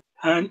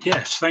 And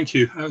yes, thank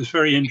you. That was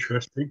very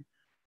interesting.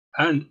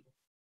 And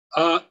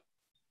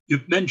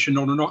you've mentioned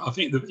on and on, I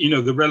think that,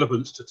 the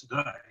relevance to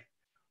today.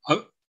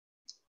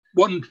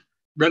 One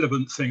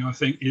relevant thing, I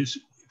think, is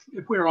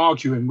if we're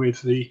arguing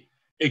with the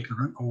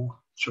ignorant or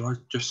shall I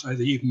just say,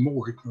 the even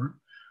more ignorant,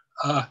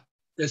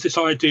 there's this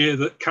idea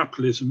that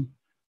capitalism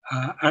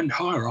and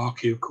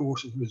hierarchy, of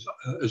course,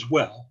 as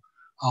well,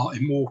 are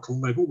immortal.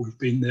 They've always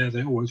been there,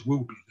 they always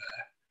will be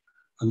there,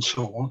 and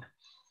so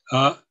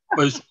on.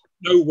 There's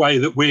no way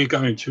that we're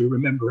going to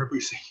remember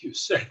everything you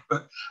said,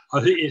 but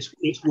I think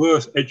it's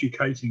worth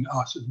educating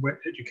us and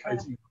we're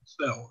educating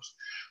ourselves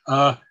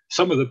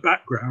some of the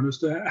background as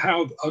to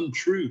how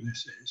untrue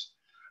this is.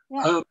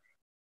 Yeah.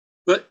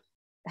 But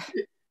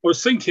I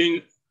was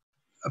thinking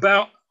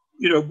about,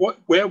 you know,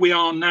 where we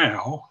are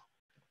now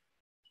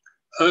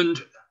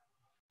and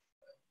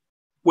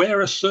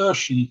where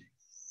assertion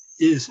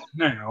is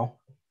now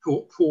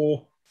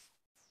for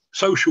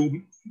social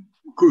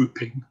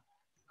grouping.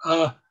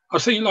 I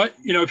was thinking, like,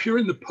 you know, if you're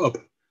in the pub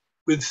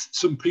with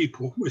some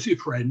people, with your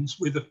friends,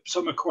 with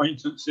some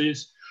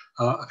acquaintances,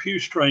 a few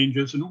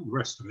strangers and all the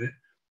rest of it,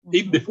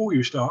 even before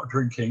you start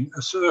drinking,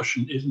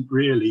 assertion isn't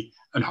really,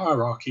 and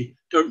hierarchy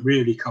don't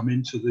really come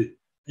into it,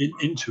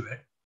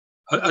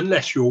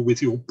 unless you're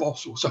with your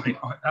boss or something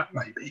like that,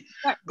 maybe.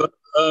 But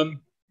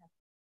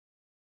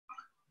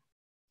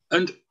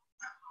and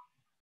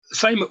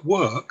same at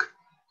work,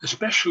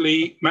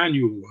 especially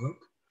manual work.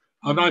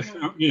 And I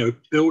found, you know,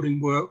 building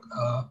work,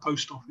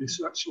 post office,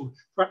 that sort of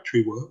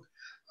factory work.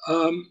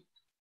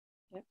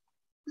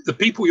 The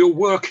people you're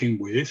working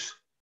with,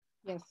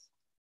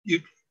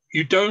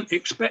 you don't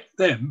expect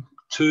them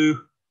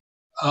to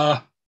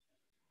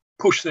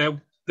push their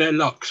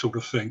luck, sort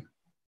of thing.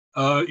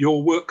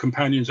 Your work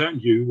companions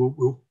and you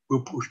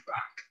will push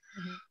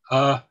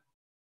back.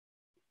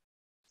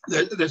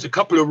 There's a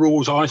couple of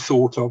rules I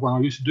thought of when I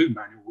used to do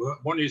manual work.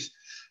 One is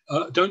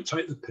don't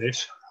take the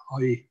piss,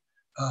 i.e.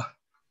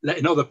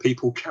 letting other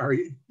people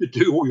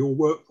do all your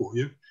work for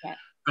you,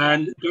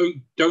 and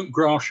don't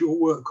grass your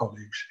work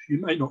colleagues.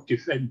 You may not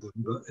defend them,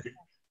 but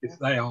if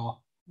they are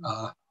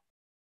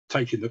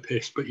taking the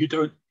piss, but you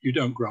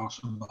don't grass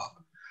them up.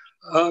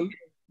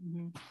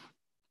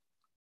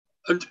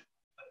 And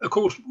of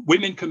course,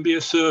 women can be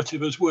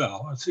assertive as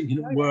well. I was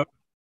thinking of work,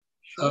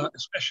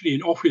 especially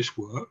in office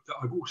work that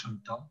I've also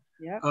done.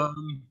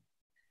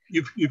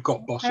 You've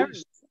got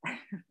bosses.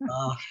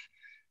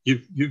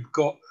 You've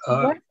got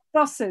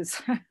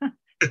bosses,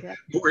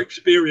 more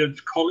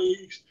experienced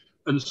colleagues,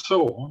 and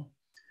so on.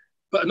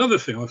 But another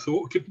thing I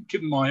thought,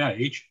 given my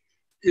age,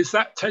 is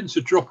that tends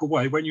to drop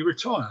away when you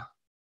retire.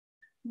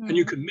 And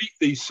you can meet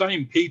these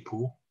same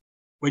people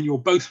when you're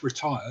both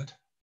retired.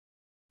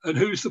 And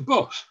who's the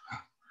boss?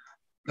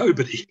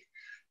 Nobody.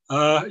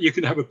 You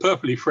can have a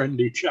perfectly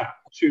friendly chat,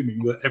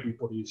 assuming that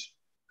everybody's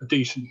a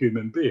decent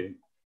human being.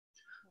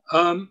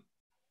 But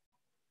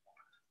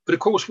of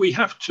course, we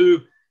have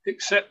to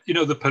accept, you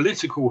know, the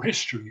political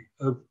history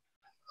of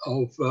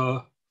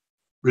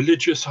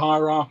religious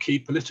hierarchy,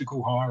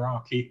 political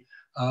hierarchy,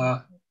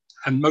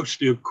 and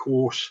mostly, of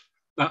course,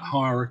 that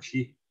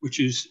hierarchy which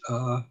is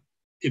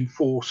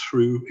enforced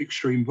through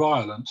extreme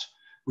violence,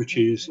 which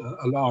is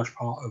a large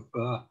part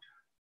of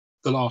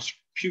the last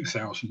few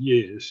thousand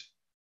years.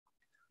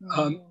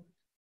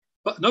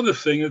 But another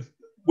thing of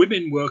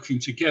women working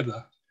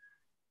together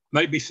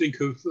made me think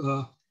of,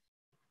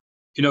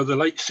 you know, the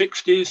late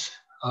 60s,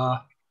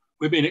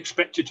 women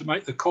expected to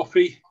make the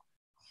coffee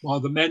while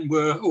the men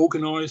were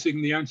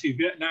organising the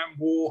anti-Vietnam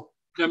War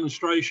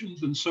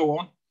demonstrations and so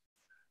on.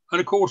 And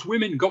of course,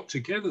 women got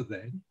together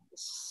then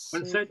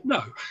and said,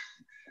 no,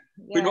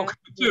 we're not going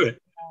to do it.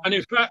 And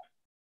in fact,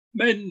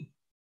 men,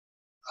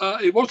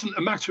 it wasn't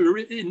a matter,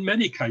 in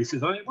many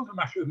cases, it wasn't a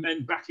matter of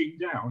men backing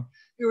down.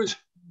 It was,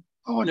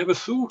 oh, I never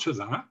thought of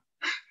that,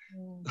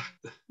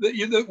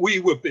 that we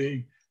were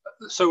being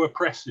so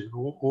oppressive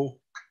or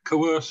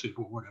coercive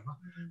or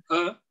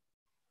whatever.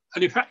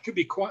 And in fact, it could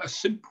be quite a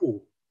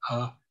simple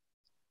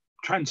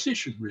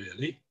transition,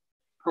 really,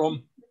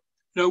 from,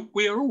 you know,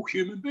 we are all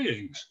human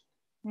beings.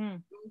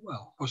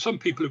 Well, some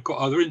people have got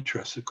other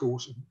interests, of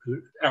course,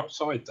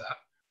 outside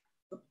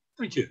that.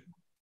 Thank you.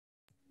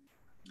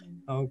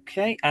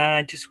 Okay,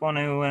 I just want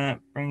to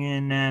bring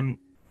in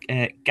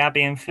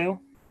Gabby and Phil.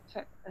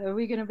 Are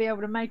we going to be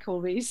able to make all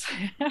these?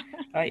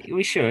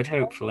 We should,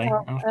 hopefully.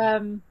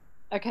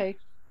 Okay,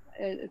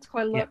 it's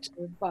quite a lot to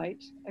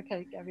invite.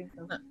 Okay, Gabby and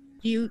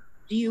Phil.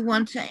 Do you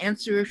want to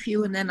answer a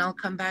few and then I'll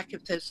come back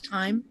if there's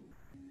time?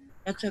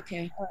 That's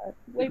okay.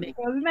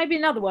 Maybe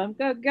another one.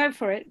 Go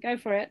for it. Go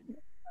for it.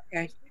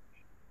 Okay.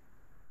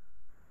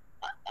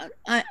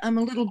 I'm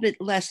a little bit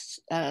less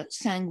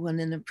sanguine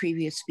than the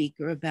previous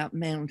speaker about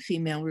male and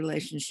female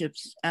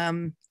relationships.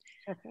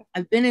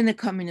 I've been in the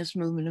communist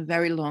movement a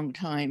very long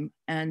time,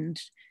 and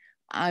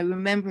I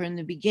remember in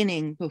the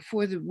beginning,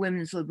 before the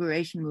women's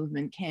liberation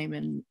movement came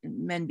and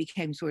men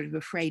became sort of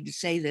afraid to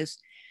say this,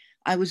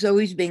 I was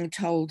always being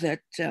told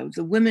that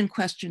the women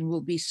question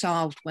will be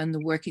solved when the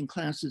working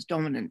class is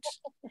dominant.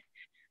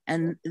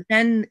 And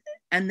then,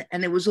 and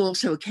it was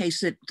also a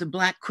case that the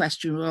Black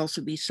question would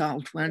also be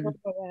solved when the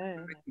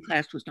working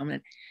class was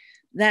dominant.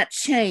 That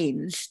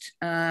changed,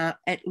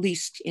 at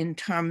least in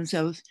terms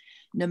of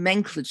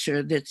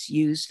nomenclature that's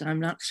used.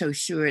 I'm not so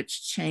sure it's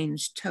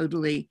changed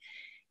totally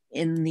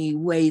in the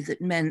way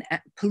that men,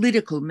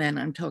 political men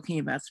I'm talking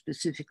about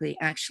specifically,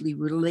 actually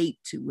relate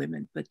to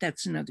women, but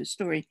that's another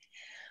story.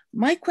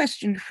 My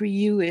question for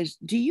you is,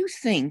 do you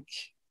think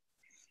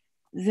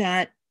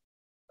that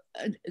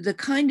the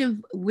kind of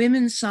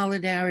women's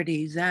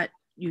solidarity that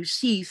you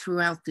see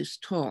throughout this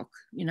talk,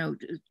 you know,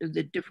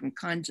 the different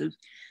kinds of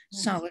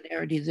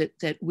solidarity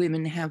that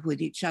women have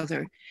with each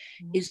other,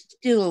 is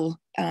still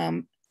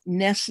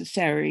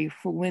necessary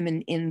for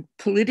women in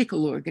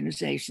political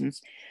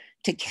organizations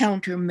to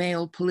counter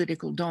male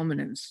political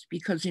dominance?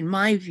 Because in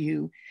my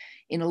view,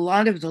 in a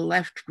lot of the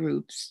left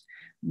groups,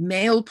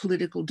 male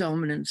political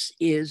dominance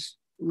is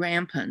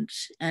rampant,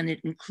 and it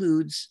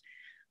includes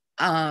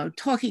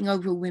talking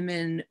over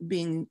women,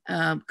 being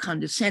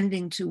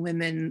condescending to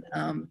women,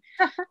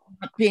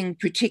 not being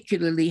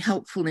particularly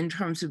helpful in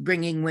terms of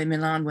bringing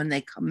women on when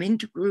they come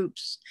into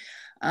groups,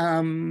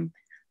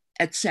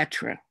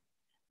 etc.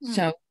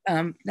 So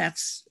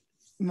that's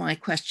my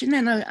question,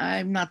 and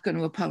I'm not going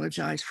to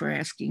apologize for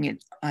asking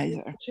it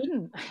either. You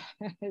shouldn't.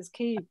 It's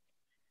key.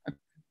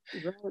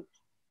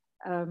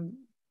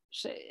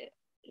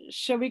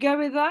 Shall we go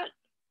with that,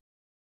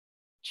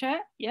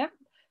 Chair? Yep.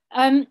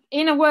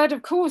 In a word,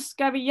 of course,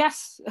 Gabby,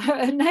 yes,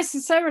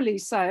 necessarily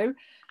so.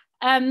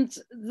 And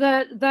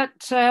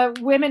that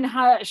women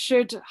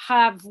should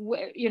have,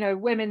 you know,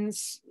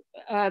 women's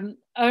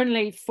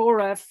only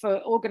fora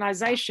for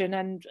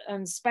organization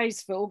and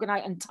space for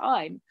and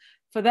time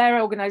for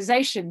their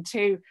organization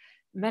to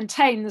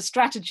maintain the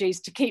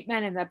strategies to keep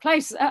men in their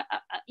place.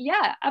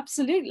 Yeah,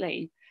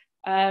 absolutely.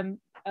 I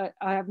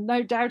have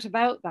no doubt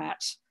about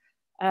that.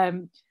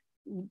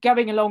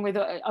 Going along with,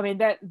 I mean,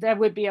 there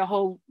would be a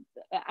whole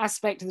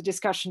aspect of the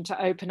discussion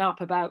to open up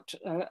about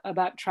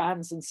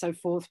trans and so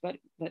forth, but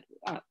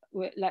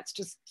let's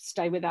just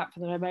stay with that for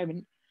the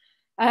moment.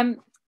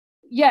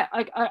 Yeah,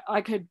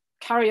 I could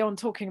carry on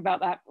talking about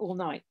that all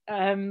night.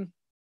 Come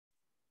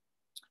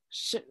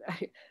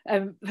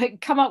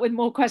up with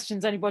more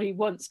questions, anybody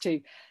wants to.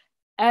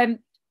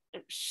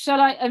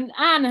 Shall I? And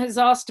Anne has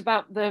asked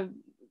about the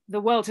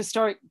world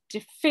historic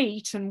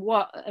defeat and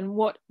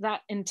what that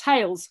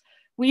entails.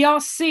 We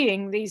are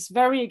seeing these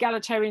very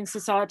egalitarian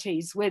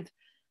societies with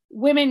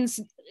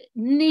women's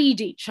need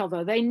each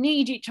other. They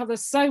need each other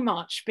so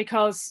much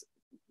because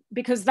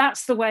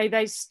that's the way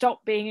they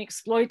stop being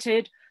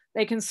exploited.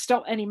 They can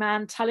stop any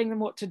man telling them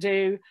what to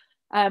do.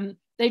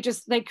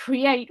 They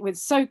create with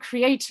so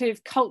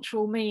creative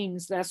cultural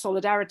means their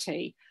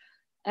solidarity.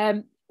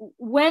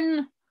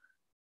 When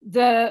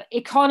the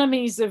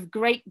economies of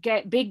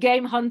big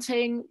game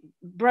hunting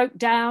broke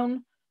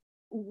down,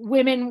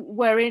 women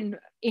were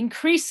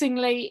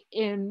increasingly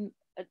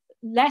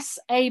less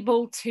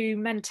able to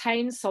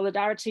maintain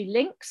solidarity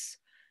links.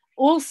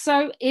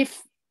 Also,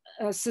 if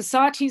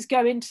societies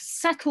go into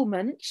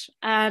settlement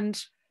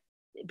and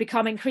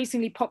become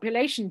increasingly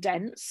population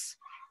dense,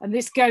 and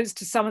this goes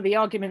to some of the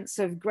arguments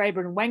of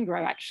Graeber and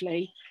Wengrow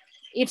actually,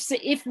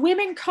 if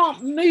women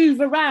can't move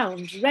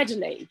around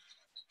readily,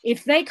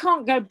 if they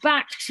can't go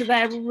back to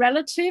their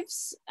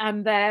relatives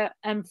and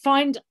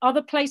find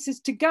other places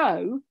to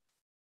go,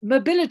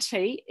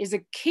 mobility is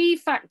a key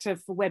factor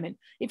for women.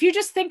 If you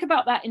just think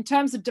about that in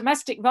terms of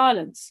domestic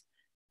violence,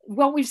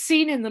 what we've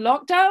seen in the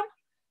lockdown,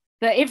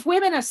 that if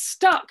women are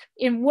stuck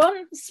in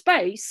one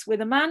space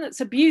with a man that's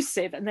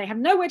abusive and they have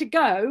nowhere to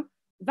go,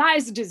 that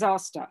is a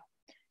disaster.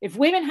 If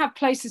women have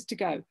places to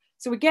go.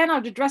 So again,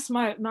 I'd address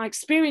my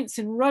experience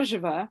in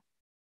Rojava,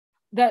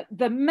 that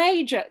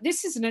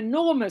this is an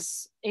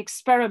enormous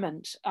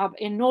experiment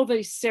in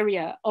northeast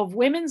Syria of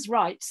women's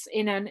rights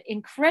in an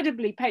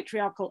incredibly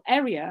patriarchal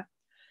area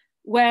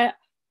where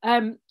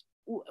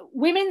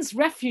women's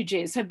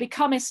refuges have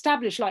become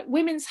established, like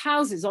women's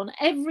houses on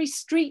every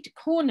street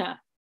corner.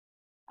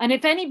 And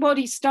if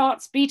anybody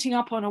starts beating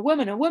up on a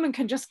woman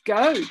can just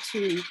go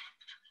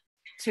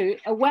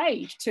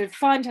away to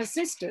find her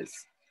sisters.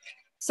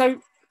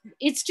 So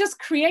it's just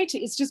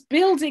it's just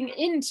building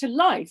into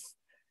life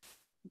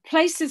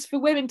places for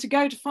women to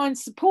go to find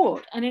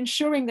support and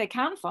ensuring they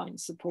can find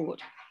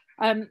support.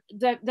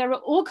 There are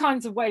all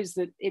kinds of ways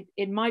that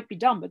it might be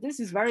done, but this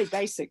is very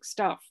basic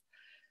stuff.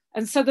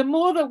 And so the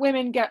more that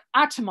women get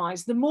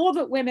atomized, the more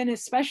that women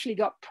especially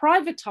got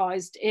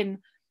privatized in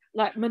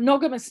like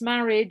monogamous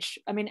marriage.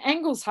 I mean,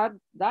 Engels had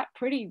that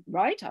pretty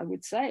right, I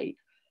would say.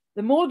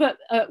 The more that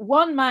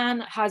one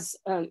man has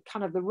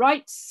kind of the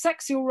rights,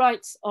 sexual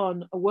rights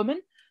on a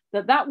woman,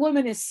 that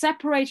woman is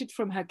separated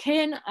from her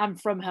kin and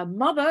from her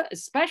mother,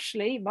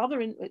 especially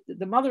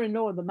the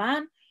mother-in-law of the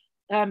man.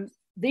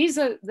 These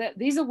are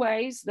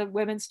ways that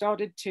women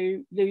started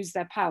to lose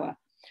their power.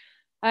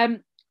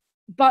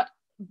 But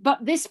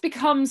this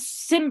becomes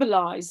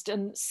symbolized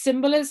and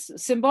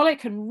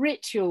symbolic and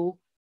ritual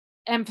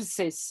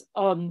emphasis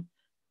on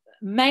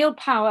male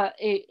power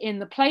in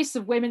the place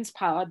of women's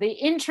power. The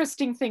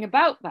interesting thing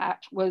about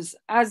that was,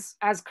 as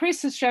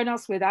Chris has shown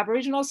us with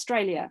Aboriginal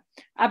Australia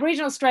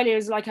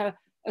is like a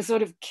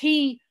sort of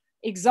key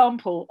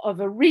example of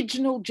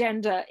original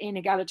gender in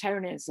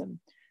egalitarianism,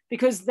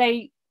 because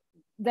they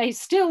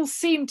still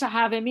seem to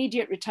have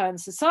immediate return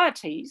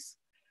societies.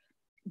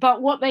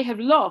 but what they have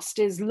lost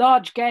is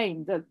large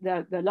game.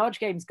 The large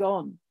game's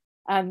gone.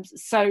 And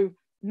so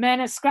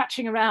men are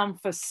scratching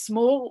around for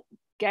small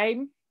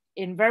game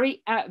in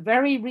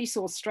very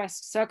resource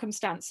stressed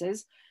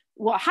circumstances.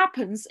 What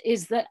happens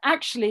is that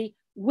actually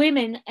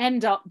women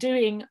end up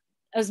doing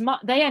as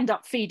much, they end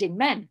up feeding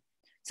men.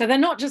 So they're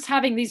not just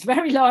having these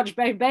very large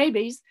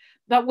babies,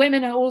 but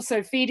women are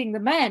also feeding the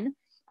men.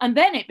 And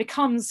then it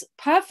becomes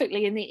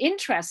perfectly in the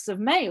interests of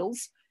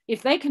males,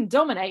 if they can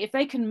dominate, if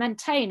they can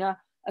maintain a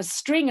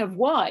string of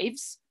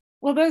wives,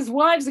 well, those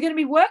wives are going to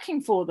be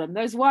working for them.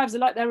 Those wives are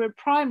like they're a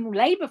prime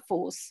labor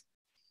force.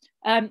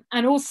 And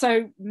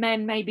also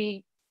men may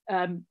be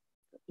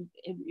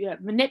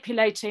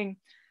manipulating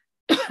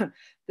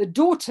the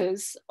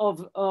daughters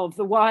of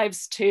the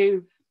wives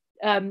to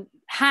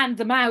hand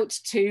them out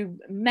to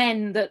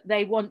men that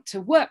they want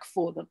to work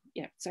for them.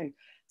 Yeah, so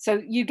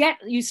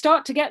you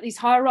start to get these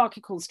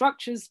hierarchical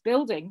structures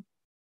building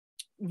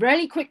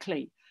really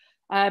quickly.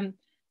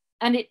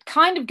 And it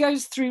kind of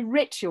goes through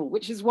ritual,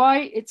 which is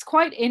why it's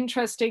quite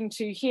interesting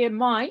to hear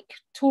Mike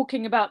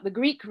talking about the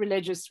Greek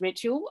religious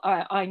ritual.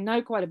 I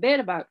know quite a bit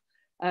about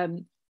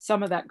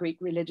some of that Greek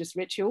religious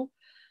ritual.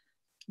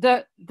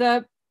 The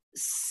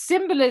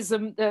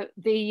symbolism,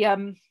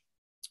 the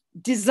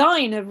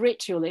design of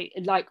ritual,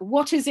 like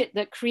what is it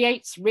that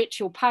creates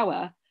ritual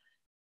power,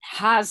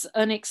 has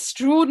an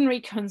extraordinary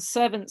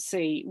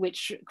conservancy,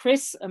 which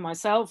Chris and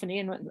myself and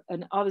Ian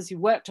and others who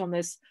worked on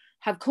this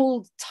have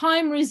called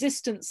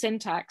time-resistant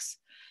syntax.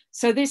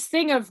 So this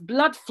thing of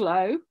blood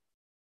flow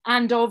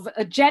and of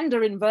a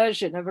gender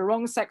inversion of a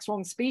wrong sex,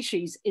 wrong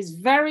species is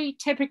very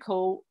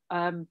typical.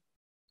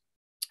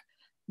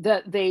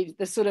 The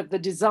sort of the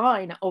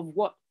design of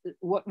what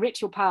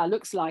ritual power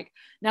looks like.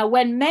 Now,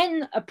 when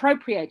men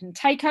appropriate and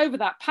take over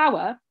that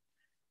power,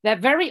 they're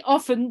very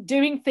often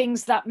doing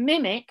things that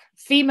mimic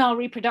female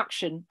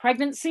reproduction,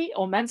 pregnancy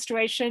or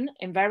menstruation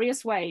in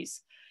various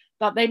ways.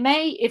 But they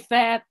may, if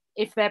they're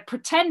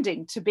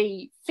pretending to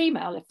be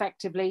female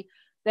effectively,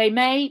 they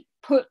may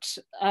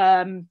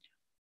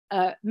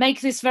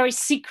make this very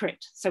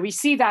secret. So we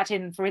see that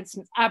in, for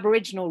instance,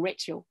 Aboriginal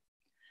ritual.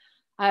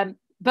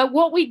 But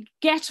what we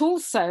get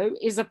also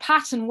is a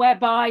pattern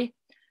whereby,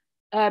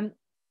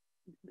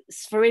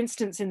 for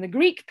instance, in the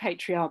Greek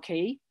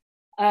patriarchy,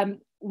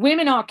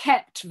 women are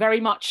kept very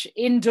much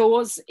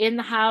indoors, in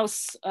the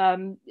house,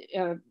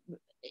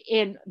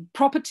 in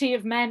property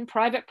of men,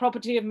 private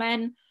property of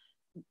men,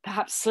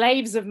 perhaps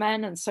slaves of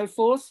men and so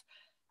forth.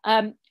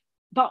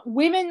 But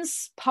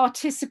women's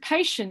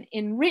participation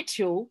in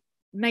ritual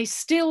may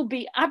still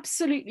be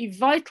absolutely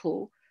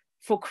vital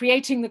for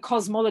creating the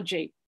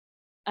cosmology.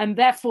 And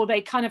therefore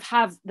they kind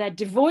of they're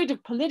devoid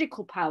of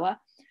political power.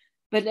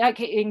 But like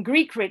in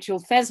Greek ritual,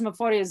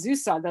 Thesmophoria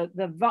Zeusa,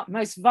 the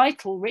most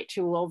vital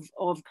ritual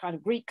of kind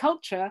of Greek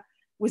culture,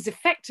 was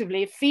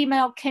effectively a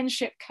female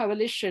kinship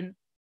coalition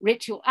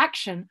ritual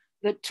action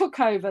that took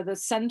over the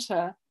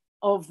center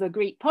of the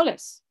Greek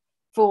polis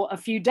for a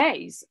few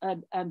days.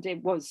 And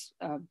it was,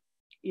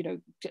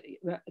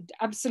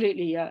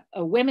 absolutely a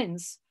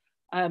women's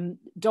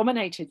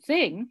dominated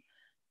thing,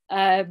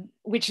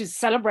 which is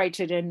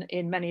celebrated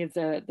in many of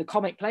the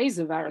comic plays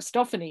of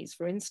Aristophanes,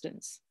 for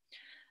instance.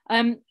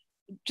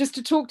 Just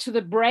to talk to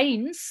the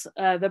brain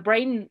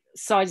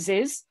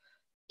sizes,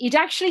 it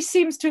actually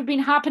seems to have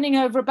been happening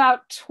over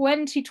about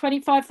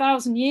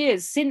 25,000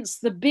 years since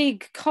the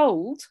big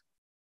cold,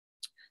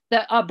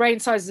 that our brain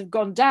sizes have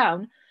gone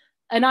down.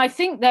 And I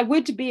think there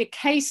would be a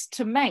case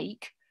to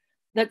make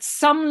that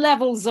some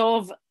levels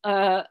of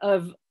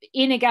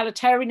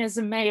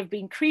inegalitarianism may have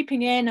been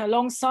creeping in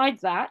alongside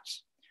that.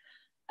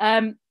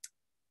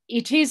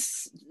 It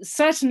is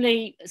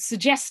certainly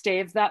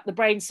suggestive that the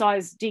brain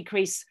size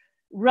decrease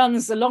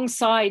runs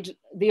alongside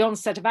the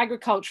onset of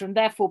agriculture and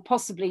therefore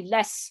possibly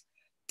less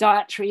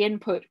dietary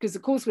input, because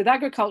of course with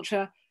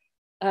agriculture,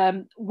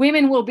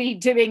 women will be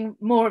doing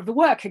more of the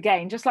work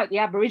again, just like the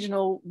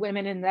Aboriginal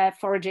women in their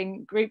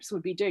foraging groups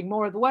would be doing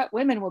more of the work.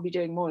 Women will be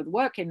doing more of the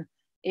work in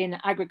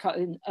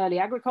early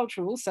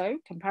agriculture also,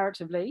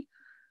 comparatively.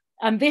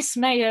 And this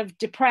may have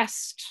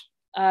depressed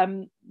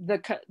their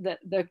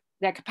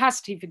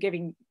capacity for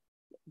giving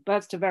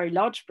birth to very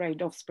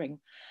large-brained offspring.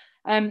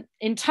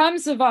 In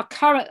terms of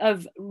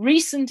of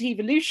recent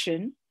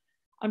evolution,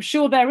 I'm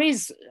sure there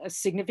is a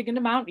significant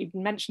amount. You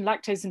mentioned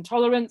lactose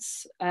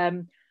intolerance.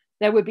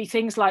 There would be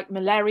things like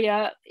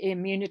malaria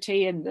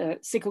immunity and the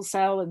sickle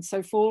cell and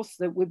so forth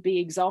that would be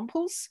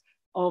examples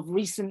of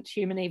recent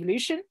human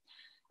evolution.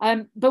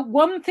 But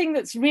one thing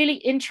that's really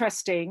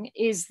interesting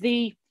is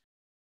the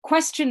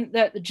question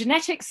that the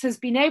genetics has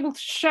been able to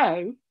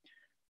show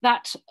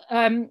that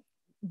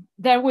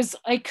there was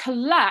a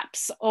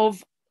collapse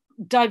of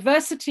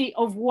diversity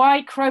of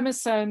Y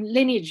chromosome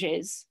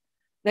lineages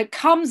that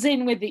comes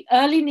in with the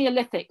early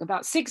Neolithic,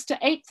 about 6,000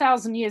 to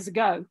 8,000 years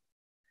ago.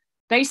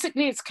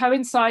 Basically, it's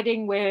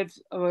coinciding with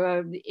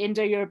the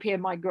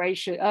Indo-European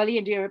migration, early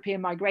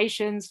Indo-European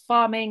migrations,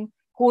 farming,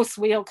 horse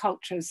wheel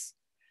cultures.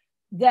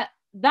 That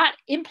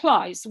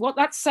implies, what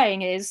that's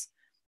saying is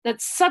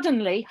that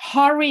suddenly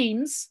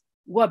harems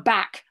were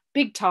back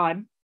big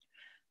time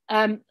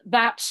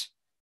that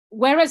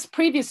whereas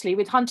previously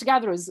with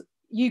hunter-gatherers,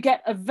 you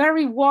get a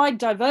very wide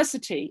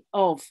diversity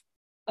of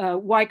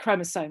Y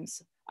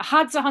chromosomes.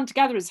 Hadza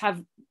hunter-gatherers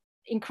have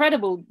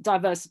incredible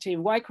diversity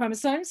of Y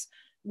chromosomes.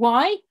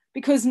 Why?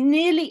 Because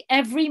nearly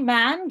every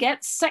man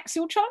gets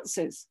sexual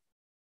chances.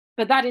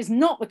 But that is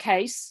not the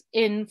case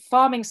in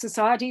farming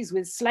societies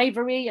with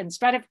slavery and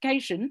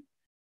stratification.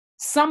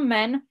 Some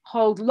men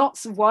hold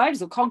lots of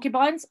wives or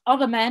concubines.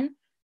 Other men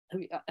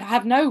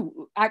have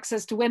no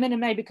access to women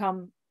and may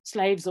become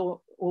slaves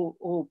or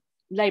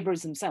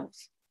laborers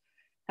themselves.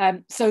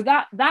 So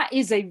that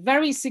is a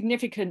very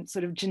significant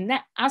sort of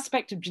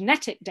aspect of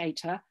genetic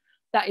data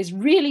that is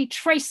really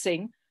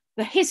tracing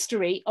the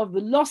history of the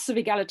loss of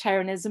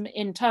egalitarianism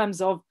in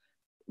terms of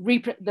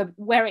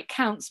where it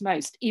counts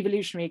most,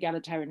 evolutionary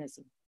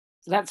egalitarianism.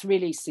 So that's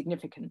really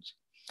significant.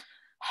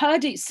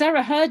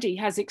 Sarah Hrdy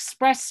has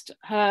expressed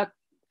her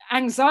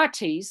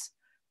anxieties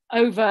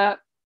over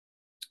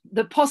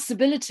the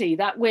possibility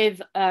that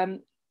with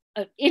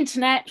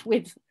internet,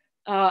 with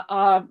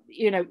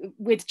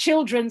with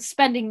children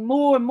spending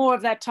more and more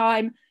of their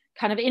time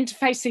kind of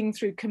interfacing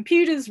through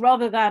computers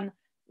rather than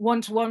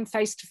one-to-one,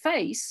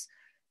 face-to-face,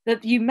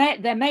 that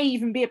there may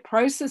even be a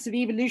process of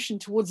evolution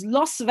towards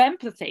loss of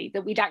empathy,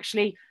 that we'd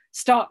actually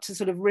start to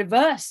sort of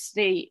reverse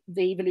the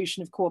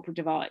evolution of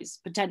cooperative eyes,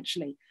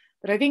 potentially.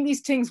 But I think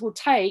these things will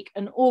take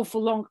an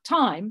awful long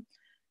time,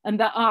 and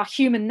that our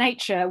human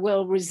nature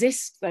will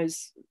resist that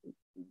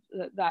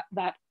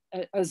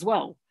as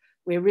well.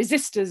 We're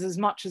resistors as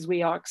much as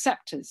we are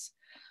acceptors.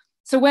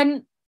 So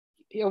when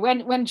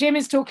Jim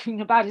is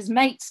talking about his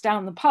mates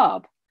down the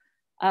pub,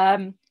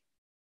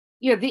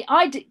 the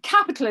idea,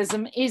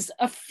 capitalism is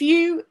a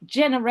few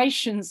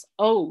generations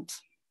old.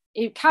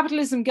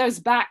 Capitalism goes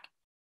back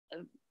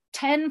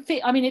 10,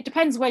 I mean, it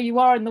depends where you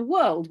are in the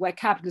world where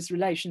capitalist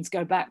relations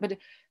go back, but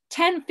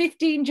 10,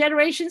 15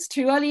 generations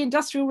to early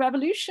industrial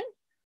revolution.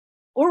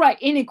 All right,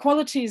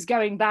 inequality is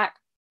going back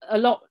a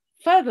lot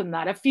further than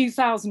that, a few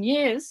thousand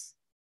years.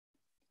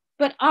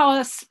 But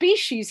our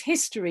species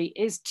history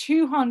is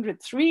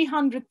 200,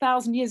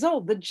 300,000 years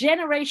old. The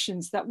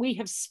generations that we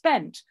have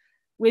spent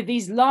with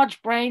these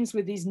large brains,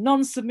 with these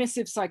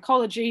non-submissive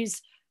psychologies,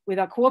 with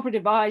our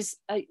cooperative eyes,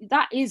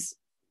 that is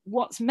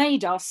what's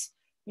made us,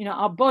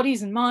 our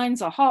bodies and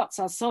minds, our hearts,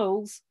 our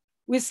souls.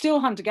 We're still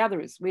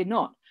hunter-gatherers, we're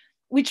not.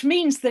 Which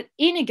means that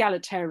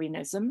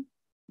inegalitarianism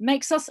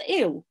makes us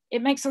ill.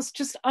 It makes us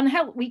just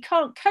unhealthy. We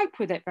can't cope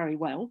with it very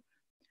well.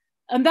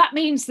 And that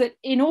means that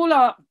in all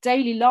our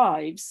daily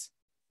lives,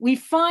 we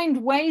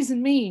find ways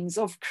and means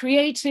of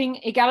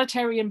creating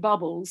egalitarian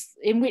bubbles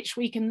in which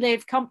we can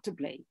live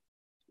comfortably.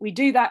 We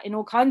do that in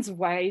all kinds of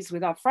ways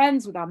with our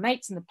friends, with our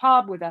mates in the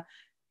pub,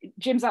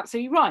 Jim's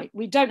absolutely right.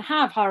 We don't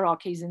have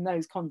hierarchies in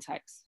those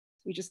contexts.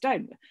 We just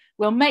don't.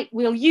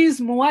 We'll use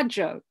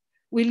muajo.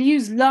 We'll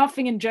use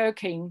laughing and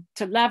joking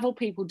to level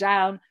people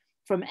down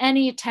from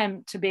any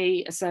attempt to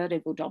be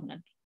assertive or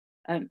dominant.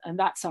 And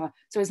that's so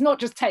it's not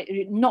just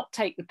not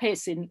take the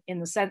piss in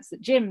the sense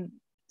that Jim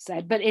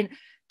said, but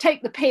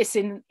take the piss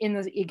in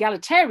the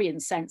egalitarian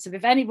sense of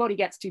if anybody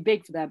gets too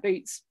big for their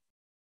boots,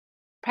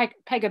 peg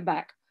them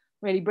back,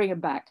 really bring them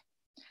back.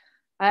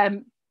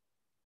 Have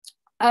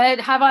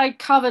I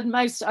covered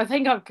most? I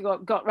think I've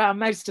got around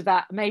most of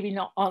that, maybe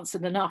not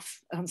answered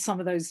enough on some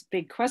of those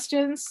big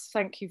questions.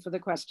 Thank you for the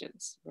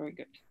questions. Very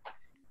good.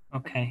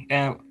 Okay,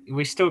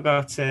 we still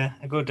got a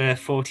good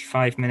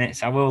 45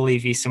 minutes. I will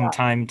leave you some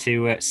time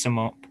to sum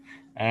up.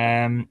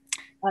 I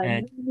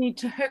need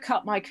to hook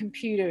up my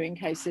computer in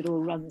case it all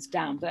runs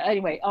down. But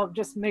anyway, I'll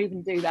just move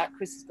and do that.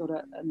 Chris has got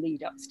a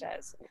lead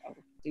upstairs, so I'll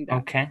do that.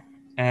 Okay,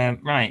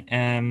 right.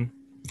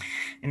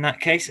 In that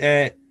case,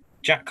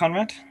 Jack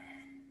Conrad.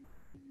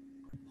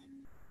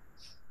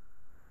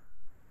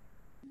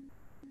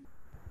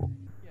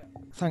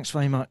 Thanks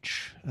very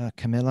much,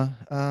 Camilla.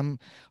 I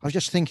was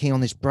just thinking on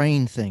this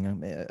brain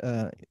thing.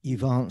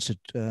 You've answered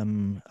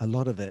a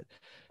lot of it.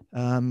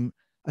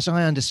 As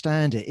I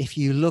understand it, if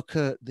you look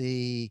at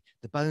the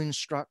bone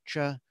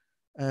structure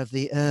of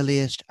the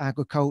earliest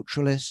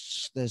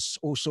agriculturalists, there's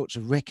all sorts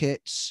of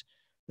rickets,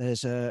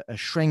 there's a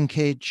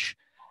shrinkage,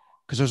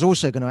 because I was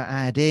also going to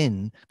add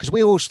in, because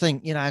we always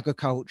think,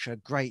 agriculture,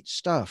 great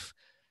stuff.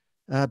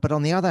 But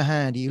on the other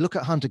hand, you look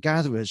at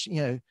hunter-gatherers,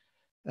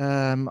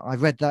 I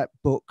read that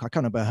book, I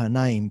can't remember her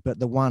name, but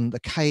the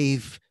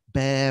Cave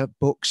Bear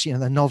books,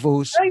 the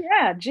novels. Oh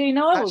yeah, Jean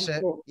Orwell's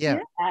book. Yeah.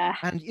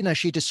 And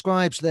she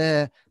describes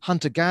their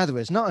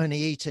hunter-gatherers not only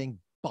eating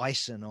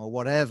bison or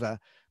whatever,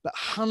 but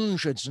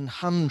hundreds and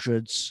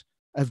hundreds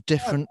of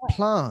different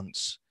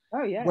plants.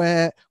 Oh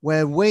yeah.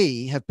 Where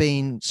we have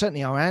been,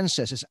 certainly our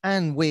ancestors,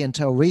 and we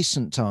until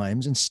recent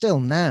times, and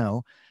still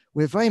now,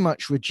 we're very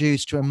much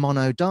reduced to a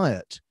mono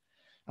diet.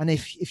 And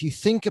if you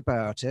think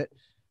about it,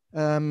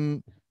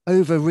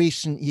 over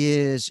recent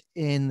years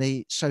in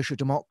the social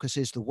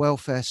democracies, the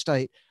welfare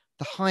state,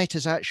 the height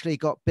has actually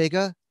got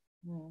bigger.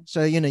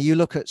 So, you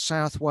look at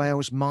South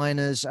Wales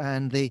miners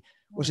and the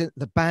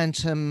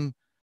Bantam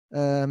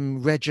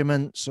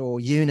regiments or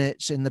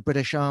units in the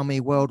British Army,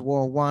 World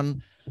War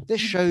One.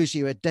 This shows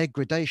you a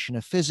degradation,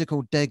 a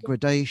physical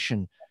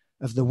degradation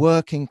of the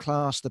working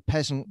class, the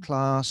peasant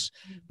class,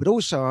 but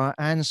also our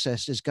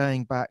ancestors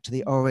going back to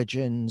the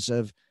origins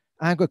of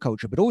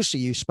agriculture. But also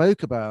you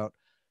spoke about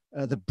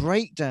the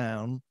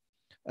breakdown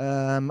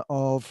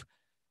of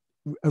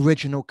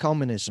original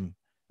communism.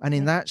 And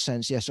in that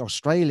sense, yes,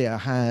 Australia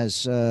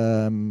has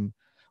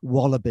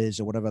wallabies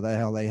or whatever the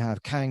hell they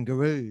have,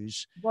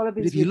 kangaroos.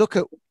 Wallabies, but if you look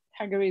at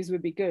kangaroos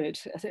would be good.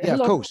 Yeah,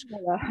 of course.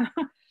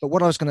 But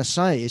what I was going to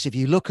say is if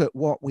you look at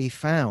what we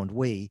found,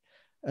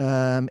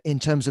 in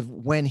terms of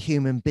when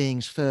human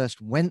beings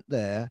first went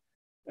there,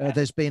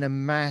 there's been a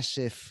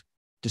massive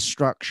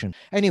destruction.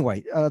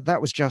 Anyway,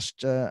 that was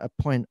just a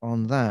point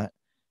on that.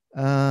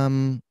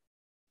 I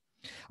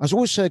was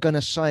also going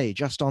to say,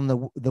 just on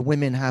the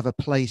women have a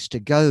place to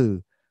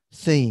go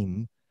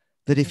theme,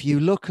 that if you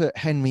look at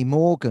Henry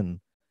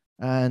Morgan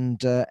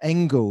and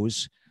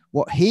Engels,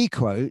 what he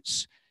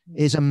quotes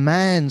is a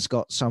man's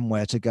got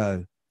somewhere to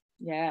go.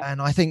 Yeah.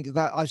 And I think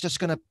that I was just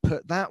going to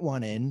put that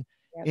one in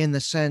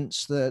the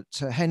sense that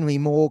Henry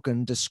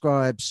Morgan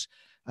describes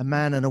a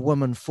man and a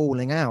woman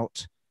falling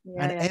out,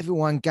 and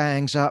everyone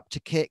gangs up to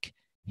kick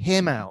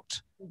him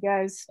out. He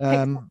goes,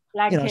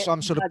 so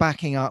I'm sort of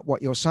backing up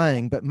what you're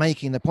saying, but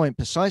making the point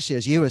precisely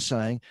as you were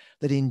saying,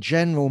 that in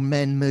general,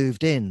 men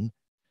moved in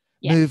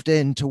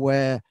to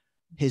where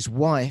his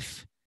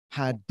wife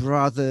had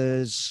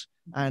brothers,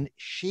 and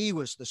she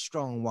was the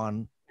strong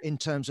one in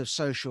terms of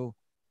social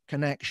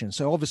connection.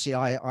 So obviously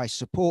I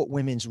support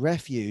women's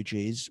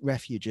refuges,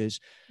 but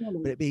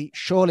it'd be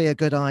surely a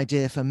good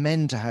idea for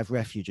men to have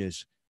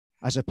refuges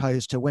as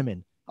opposed to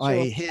women.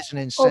 Sure. Here's an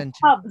incentive.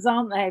 Pubs,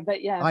 aren't they?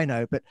 But yeah. I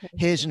know, but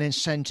here's an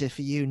incentive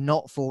for you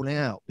not falling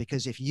out,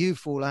 because if you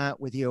fall out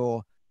with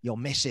your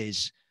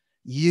missus,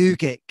 you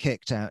get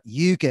kicked out,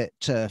 you get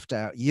turfed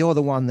out, you're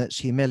the one that's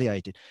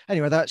humiliated.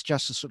 Anyway, that's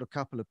just a sort of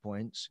couple of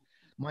points.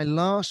 My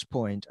last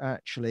point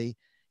actually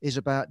is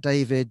about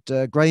David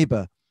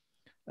Graeber.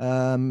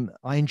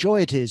 I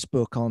enjoyed his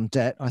book on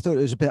debt. I thought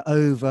it was a bit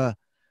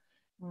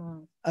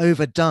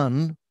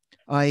overdone.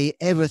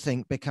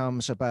 Everything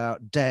becomes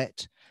about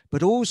debt,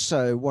 but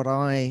also what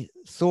I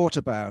thought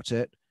about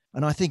it,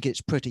 and I think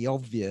it's pretty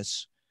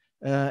obvious,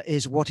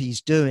 is what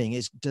he's doing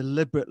is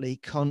deliberately,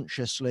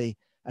 consciously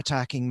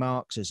attacking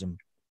Marxism.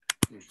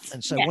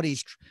 And so what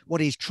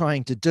he's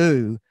trying to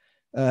do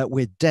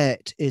with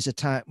debt is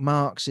attack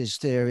Marx's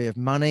theory of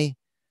money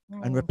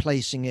and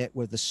replacing it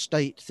with the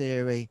state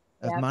theory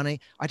of money.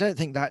 I don't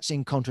think that's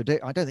in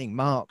contradiction. I don't think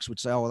Marx would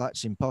say, oh,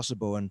 that's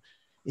impossible, and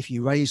if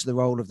you raise the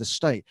role of the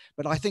state.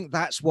 But I think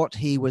that's what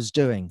he was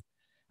doing.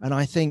 And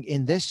I think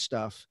in this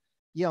stuff,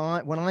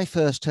 when I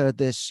first heard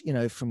this,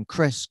 from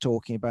Chris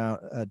talking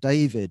about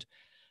David,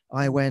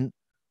 I went,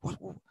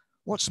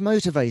 what's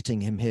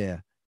motivating him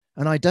here?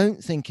 And I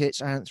don't think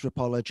it's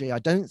anthropology. I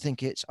don't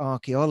think it's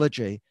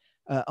archaeology.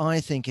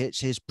 I think it's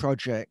his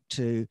project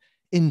to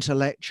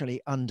intellectually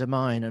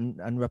undermine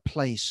and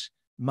replace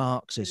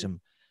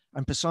Marxism.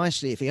 And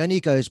precisely, if he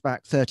only goes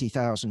back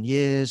 30,000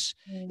 years,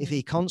 if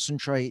he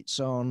concentrates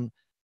on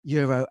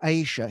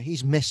Euro-Asia,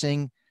 he's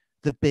missing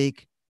the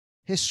big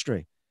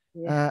history.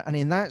 And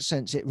in that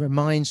sense, it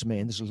reminds me,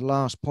 and this is the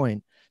last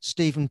point,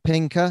 Steven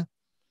Pinker,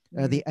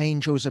 The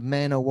Angels of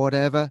Men or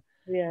whatever.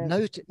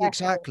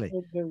 Exactly.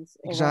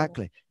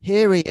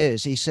 Here he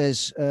is. He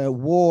says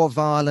war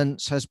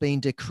violence has been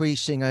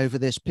decreasing over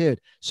this period.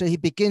 So he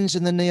begins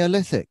in the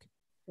Neolithic.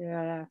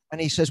 And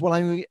he says, well,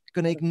 I'm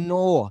going to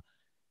ignore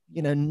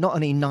not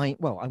only I'm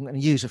going to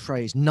use a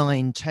phrase,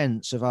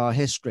 9/10 of our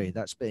history.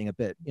 That's being a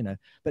bit,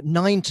 but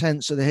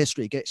 9/10 of the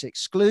history gets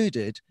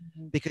excluded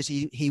because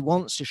he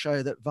wants to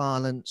show that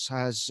violence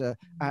has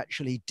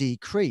actually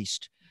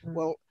decreased.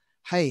 Well,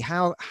 hey,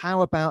 how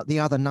about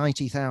the other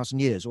 90,000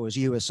 years, or as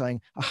you were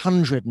saying,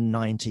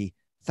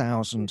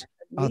 190,000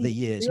 other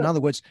years? In other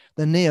words,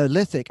 the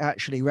Neolithic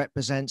actually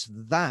represents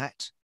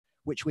that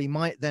which we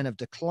might then have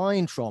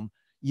declined from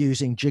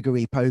using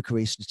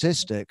jiggery-pokery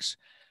statistics.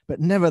 But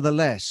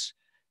nevertheless,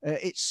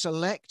 it's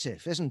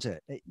selective, isn't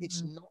it?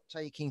 It's not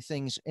taking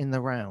things in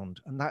the round.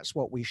 And that's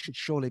what we should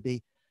surely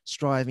be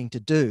striving to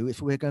do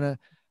if we're going to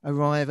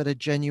arrive at a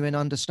genuine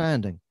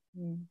understanding.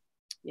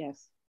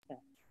 Yes.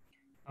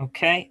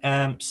 Okay.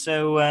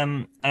 So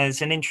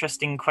there's an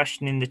interesting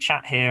question in the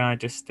chat here. I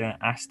just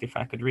asked if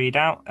I could read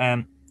out.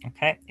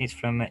 Okay. It's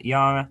from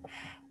Yara.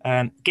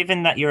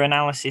 Given that your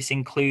analysis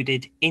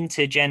included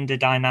intergender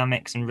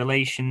dynamics and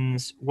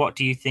relations, what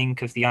do you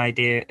think of the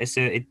idea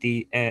asserted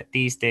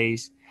these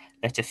days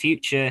that a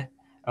future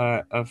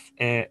of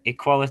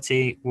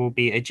equality will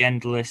be a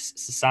genderless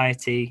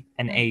society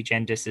and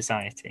agender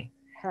society?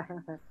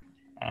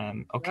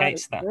 Okay,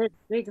 so that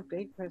big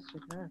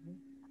question.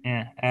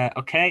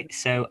 okay,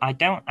 so I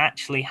don't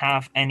actually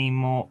have any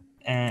more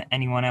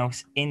anyone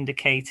else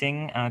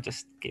indicating. I'll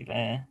just give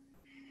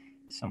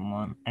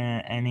someone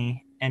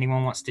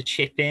anyone wants to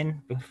chip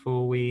in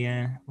before we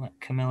let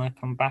Camilla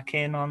come back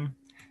in on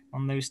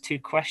those two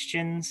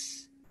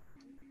questions.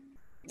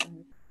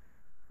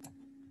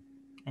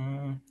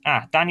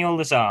 Daniel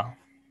Lazar.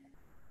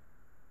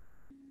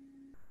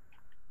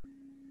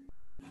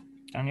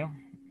 Daniel?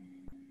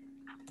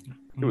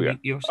 Here we go.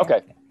 Yourself?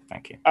 Okay.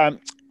 Thank you.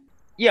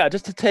 Yeah,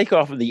 just to take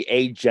off of the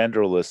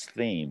agenderless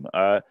theme,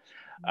 I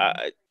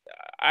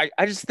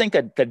just think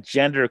that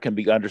gender can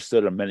be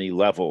understood on many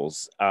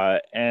levels,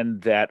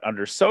 and that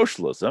under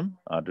socialism,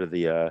 under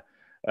the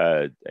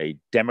a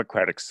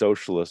democratic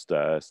socialist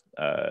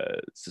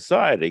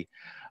society,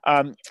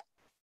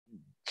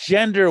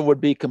 gender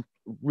would be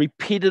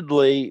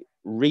repeatedly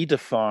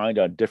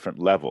redefined on different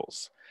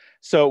levels.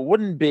 So it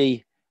wouldn't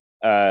be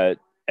a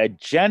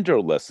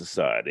genderless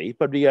society,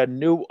 but be a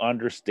new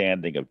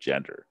understanding of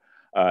gender,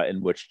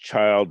 in which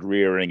child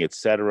rearing,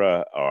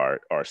 etc., are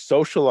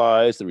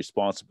socialized, the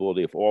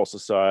responsibility of all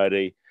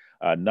society,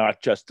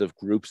 not just of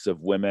groups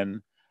of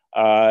women,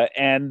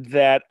 and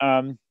that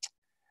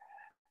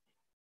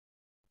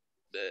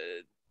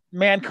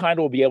mankind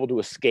will be able to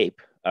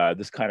escape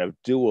this kind of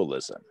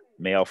dualism,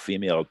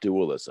 male-female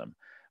dualism,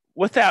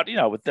 without,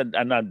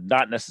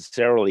 not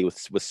necessarily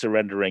with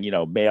surrendering,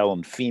 male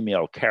and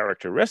female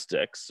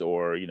characteristics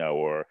or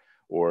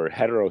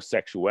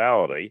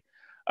heterosexuality,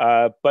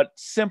 but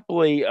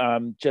simply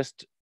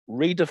just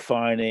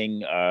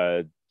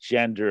redefining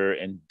gender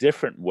in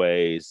different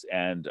ways,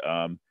 and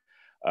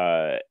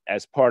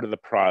as part of the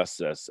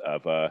process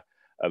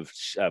of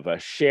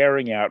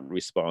sharing out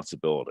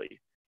responsibility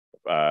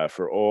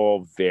for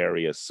all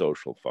various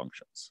social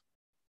functions.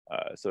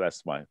 So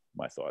that's my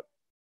thought.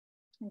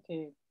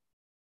 Okay.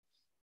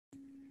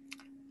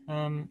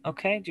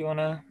 Okay, do you want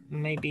to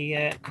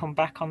maybe come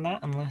back on that,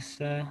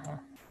 unless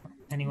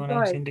anyone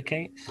else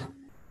indicates?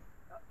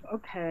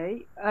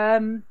 Okay.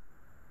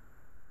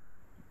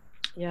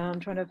 Yeah, I'm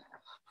trying to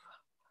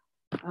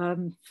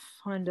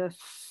find a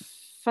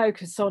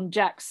focus on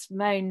Jack's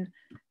main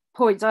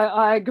points.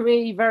 I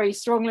agree very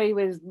strongly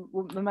with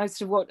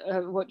most of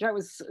what Jack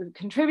was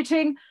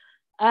contributing.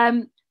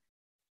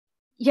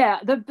 Yeah,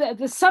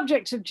 the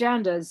subject of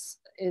genders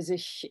is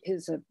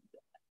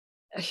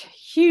a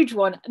huge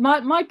one.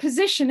 My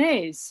position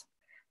is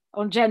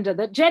on gender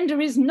that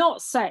gender is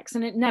not sex,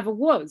 and it never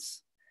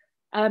was.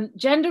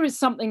 Gender is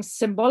something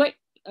symbolic.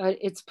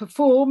 It's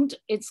performed,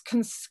 it's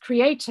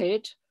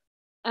created,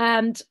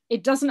 and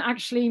it doesn't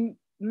actually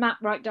map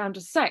right down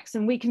to sex.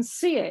 And we can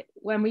see it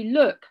when we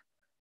look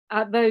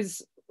at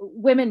those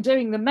women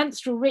doing the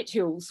menstrual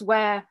rituals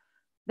where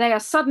they are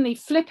suddenly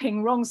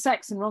flipping wrong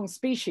sex and wrong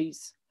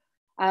species.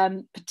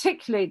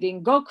 Particularly the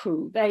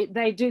Ngoku,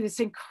 they do this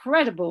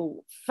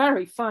incredible,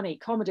 very funny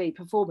comedy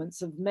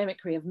performance of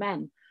mimicry of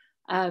men,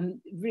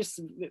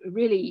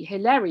 really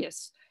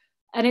hilarious.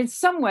 And in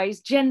some ways,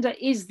 gender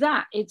is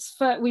that.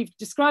 We've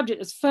described it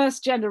as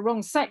first gender,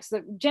 wrong sex.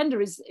 That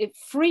gender it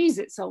frees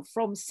itself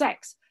from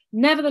sex.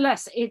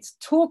 Nevertheless, it's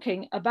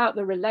talking about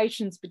the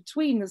relations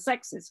between the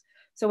sexes.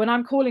 So when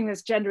I'm calling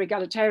this gender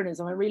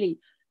egalitarianism, I'm really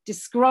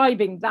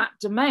describing that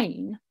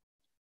domain.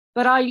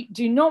 But I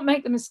do not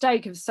make the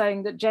mistake of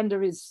saying that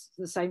gender is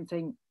the same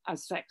thing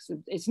as sex.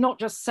 It's not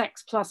just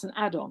sex plus an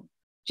add-on.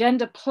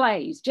 Gender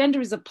plays. Gender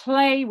is a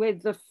play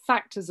with the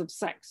factors of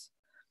sex.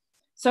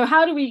 So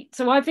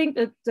I think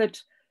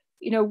that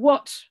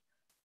what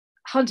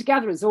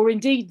hunter-gatherers, or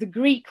indeed the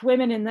Greek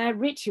women in their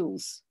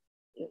rituals,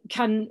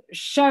 can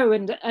show,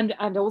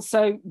 and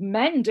also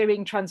men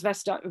doing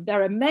transvestite.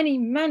 There are many,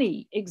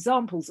 many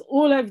examples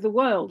all over the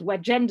world where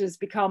genders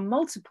become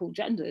multiple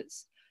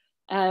genders,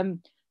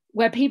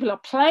 where people are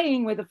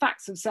playing with the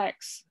facts of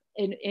sex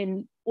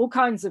in all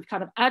kinds of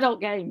kind of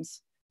adult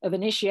games of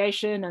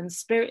initiation and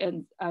spirit,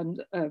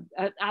 and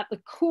at the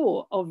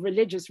core of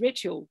religious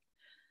ritual.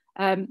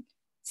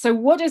 So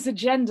what is a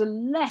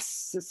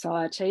genderless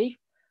society?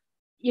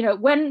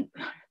 When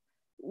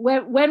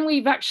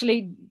we've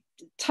actually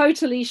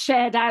totally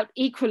shared out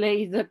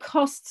equally the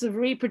costs of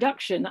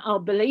reproduction, I'll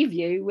believe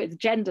you, with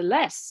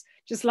genderless,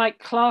 just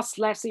like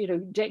classless,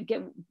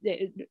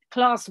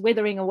 class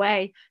withering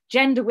away,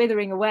 gender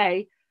withering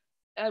away,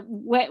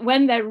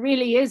 when there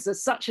really is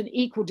such an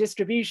equal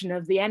distribution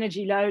of the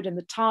energy load and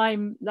the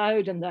time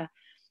load, and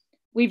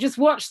we've just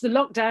watched the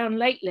lockdown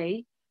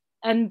lately,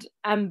 and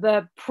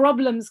the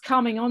problems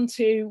coming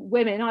onto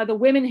women, either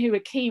women who are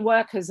key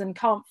workers and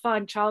can't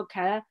find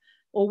childcare,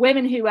 or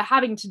women who are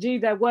having to do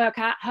their work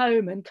at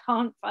home and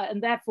can't,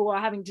 and therefore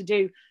are having to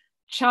do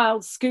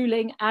child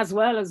schooling as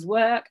well as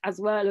work, as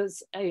well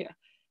as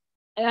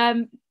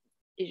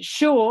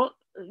sure,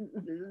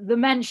 the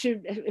men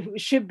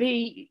should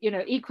be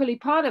equally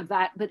part of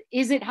that, but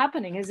is it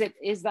happening?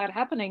 Is that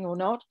happening or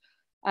not?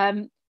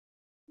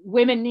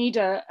 Women need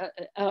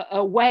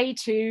a way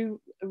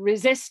to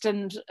resist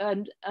and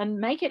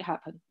make it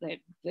happen.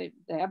 They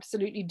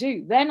absolutely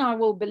do. Then I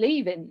will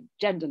believe in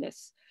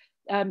genderless.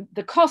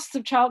 The costs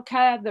of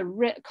childcare,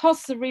 the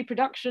costs of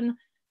reproduction,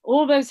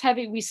 all those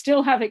we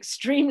still have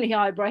extremely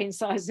high brain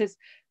sizes.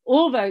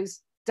 All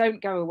those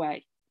don't go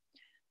away.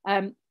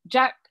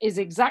 Jack is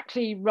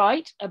exactly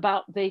right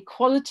about the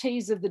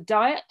qualities of the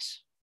diet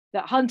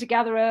that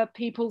hunter-gatherer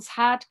peoples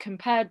had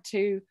compared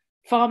to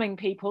farming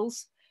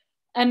peoples.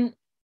 And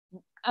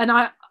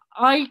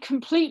I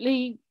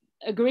completely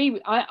agree.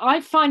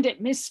 I find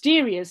it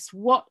mysterious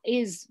what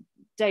is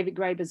David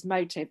Graeber's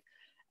motive.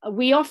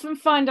 We often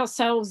find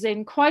ourselves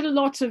in quite a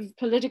lot of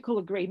political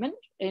agreement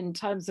in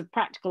terms of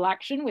practical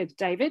action with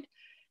David,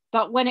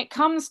 but when it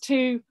comes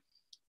to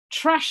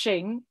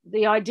trashing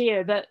the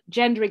idea that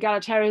gender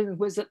egalitarianism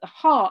was at the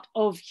heart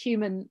of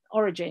human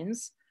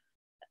origins,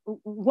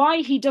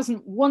 why he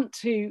doesn't want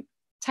to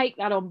take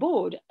that on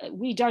board,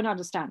 we don't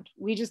understand.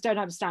 We just don't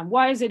understand.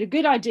 Why is it a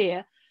good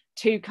idea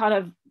to kind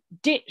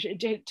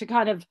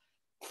of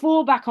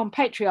fall back on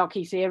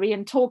patriarchy theory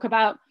and talk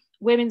about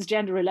women's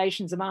gender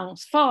relations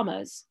amongst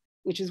farmers,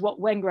 which is what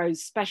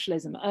Wengrow's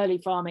specialism, early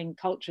farming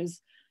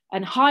cultures,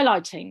 and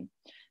highlighting,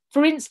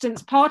 for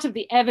instance, part of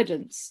the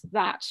evidence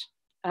that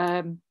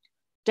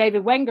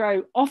David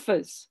Wengrow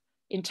offers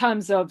in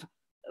terms of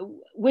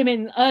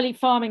women, early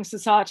farming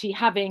society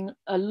having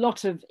a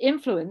lot of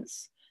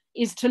influence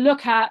is to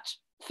look at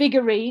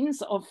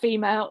figurines of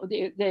female,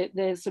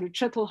 the sort of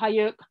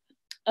Çatalhöyük,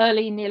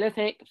 early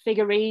Neolithic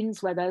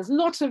figurines where there's a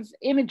lot of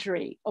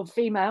imagery of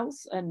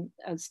females and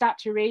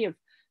statuary of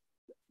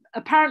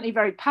apparently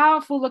very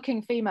powerful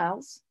looking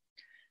females.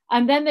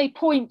 And then they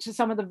point to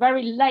some of the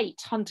very late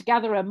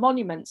hunter-gatherer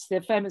monuments,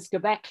 the famous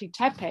Göbekli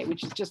Tepe,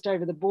 which is just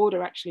over the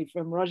border actually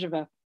from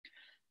Rojava,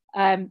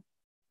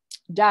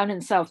 down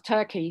in South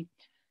Turkey.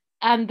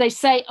 And they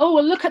say, oh,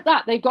 well, look at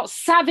that. They've got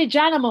savage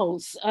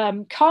animals,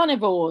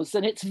 carnivores,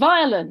 and it's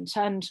violent.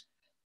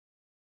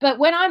 But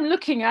when I'm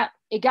looking at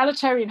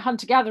egalitarian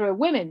hunter-gatherer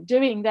women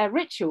doing their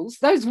rituals,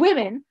 those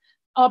women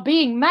are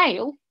being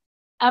male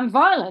and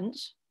violent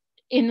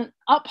in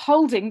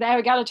upholding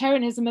their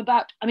egalitarianism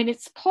about, I mean,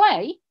 it's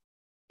play,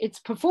 it's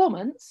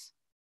performance,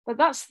 but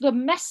that's the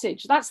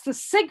message, that's the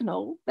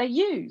signal they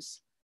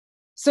use.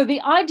 So the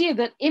idea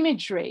that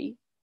imagery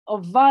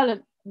of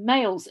violent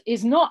males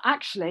is not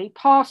actually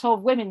part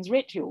of women's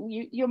ritual,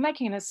 you're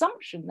making an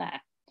assumption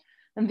there.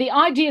 And the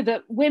idea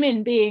that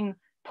women being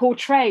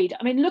portrayed,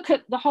 I mean, look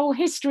at the whole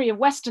history of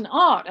Western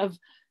art of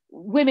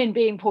women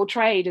being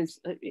portrayed as,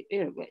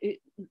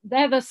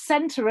 they're the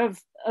center of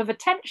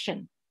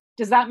attention.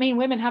 Does that mean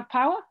women have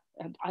power?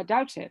 I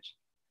doubt it.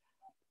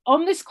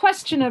 On this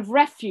question of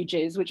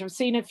refuges, which I've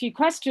seen a few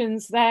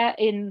questions there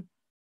in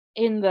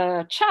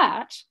the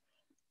chat,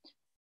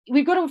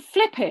 we've got to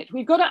flip it.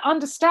 We've got to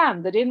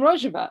understand that in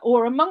Rojava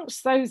or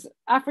amongst those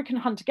African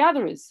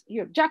hunter-gatherers,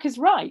 Jack is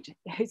right.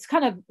 It's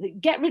kind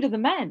of get rid of the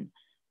men.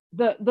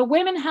 The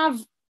women have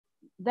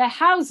their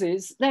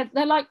houses, they're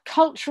like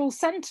cultural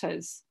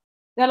centers.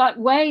 They're like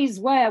ways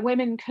where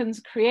women can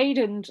create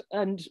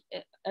and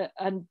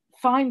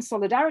find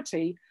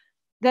solidarity.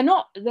 They're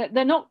not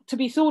to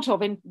be thought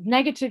of in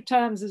negative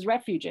terms as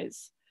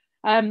refuges.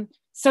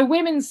 So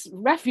women's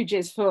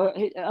refuges for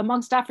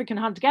amongst African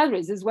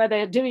hunter-gatherers is where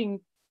they're doing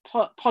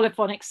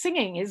polyphonic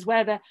singing, is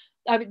where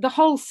the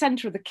whole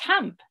center of the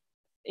camp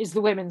is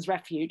the women's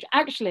refuge.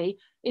 Actually,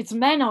 it's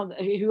men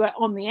who are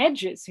on the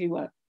edges who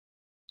are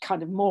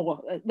kind of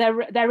more,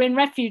 they're in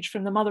refuge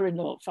from the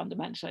mother-in-law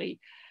fundamentally.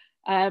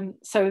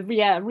 So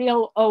yeah,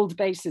 real old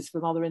basis for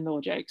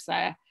mother-in-law jokes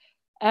there.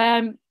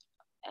 And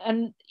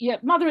yeah,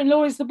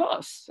 mother-in-law is the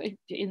boss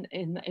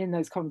in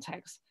those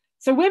contexts.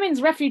 So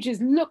women's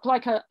refuges look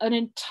like an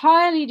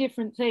entirely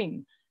different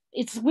thing.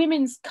 It's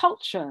women's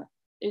culture.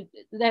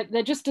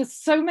 There just are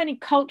so many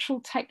cultural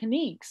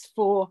techniques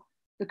for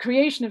the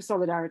creation of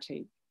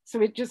solidarity.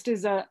 So it just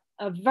is a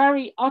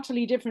very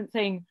utterly different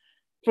thing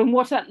from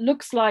what that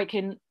looks like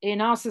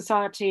in our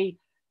society,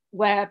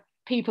 where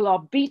people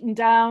are beaten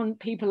down,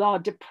 people are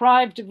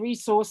deprived of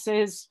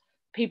resources,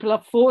 people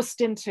are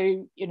forced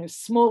into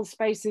small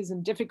spaces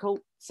and difficult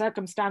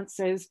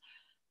circumstances.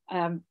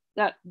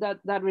 That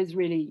is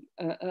really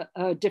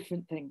a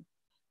different thing.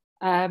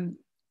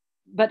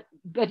 But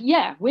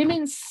yeah,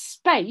 women's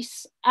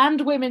space and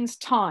women's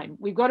time.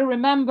 We've got to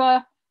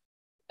remember,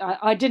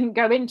 I didn't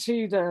go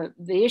into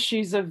the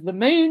issues of the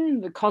moon,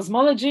 the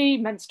cosmology,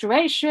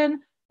 menstruation,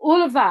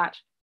 all of that.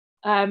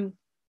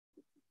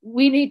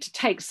 We need to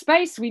take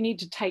space, we need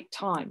to take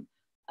time.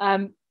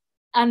 And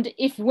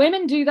if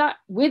women do that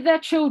with their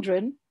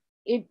children,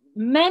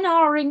 men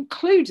are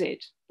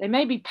included.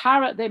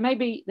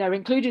 They're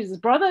included as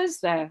brothers,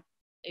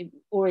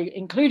 or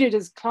included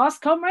as class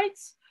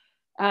comrades.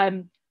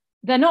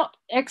 They're not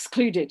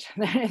excluded.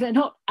 They're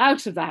not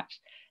out of that.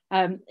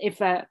 If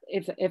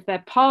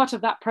they're part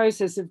of that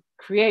process of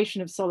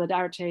creation of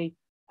solidarity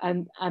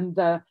and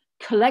the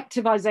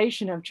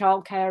collectivization of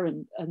childcare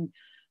and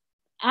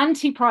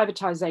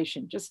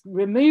anti-privatization, just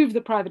remove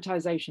the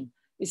privatization,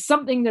 is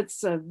something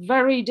that's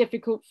very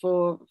difficult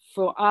for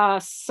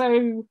us.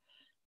 So,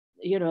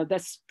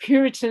 this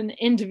Puritan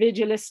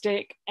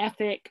individualistic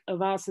ethic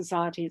of our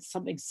society, it's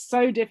something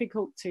so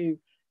difficult to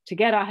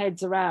get our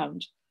heads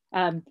around.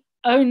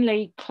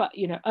 Only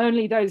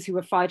those who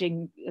are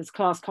fighting as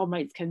class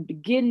comrades can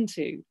begin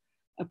to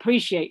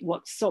appreciate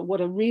what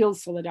a real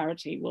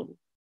solidarity will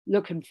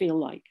look and feel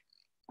like.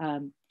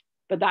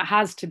 But that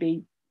has to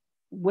be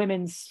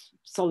women's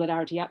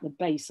solidarity at the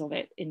base of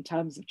it, in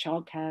terms of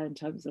childcare, in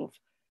terms of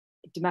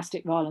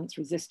domestic violence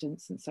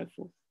resistance, and so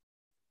forth.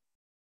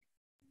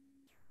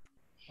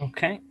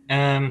 Okay.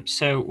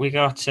 So we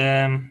got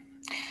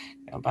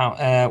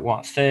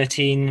about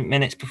 13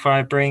 minutes before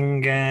I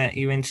bring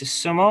you in to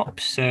sum up.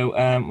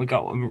 So we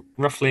got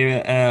roughly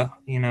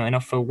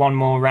enough for one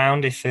more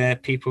round if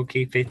people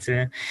keep it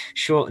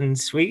short and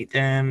sweet.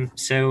 Yeah,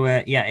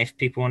 if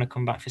people want to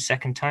come back for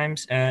second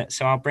times,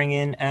 so I'll bring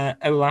in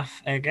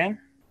Olaf again.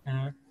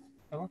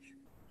 Olaf.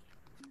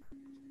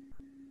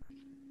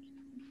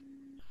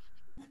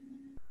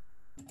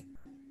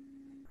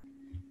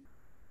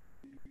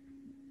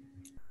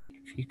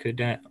 If you could,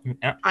 yeah,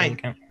 you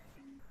can.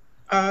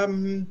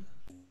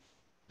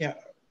 Yeah.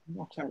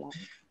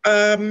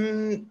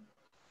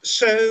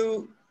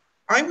 So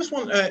I was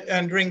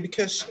wondering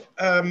because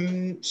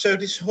so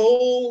this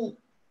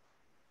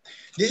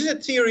is a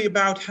theory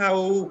about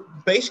how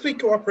basically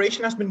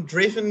cooperation has been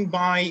driven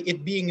by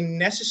it being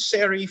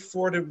necessary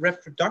for the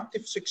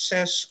reproductive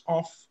success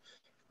of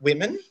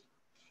women,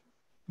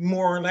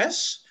 more or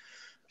less.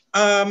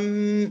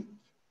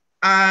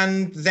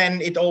 And then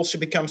it also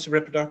becomes the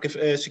reproductive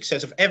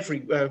success of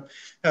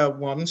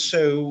everyone.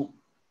 So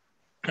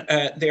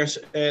there's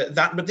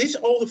that, but this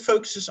all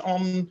focuses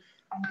on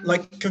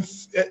like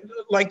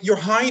you're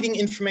hiding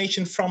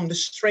information from the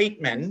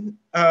straight men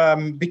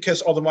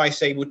because otherwise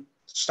they would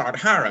start a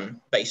harem,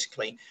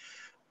 basically.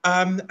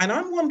 And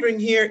I'm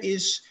wondering here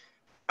is,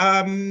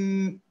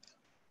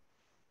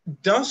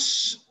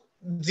 does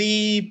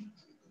the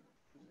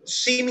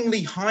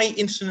seemingly high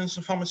incidence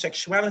of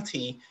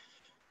homosexuality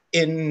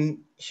in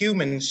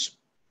humans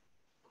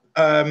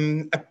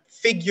a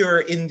figure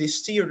in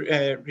this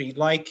theory,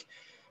 like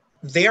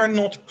they are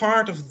not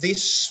part of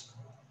this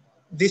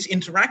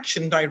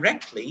interaction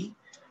directly,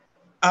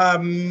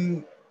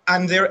 and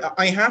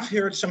I have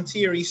heard some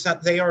theories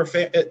that they are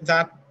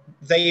that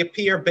they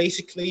appear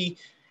basically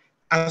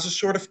as a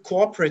sort of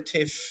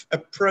cooperative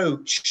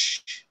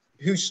approach,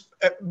 because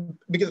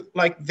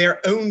like their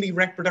only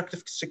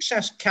reproductive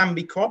success can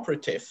be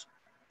cooperative.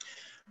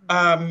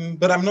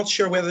 But I'm not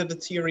sure whether the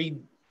theory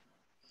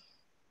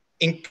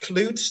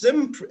includes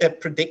them,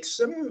 predicts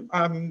them.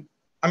 I'm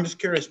just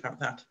curious about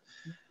that.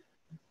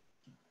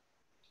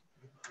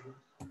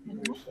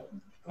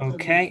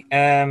 Okay.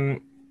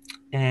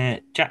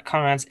 Jack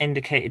Conrad's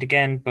indicated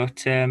again,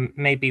 but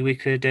maybe we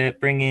could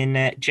bring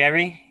in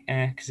Jerry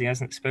because he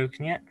hasn't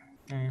spoken yet.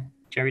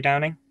 Jerry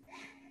Downing.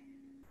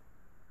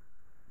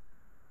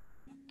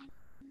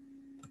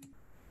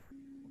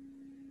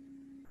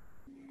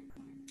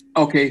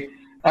 Okay,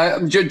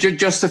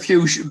 just a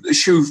few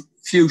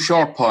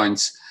short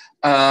points.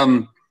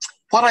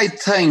 What I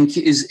think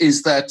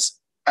is that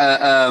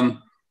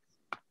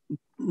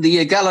the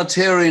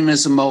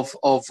egalitarianism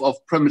of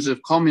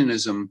primitive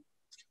communism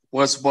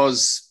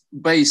was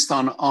based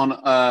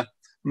on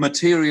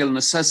material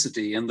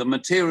necessity, and the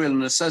material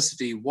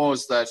necessity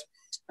was that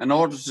in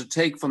order to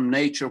take from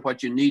nature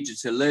what you needed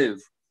to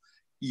live,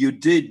 you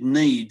did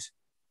need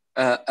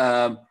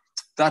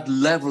that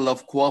level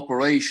of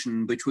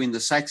cooperation between the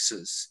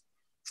sexes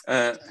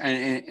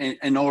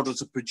in order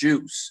to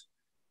produce.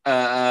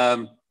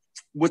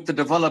 With the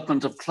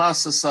development of class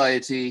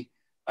society,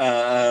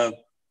 that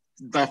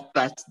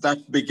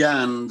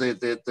began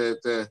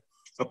the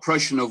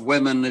oppression of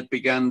women. It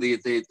began the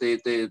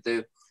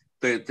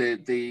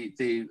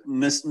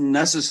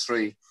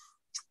necessary,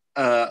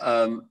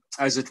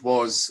 as it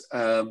was,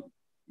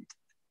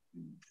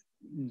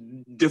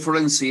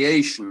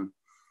 differentiation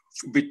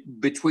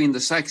between the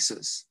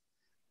sexes.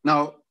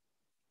 Now,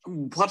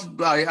 what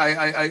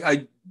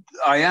I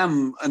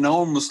am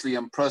enormously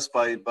impressed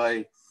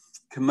by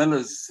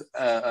Camilla's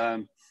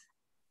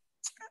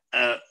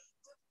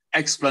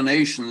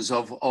explanations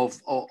of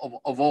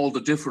all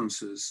the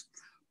differences.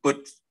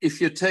 But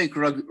if you take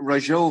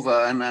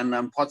Rojava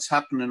and what's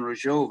happened in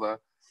Rojava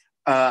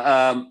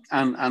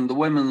and the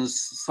women's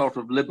sort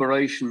of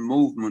liberation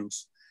movement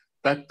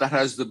that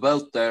has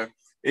developed there,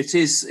 it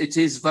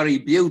is very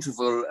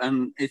beautiful,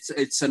 and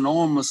it's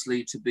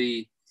enormously to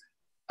be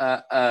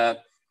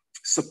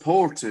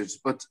supported.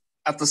 But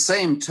at the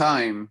same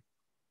time,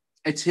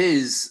 it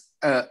is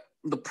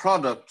the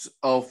product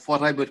of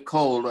what I would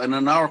call an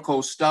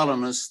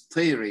anarcho-Stalinist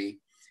theory.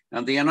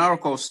 And the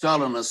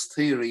anarcho-Stalinist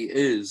theory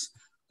is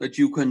that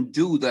you can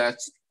do that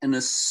in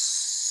a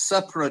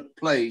separate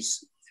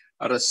place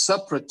at a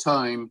separate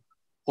time,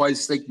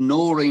 whilst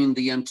ignoring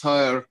the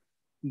entire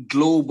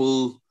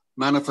global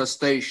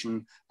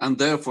manifestation, and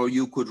therefore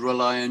you could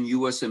rely on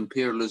US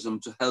imperialism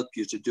to help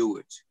you to do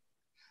it.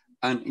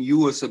 And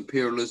US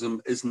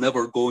imperialism is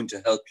never going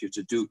to help you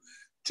to do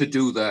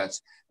that.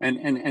 And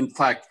in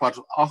fact, what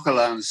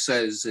Öcalan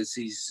says is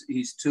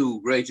his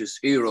two greatest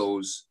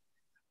heroes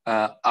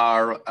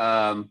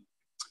are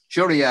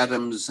Gerry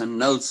Adams and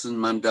Nelson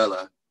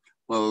Mandela.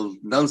 Well,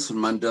 Nelson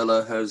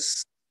Mandela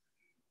has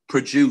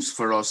produced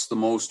for us the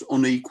most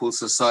unequal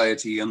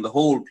society on the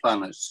whole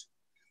planet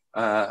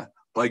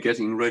by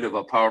getting rid of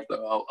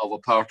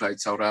apartheid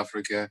South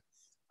Africa.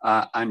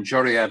 And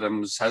Gerry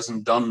Adams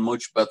hasn't done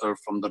much better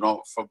for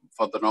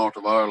the north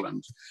of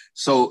Ireland.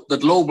 So the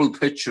global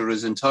picture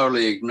is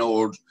entirely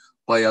ignored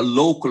by a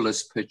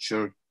localist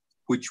picture,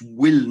 which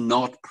will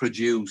not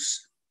produce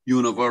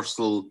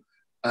universal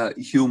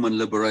human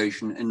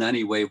liberation in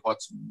any way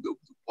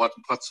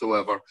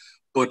whatsoever.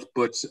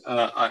 But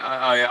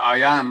I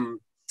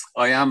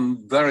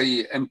am very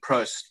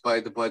impressed by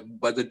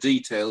the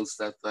details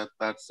that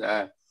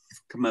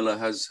Camilla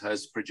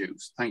has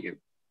produced. Thank you.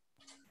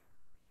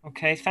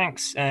 Okay,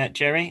 thanks,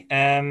 Jerry.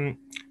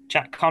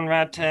 Jack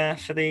Conrad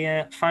for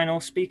the final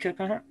speaker,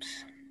 perhaps.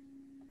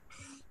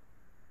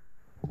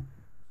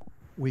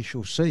 We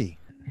shall see.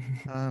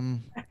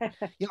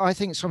 Yeah, I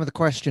think some of the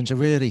questions are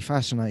really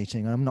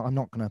fascinating. I'm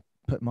not going to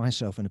put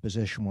myself in a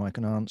position where I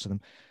can answer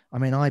them. I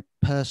mean, I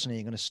personally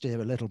am going to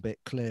steer a little bit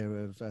clear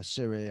of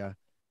Syria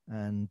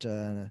and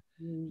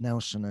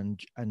Nelson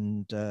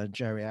and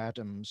Jerry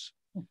Adams.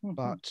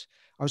 But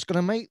I was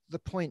going to make the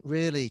point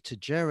really to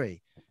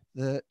Jerry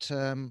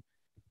that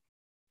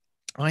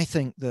I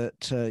think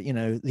that, you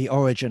know, the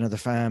origin of the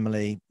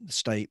family,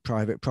 state,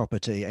 private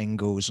property,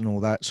 Engels and all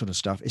that sort of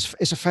stuff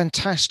is a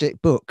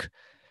fantastic book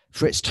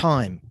for its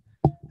time.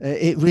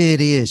 It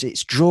really is.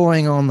 It's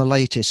drawing on the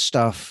latest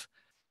stuff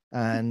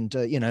and,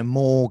 you know,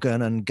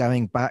 Morgan and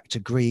going back to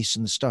Greece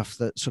and the stuff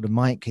that sort of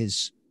Mike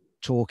is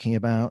talking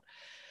about.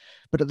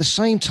 But at the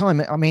same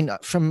time, I mean,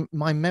 from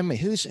my memory,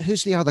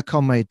 who's the other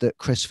comrade that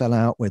Chris fell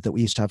out with that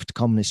we used to have at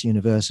Communist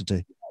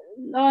University?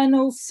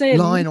 Lionel Sims.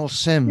 Lionel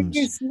Sims.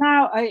 Who's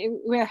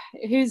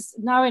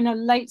now in a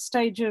late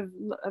stage of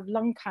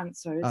lung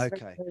cancer. It's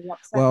okay. very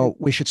Well,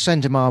 we should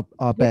send him our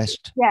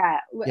best. Yeah.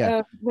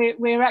 Yeah.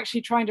 We're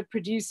actually trying to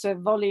produce a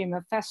volume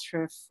of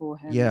Festrif for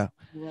him. Yeah.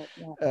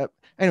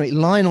 Anyway,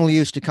 Lionel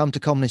used to come to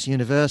Communist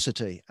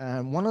University.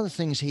 And one of the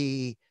things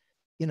he,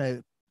 you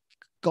know,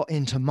 got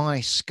into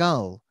my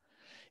skull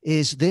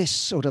is this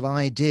sort of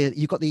idea.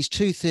 You've got these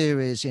two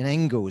theories in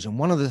Engels. And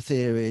one of the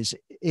theories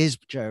is,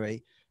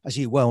 Jerry, as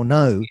you well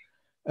know,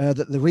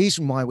 that the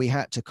reason why we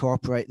had to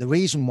cooperate, the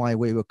reason why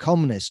we were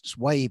communists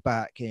way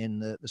back in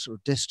the sort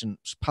of distant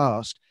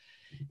past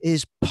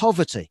is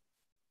poverty,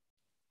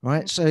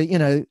 right? So, you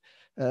know,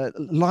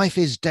 life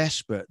is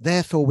desperate.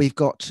 Therefore, we've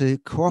got to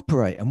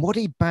cooperate. And what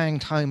he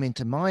banged home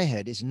into my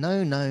head is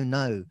no, no,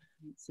 no.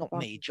 Not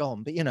me,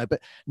 John, but, you know,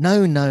 but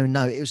no, no,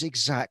 no. It was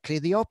exactly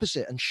the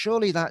opposite. And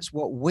surely that's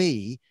what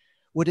we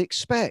would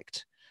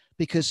expect,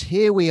 because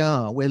here we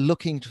are, we're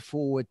looking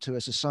forward to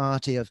a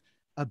society of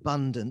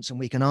abundance, and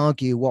we can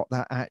argue what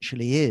that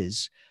actually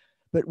is.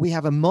 But we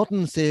have a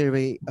modern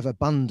theory of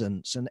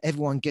abundance and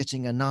everyone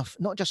getting enough,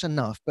 not just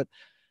enough, but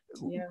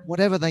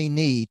whatever they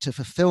need to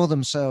fulfill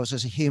themselves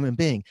as a human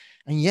being.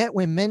 And yet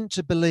we're meant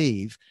to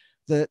believe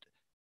that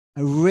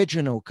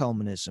original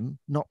communism,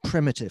 not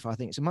primitive, I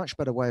think it's a much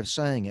better way of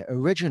saying it,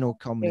 original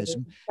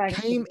communism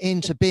came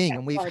into being,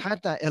 and we've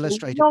had that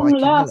illustrated by Camilla.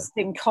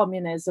 Long-lasting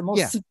communism, or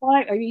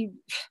I mean,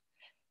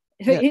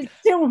 it's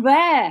still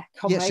there.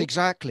 Yes,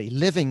 exactly.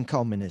 Living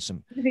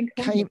communism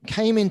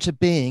came into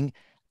being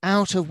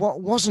out of what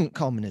wasn't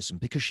communism,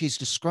 because she's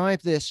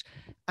described this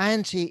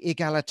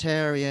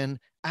anti-egalitarian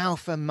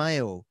alpha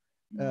male,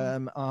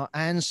 our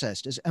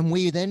ancestors, and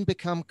we then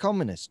become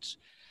communists.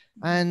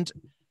 And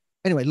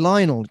anyway,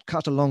 Lionel,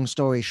 cut a long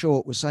story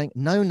short, was saying,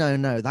 no, no,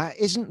 no, that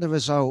isn't the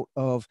result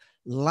of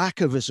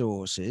lack of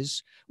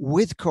resources.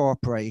 With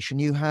cooperation,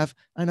 you have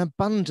an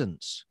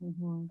abundance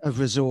of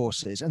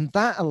resources, and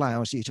that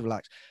allows you to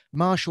relax.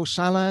 Marshall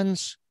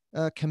Sahlins,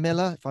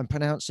 Camilla, if I'm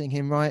pronouncing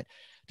him right,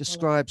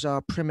 describes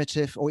our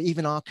primitive, or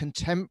even our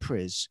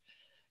contemporaries,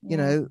 you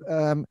know,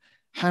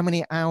 how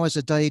many hours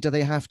a day do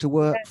they have to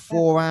work?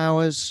 4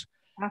 hours.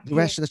 The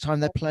rest of the time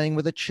they're playing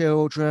with the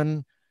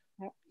children.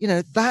 You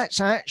know, that's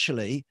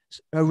actually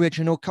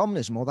original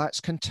communism, or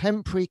that's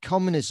contemporary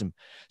communism.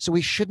 So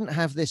we shouldn't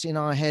have this in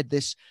our head,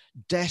 this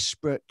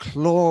desperate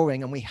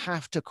clawing, and we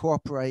have to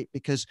cooperate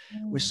because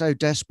we're so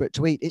desperate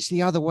to eat. It's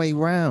the other way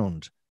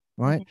round,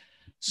 right?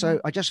 So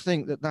I just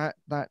think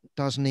that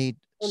does need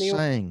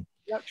saying.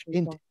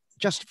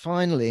 Just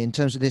finally, in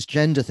terms of this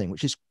gender thing,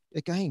 which is,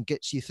 again,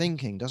 gets you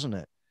thinking, doesn't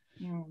it?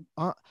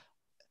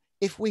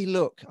 If we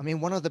look, I mean,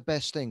 one of the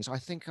best things, I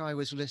think I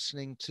was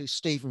listening to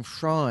Stephen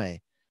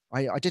Fry.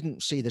 I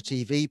didn't see the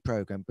TV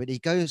program, but he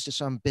goes to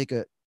some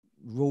bigot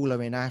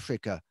ruler in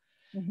Africa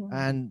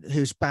and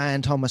who's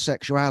banned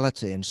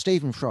homosexuality. And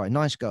Stephen Fry,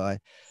 nice guy,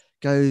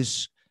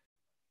 goes,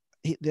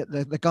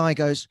 the guy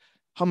goes,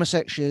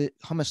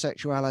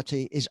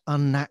 homosexuality is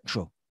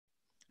unnatural.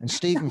 And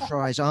Stephen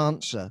Fry's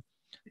answer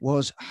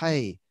was,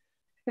 hey,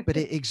 but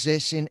it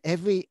exists in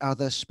every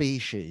other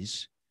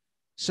species,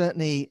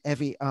 certainly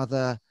every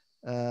other,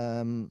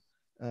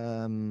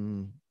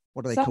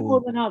 what are they called? Some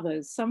more than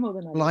others, some more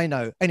than others. Well, I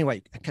know.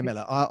 Anyway,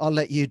 Camilla, I'll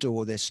let you do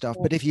all this stuff.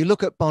 But if you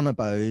look at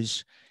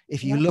bonobos,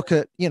 if you look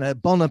at, you know,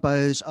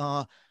 bonobos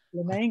are,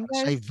 I'd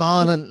say,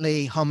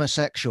 violently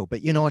homosexual,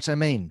 but you know what I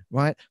mean,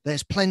 right?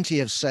 There's plenty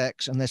of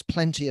sex, and there's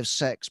plenty of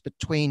sex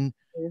between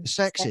the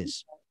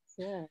sexes.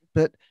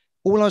 But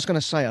all I was going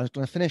to say, I was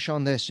going to finish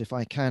on this if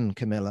I can,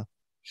 Camilla,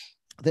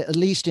 that at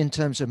least in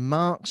terms of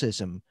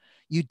Marxism,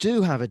 you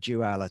do have a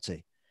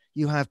duality.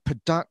 You have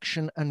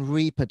production and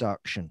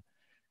reproduction.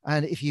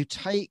 And if you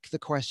take the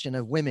question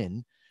of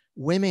women,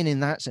 women in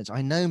that sense,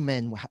 I know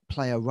men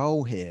play a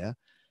role here,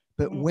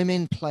 but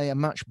women play a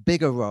much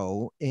bigger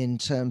role in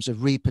terms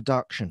of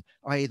reproduction,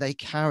 i.e. they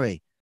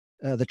carry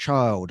the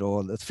child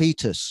or the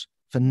fetus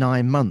for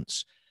 9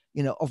 months,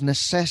 you know, of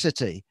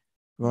necessity,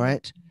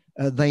 right?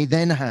 They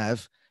then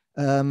have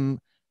an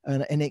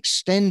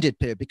extended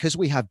period, because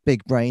we have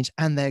big brains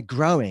and they're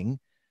growing,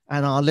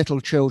 and our little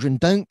children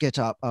don't get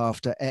up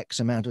after X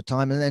amount of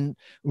time and then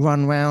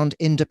run around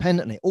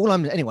independently. All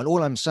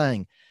I'm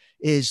saying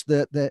is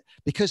that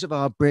because of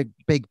our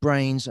big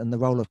brains and the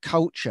role of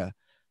culture,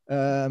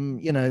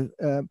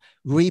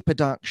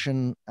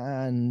 reproduction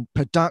and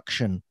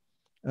production,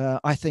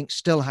 I think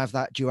still have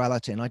that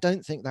duality. And I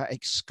don't think that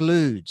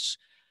excludes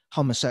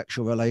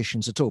homosexual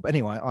relations at all. But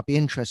anyway, I'd be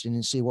interested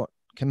in see what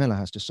Camilla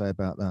has to say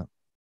about that.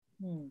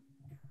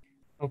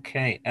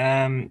 Okay,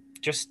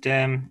 just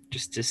get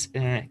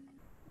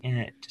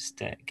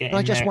Can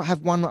I just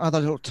have one other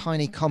little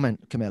tiny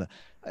comment, Camilla?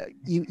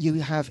 You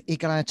have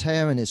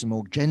egalitarianism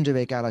or gender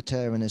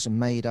egalitarianism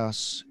made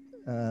us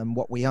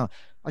what we are.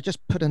 I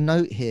just put a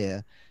note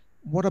here.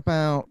 What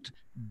about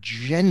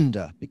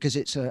gender? Because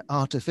it's an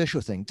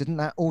artificial thing. Didn't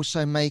that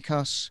also make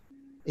us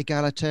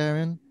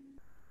egalitarian?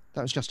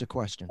 That was just a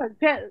question.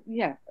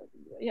 Yeah.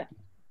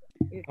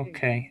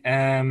 Okay,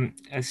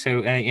 so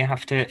you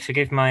have to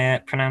forgive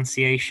my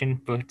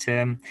pronunciation, but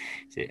is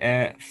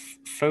it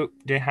Faute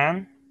de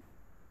Han?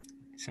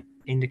 It's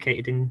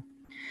indicated in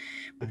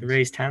with the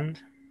raised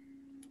hand.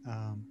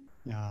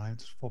 Yeah,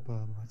 it's Foppe,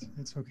 but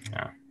it's okay.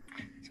 Oh,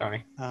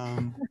 sorry.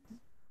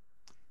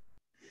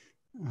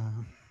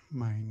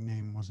 My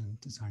name wasn't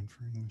designed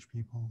for English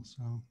people,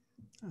 so.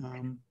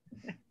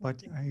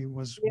 But I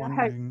was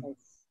wondering.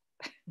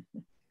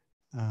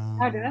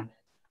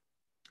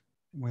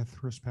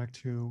 With respect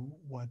to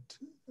what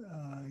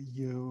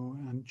you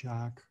and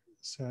Jack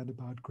said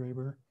about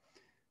Graeber,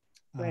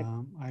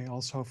 I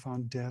also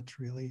found Det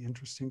really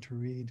interesting to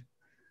read,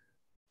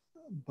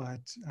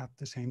 but at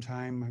the same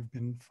time, I've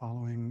been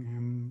following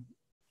him.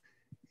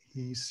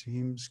 He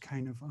seems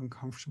kind of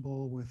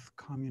uncomfortable with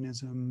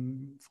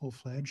communism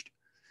full-fledged.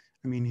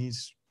 I mean,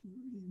 he's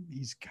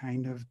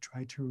kind of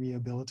tried to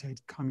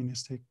rehabilitate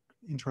communistic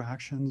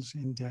interactions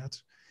in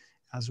Det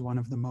as one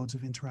of the modes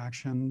of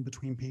interaction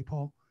between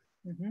people.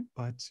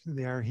 But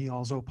there he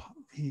also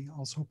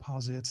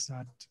posits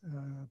that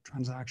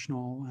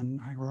transactional and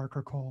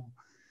hierarchical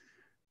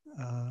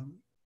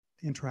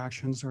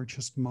interactions are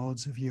just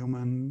modes of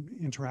human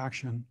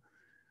interaction.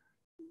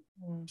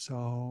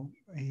 So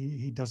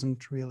he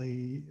doesn't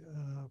really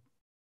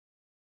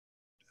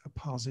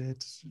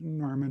posit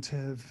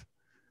normative.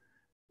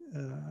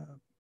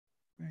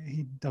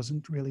 He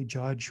doesn't really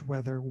judge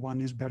whether one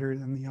is better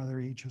than the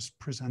other. He just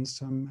presents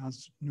them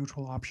as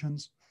neutral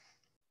options.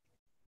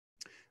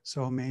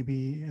 So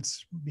maybe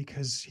it's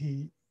because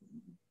he's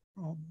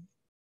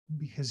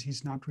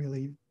not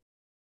really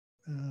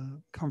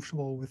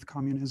comfortable with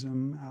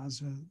communism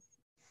as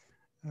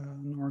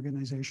an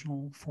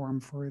organizational form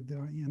for the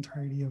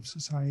entirety of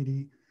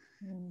society,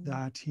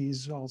 that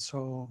he's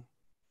also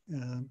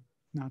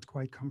not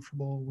quite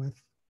comfortable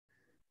with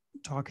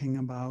talking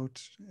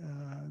about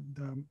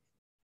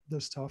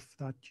the stuff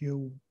that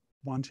you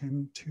want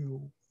him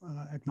to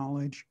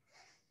acknowledge.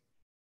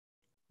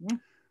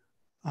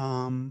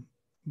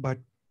 But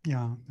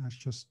yeah, that's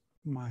just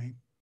my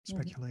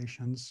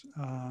speculations.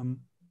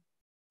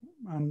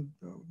 And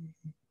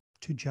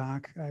to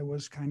Jack, I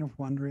was kind of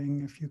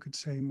wondering if you could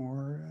say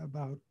more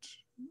about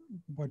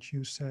what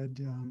you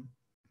said,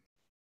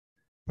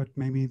 but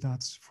maybe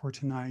that's for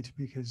tonight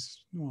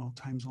because, well,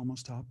 time's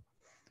almost up.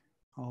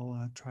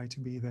 I'll try to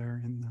be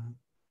there in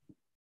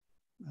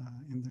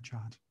the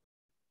chat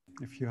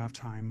if you have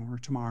time, or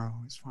tomorrow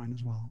is fine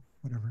as well,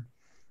 whatever.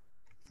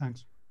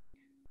 Thanks.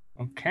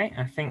 Okay,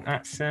 I think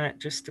that's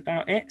just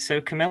about it. So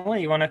Camilla,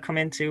 you want to come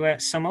in to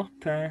sum up?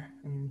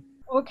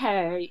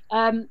 Okay,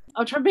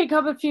 I'll try to pick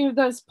up a few of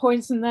those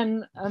points and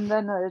then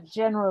a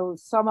general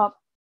sum up,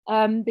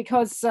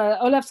 because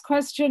Olaf's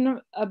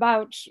question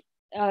about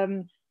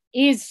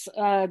is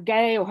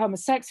gay or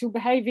homosexual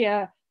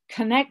behavior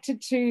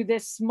connected to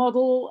this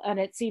model and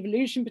its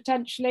evolution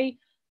potentially,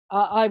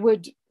 I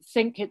would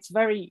think it's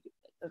very,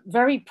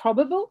 very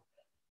probable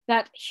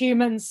that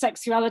human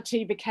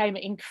sexuality became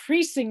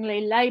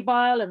increasingly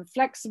labile and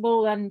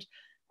flexible and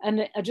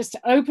just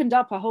opened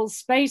up a whole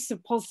space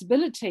of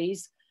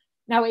possibilities.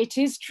 Now, it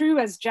is true,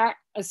 as Jack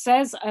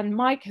says, and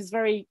Mike has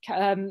very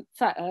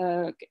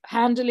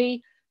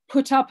handily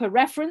put up a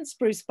reference,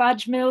 Bruce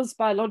Badgemill's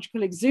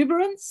Biological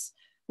Exuberance,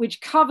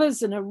 which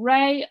covers an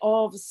array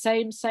of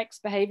same-sex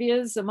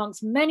behaviors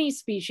amongst many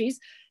species.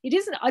 It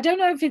isn't, I don't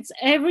know if it's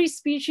every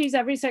species,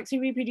 every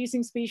sexually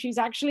reproducing species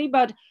actually,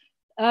 but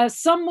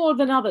some more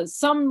than others.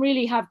 Some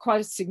really have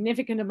quite a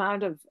significant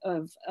amount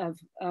of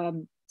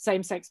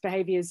same-sex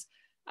behaviors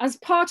as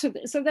part of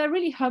it. So they're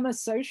really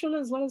homosocial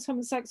as well as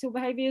homosexual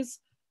behaviors.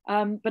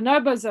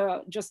 Bonobos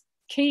are just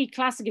key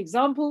classic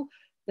example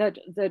that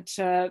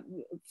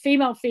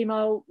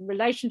female-female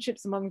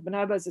relationships among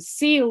bonobos are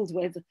sealed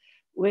with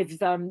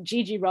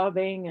Gigi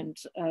robbing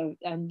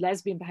and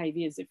lesbian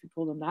behaviors, if we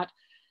call them that.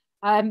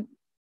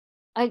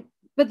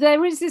 But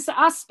there is this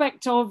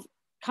aspect of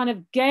kind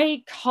of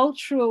gay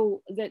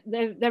cultural, that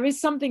there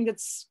is something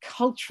that's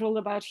cultural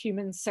about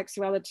human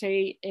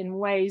sexuality in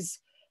ways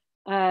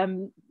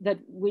that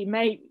we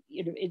may,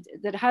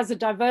 that has a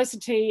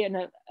diversity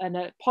and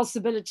a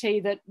possibility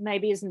that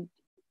maybe isn't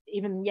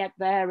even yet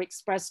there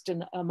expressed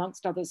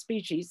amongst other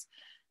species.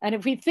 And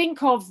if we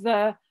think of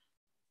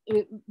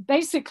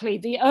basically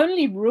the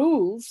only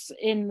rules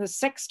in the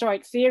sex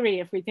strike theory,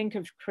 if we think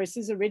of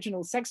Chris's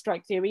original sex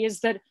strike theory,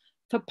 is that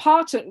for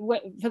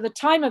the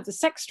time of the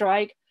sex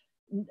strike,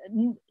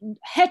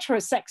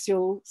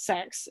 heterosexual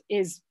sex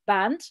is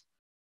banned,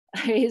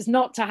 is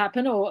not to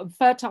happen, or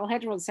fertile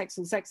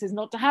heterosexual sex is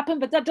not to happen,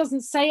 but that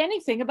doesn't say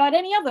anything about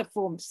any other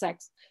form of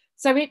sex.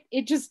 So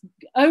it just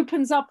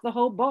opens up the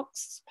whole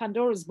box,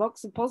 Pandora's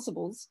box of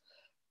possibles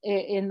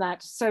in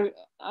that. So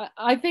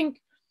I think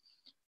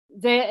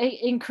they're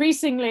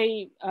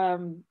increasingly,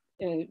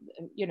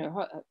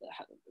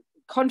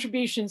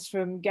 contributions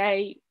from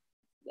gay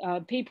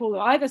people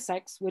of either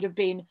sex would have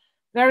been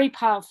very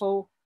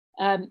powerful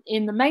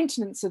in the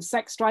maintenance of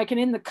sex strike and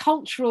in the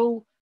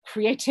cultural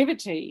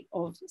creativity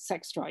of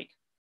sex strike.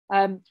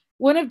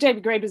 One of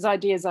David Graeber's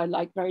ideas I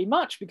like very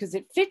much, because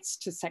it fits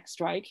to sex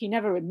strike, he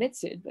never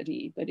admits it, but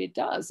it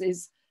does,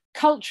 is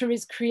culture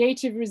is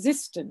creative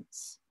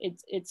resistance.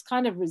 It's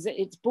kind of,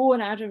 it's born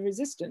out of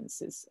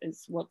resistance, is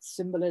what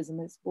symbolism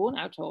is born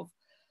out of.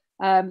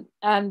 And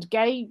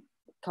gay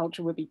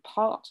culture would be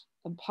part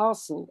and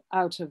parcel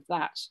out of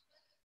that.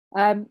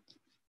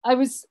 I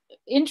was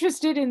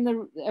interested in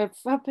the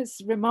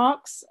Fuppe's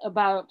remarks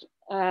about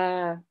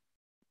Graeber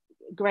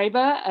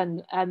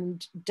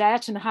and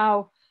debt, and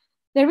how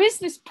there is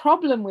this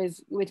problem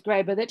with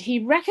Graeber, that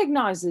he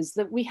recognizes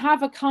that we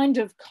have a kind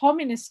of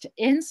communist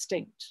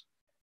instinct,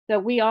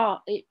 that we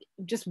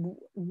just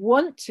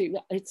want to,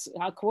 it's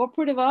our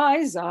cooperative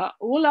eyes,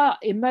 all our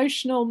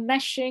emotional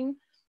meshing,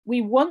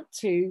 we want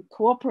to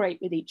cooperate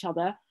with each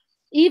other,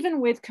 even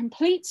with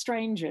complete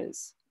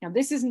strangers. Now,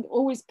 this isn't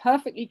always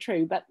perfectly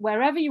true, but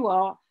wherever you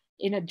are,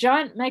 in a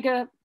giant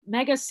mega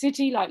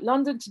city like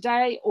London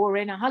today, or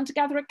in a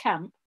hunter-gatherer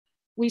camp,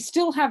 we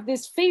still have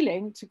this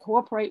feeling to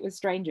cooperate with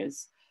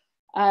strangers.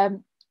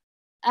 And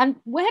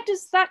where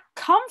does that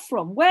come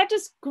from? Where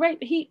does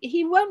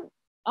he won't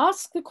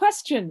ask the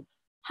question,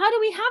 how do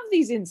we have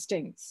these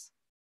instincts?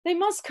 They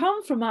must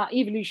come from our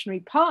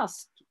evolutionary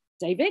past,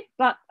 David,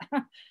 but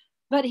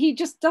he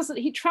just doesn't,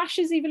 he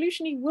trashes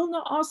evolution. He will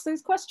not ask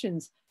those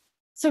questions.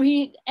 So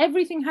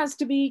everything has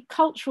to be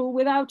cultural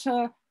without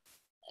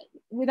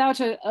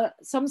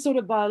some sort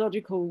of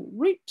biological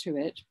root to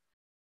it.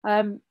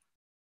 And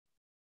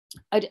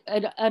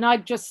I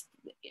just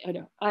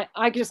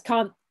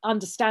can't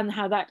understand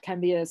how that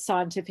can be a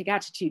scientific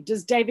attitude.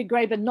 Does David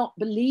Graeber not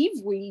believe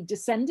we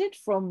descended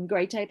from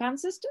great ape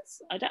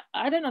ancestors?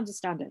 I don't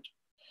understand it.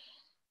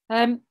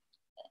 On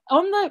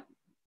the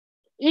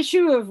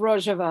issue of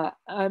Rojava,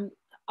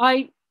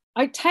 I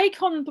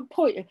take on the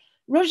point.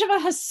 Rojava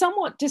has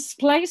somewhat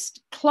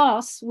displaced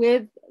class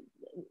with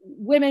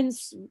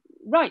women's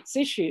rights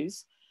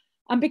issues.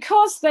 And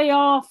because they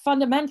are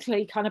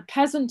fundamentally kind of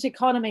peasant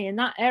economy in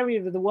that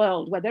area of the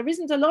world where there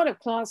isn't a lot of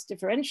class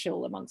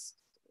differential amongst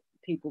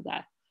people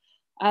there,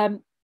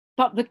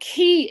 but the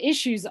key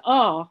issues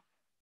are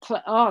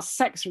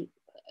sex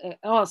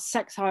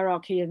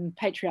hierarchy and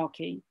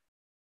patriarchy,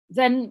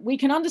 then we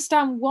can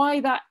understand why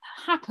that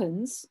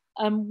happens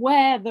and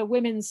where the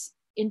women's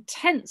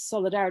intense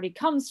solidarity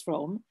comes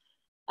from,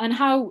 and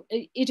how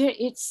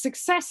its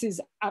success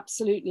is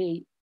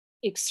absolutely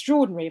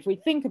extraordinary. If we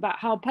think about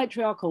how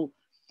patriarchal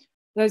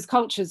those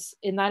cultures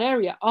in that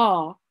area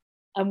are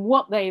and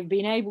what they have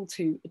been able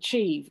to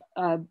achieve,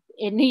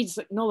 it needs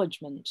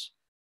acknowledgement.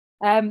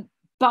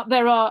 But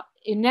there are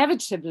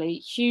inevitably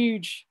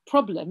huge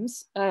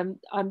problems.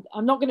 I'm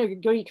not going to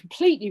agree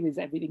completely with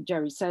everything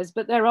Jerry says,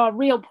 but there are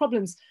real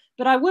problems.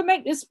 But I will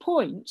make this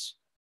point.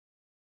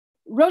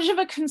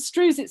 Rojava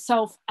construes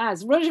itself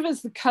as, Rojava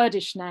is the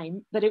Kurdish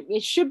name, but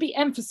it should be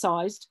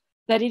emphasized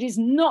that it is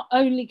not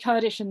only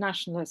Kurdish and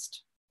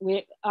nationalist.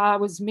 I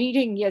was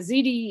meeting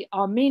Yazidi,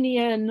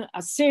 Armenian,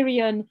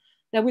 Assyrian.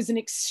 There was an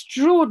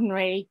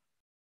extraordinary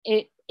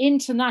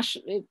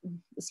international,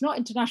 it's not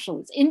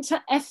international, it's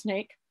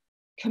inter-ethnic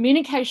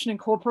communication and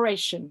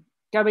cooperation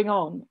going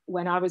on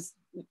when I was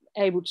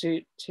able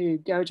to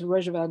go to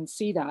Rojava and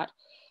see that.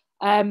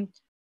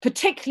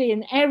 Particularly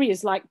in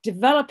areas like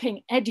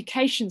developing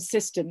education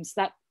systems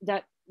that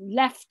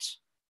left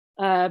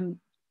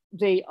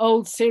the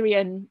old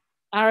Syrian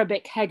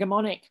Arabic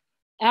hegemonic.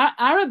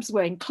 Arabs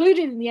were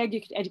included in the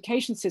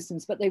education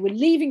systems, but they were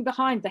leaving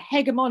behind the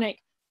hegemonic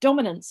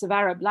dominance of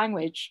Arab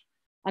language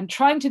and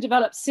trying to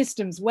develop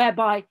systems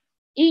whereby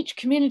each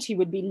community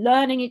would be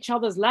learning each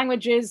other's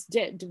languages,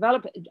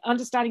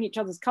 understanding each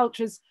other's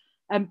cultures,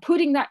 and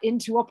putting that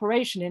into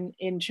operation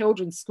in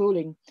children's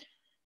schooling.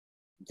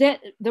 The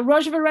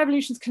Rojava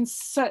revolution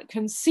is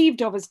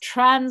conceived of as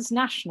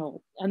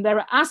transnational, and there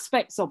are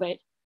aspects of it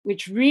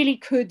which really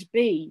could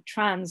be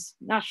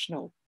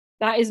transnational.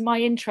 That is my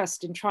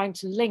interest in trying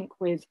to link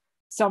with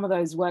some of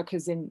those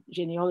workers in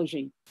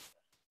genealogy.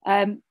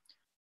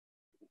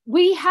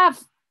 We have,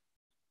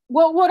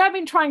 well, what I've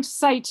been trying to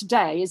say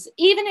today is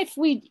even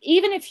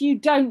if you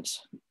don't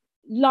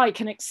like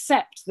and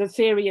accept the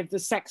theory of the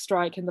sex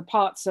strike and the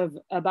parts of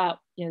about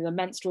the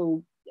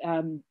menstrual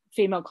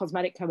female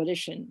cosmetic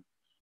coalition,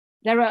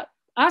 there are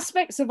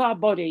aspects of our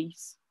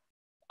bodies,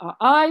 our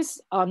eyes,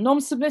 our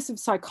non-submissive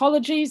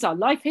psychologies, our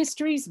life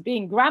histories,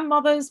 being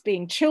grandmothers,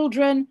 being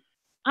children,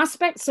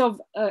 aspects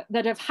of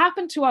that have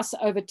happened to us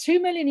over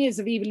 2 million years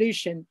of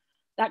evolution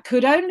that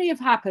could only have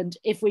happened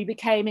if we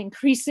became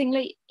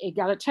increasingly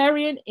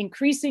egalitarian,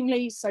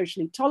 increasingly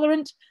socially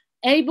tolerant,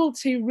 able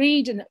to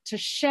read and to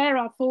share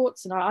our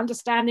thoughts and our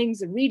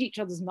understandings and read each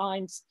other's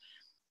minds.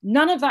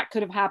 None of that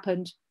could have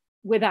happened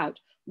without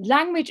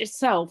language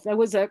itself. There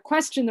was a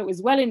question that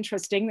was well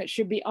interesting that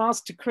should be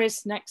asked to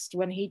Chris next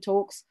when he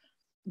talks.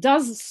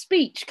 Does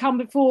speech come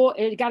before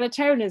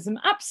egalitarianism?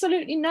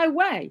 Absolutely no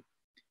way.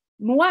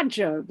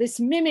 Muajo, this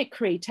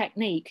mimicry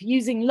technique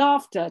using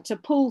laughter to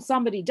pull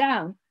somebody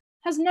down,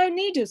 has no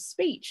need of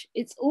speech.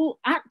 It's all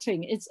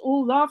acting, it's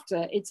all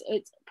laughter, it's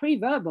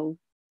pre-verbal.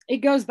 It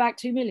goes back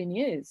 2 million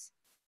years.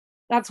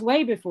 That's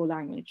way before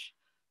language.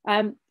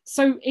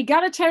 So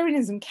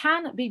egalitarianism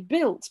can be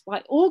built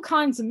by all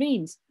kinds of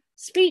means.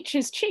 Speech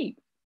is cheap,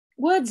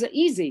 words are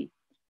easy,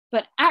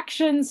 but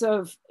actions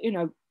of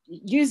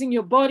using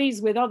your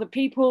bodies with other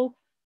people,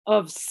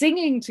 of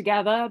singing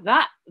together,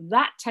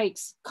 that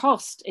takes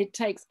cost, it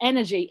takes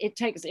energy, it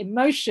takes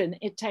emotion,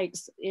 it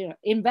takes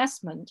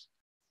investment.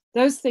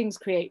 Those things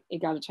create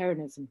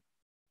egalitarianism.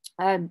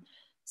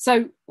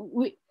 So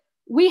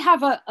we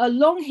have a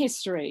long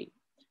history,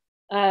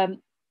 and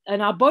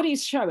our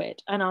bodies show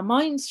it, and our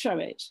minds show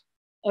it,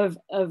 of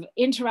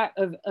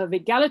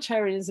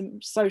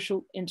egalitarianism,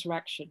 social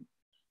interaction.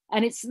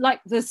 And it's like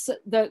the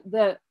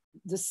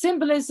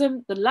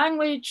symbolism, the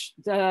language,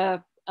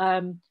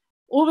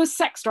 all the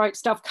sex strike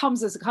stuff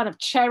comes as a kind of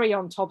cherry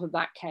on top of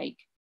that cake.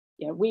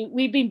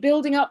 We've been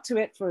building up to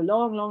it for a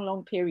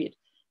long period.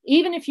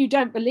 Even if you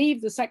don't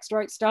believe the sex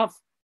strike stuff,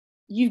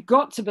 you've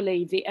got to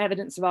believe the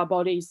evidence of our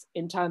bodies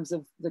in terms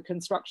of the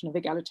construction of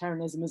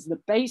egalitarianism as the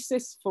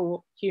basis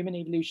for human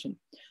evolution.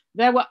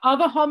 There were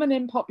other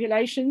hominin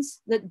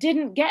populations that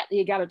didn't get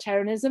the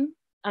egalitarianism,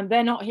 and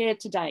they're not here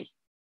today.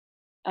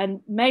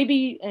 And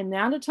maybe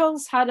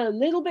Neanderthals had a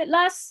little bit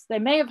less. They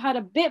may have had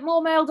a bit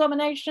more male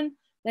domination.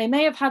 They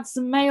may have had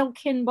some male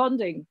kin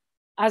bonding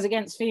as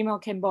against female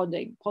kin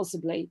bonding,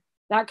 possibly.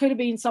 That could have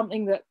been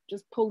something that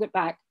just pulled it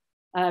back.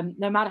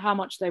 No matter how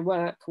much they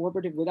were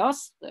cooperative with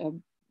us,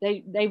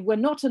 they were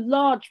not a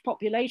large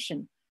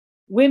population.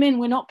 Women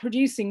were not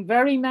producing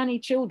very many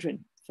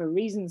children for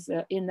reasons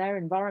that in their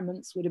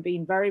environments would have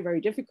been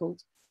very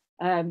difficult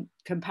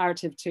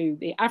comparative to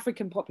the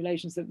African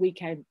populations that we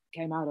came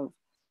out of.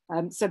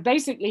 So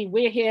basically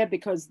we're here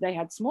because they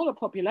had smaller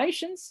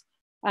populations,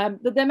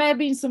 but there may have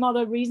been some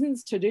other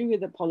reasons to do with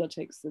the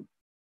politics that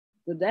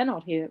they're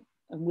not here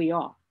and we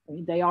are. I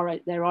mean, they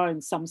are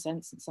in some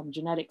sense, in some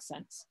genetic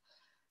sense.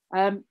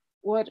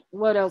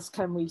 What else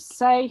can we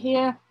say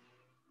here?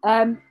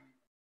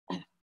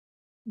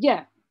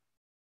 Yeah,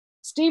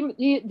 Steve,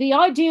 the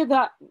idea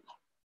that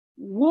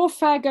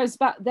warfare goes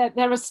back,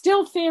 there are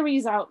still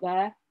theories out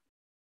there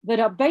that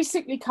are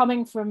basically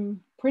coming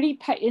from pretty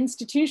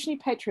institutionally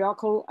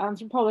patriarchal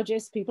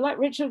anthropologists, people like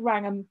Richard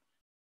Wrangham,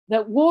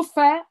 that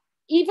warfare,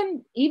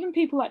 even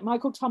people like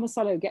Michael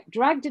Tomasello get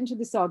dragged into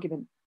this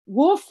argument.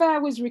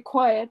 Warfare was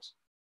required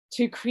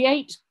to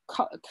create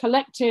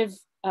collective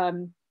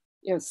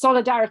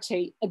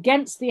solidarity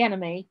against the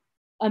enemy,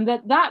 and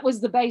that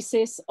was the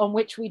basis on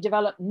which we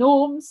developed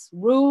norms,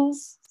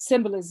 rules,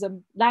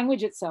 symbolism,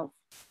 language itself.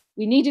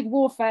 We needed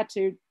warfare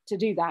to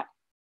do that.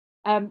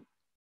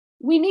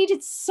 We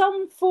needed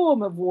some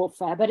form of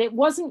warfare, but it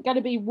wasn't going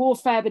to be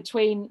warfare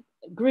between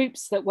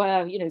groups that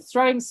were,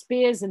 throwing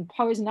spears and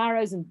poison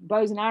arrows and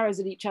bows and arrows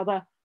at each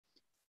other.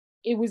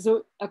 It was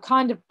a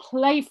kind of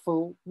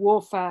playful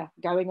warfare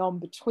going on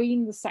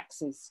between the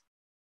sexes.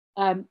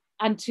 And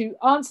to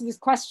answer this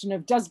question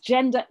of does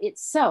gender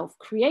itself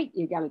create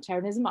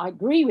egalitarianism, I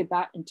agree with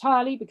that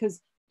entirely,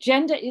 because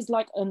gender is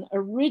like an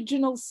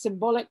original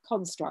symbolic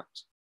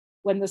construct.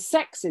 When the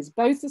sexes,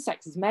 both the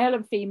sexes, male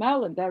and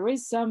female, and there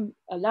is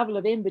a level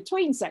of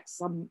in-between sex,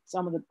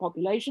 some of the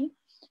population,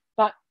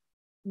 but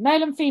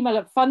male and female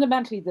are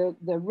fundamentally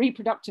the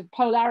reproductive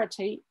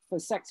polarity for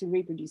sexually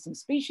reproducing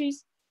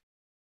species.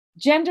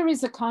 Gender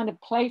is a kind of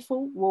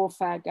playful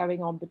warfare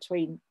going on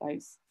between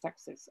those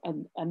sexes.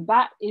 And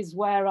that is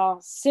where our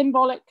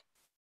symbolic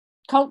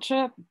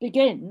culture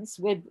begins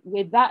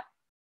with that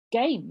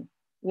game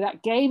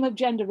of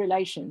gender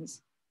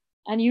relations.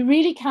 And you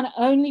really can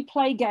only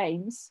play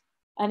games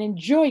and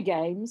enjoy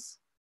games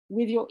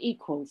with your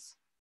equals.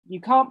 You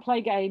can't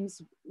play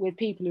games with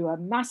people who are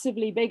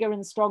massively bigger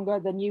and stronger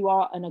than you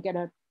are and are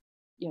gonna,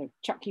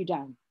 chuck you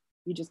down.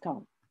 You just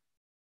can't.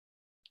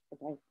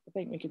 Okay, I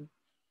think we can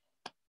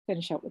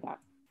finish up with that.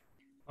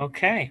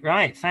 Okay,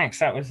 right. Thanks.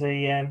 That was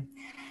a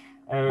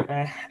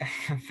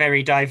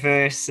very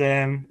diverse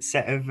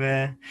set of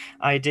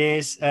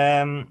ideas.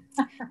 I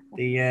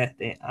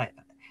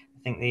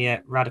think the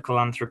radical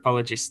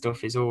anthropologist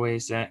stuff is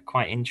always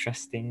quite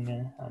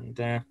interesting,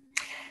 and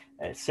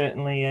it's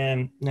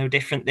certainly no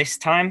different this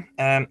time.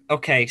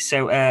 Okay,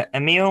 so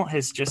Emil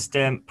has just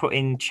put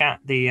in chat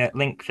the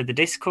link for the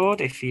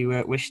Discord if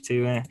you wish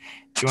to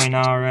join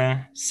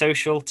our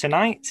social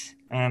tonight.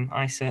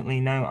 I certainly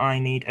know I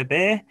need a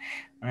beer.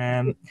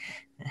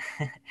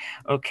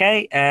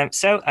 Okay,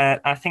 so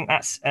I think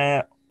that's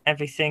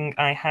everything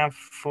I have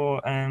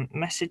for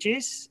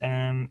messages.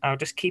 I'll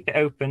just keep it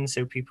open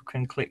so people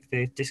can click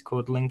the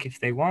Discord link if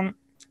they want.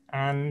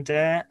 And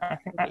I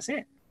think that's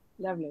it.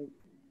 Lovely.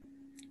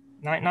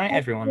 Night, night,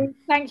 everyone.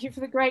 Thank you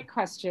for the great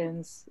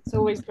questions. It's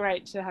always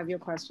great to have your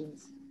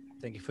questions.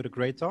 Thank you for the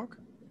great talk.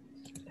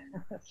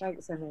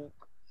 Thanks, Emil.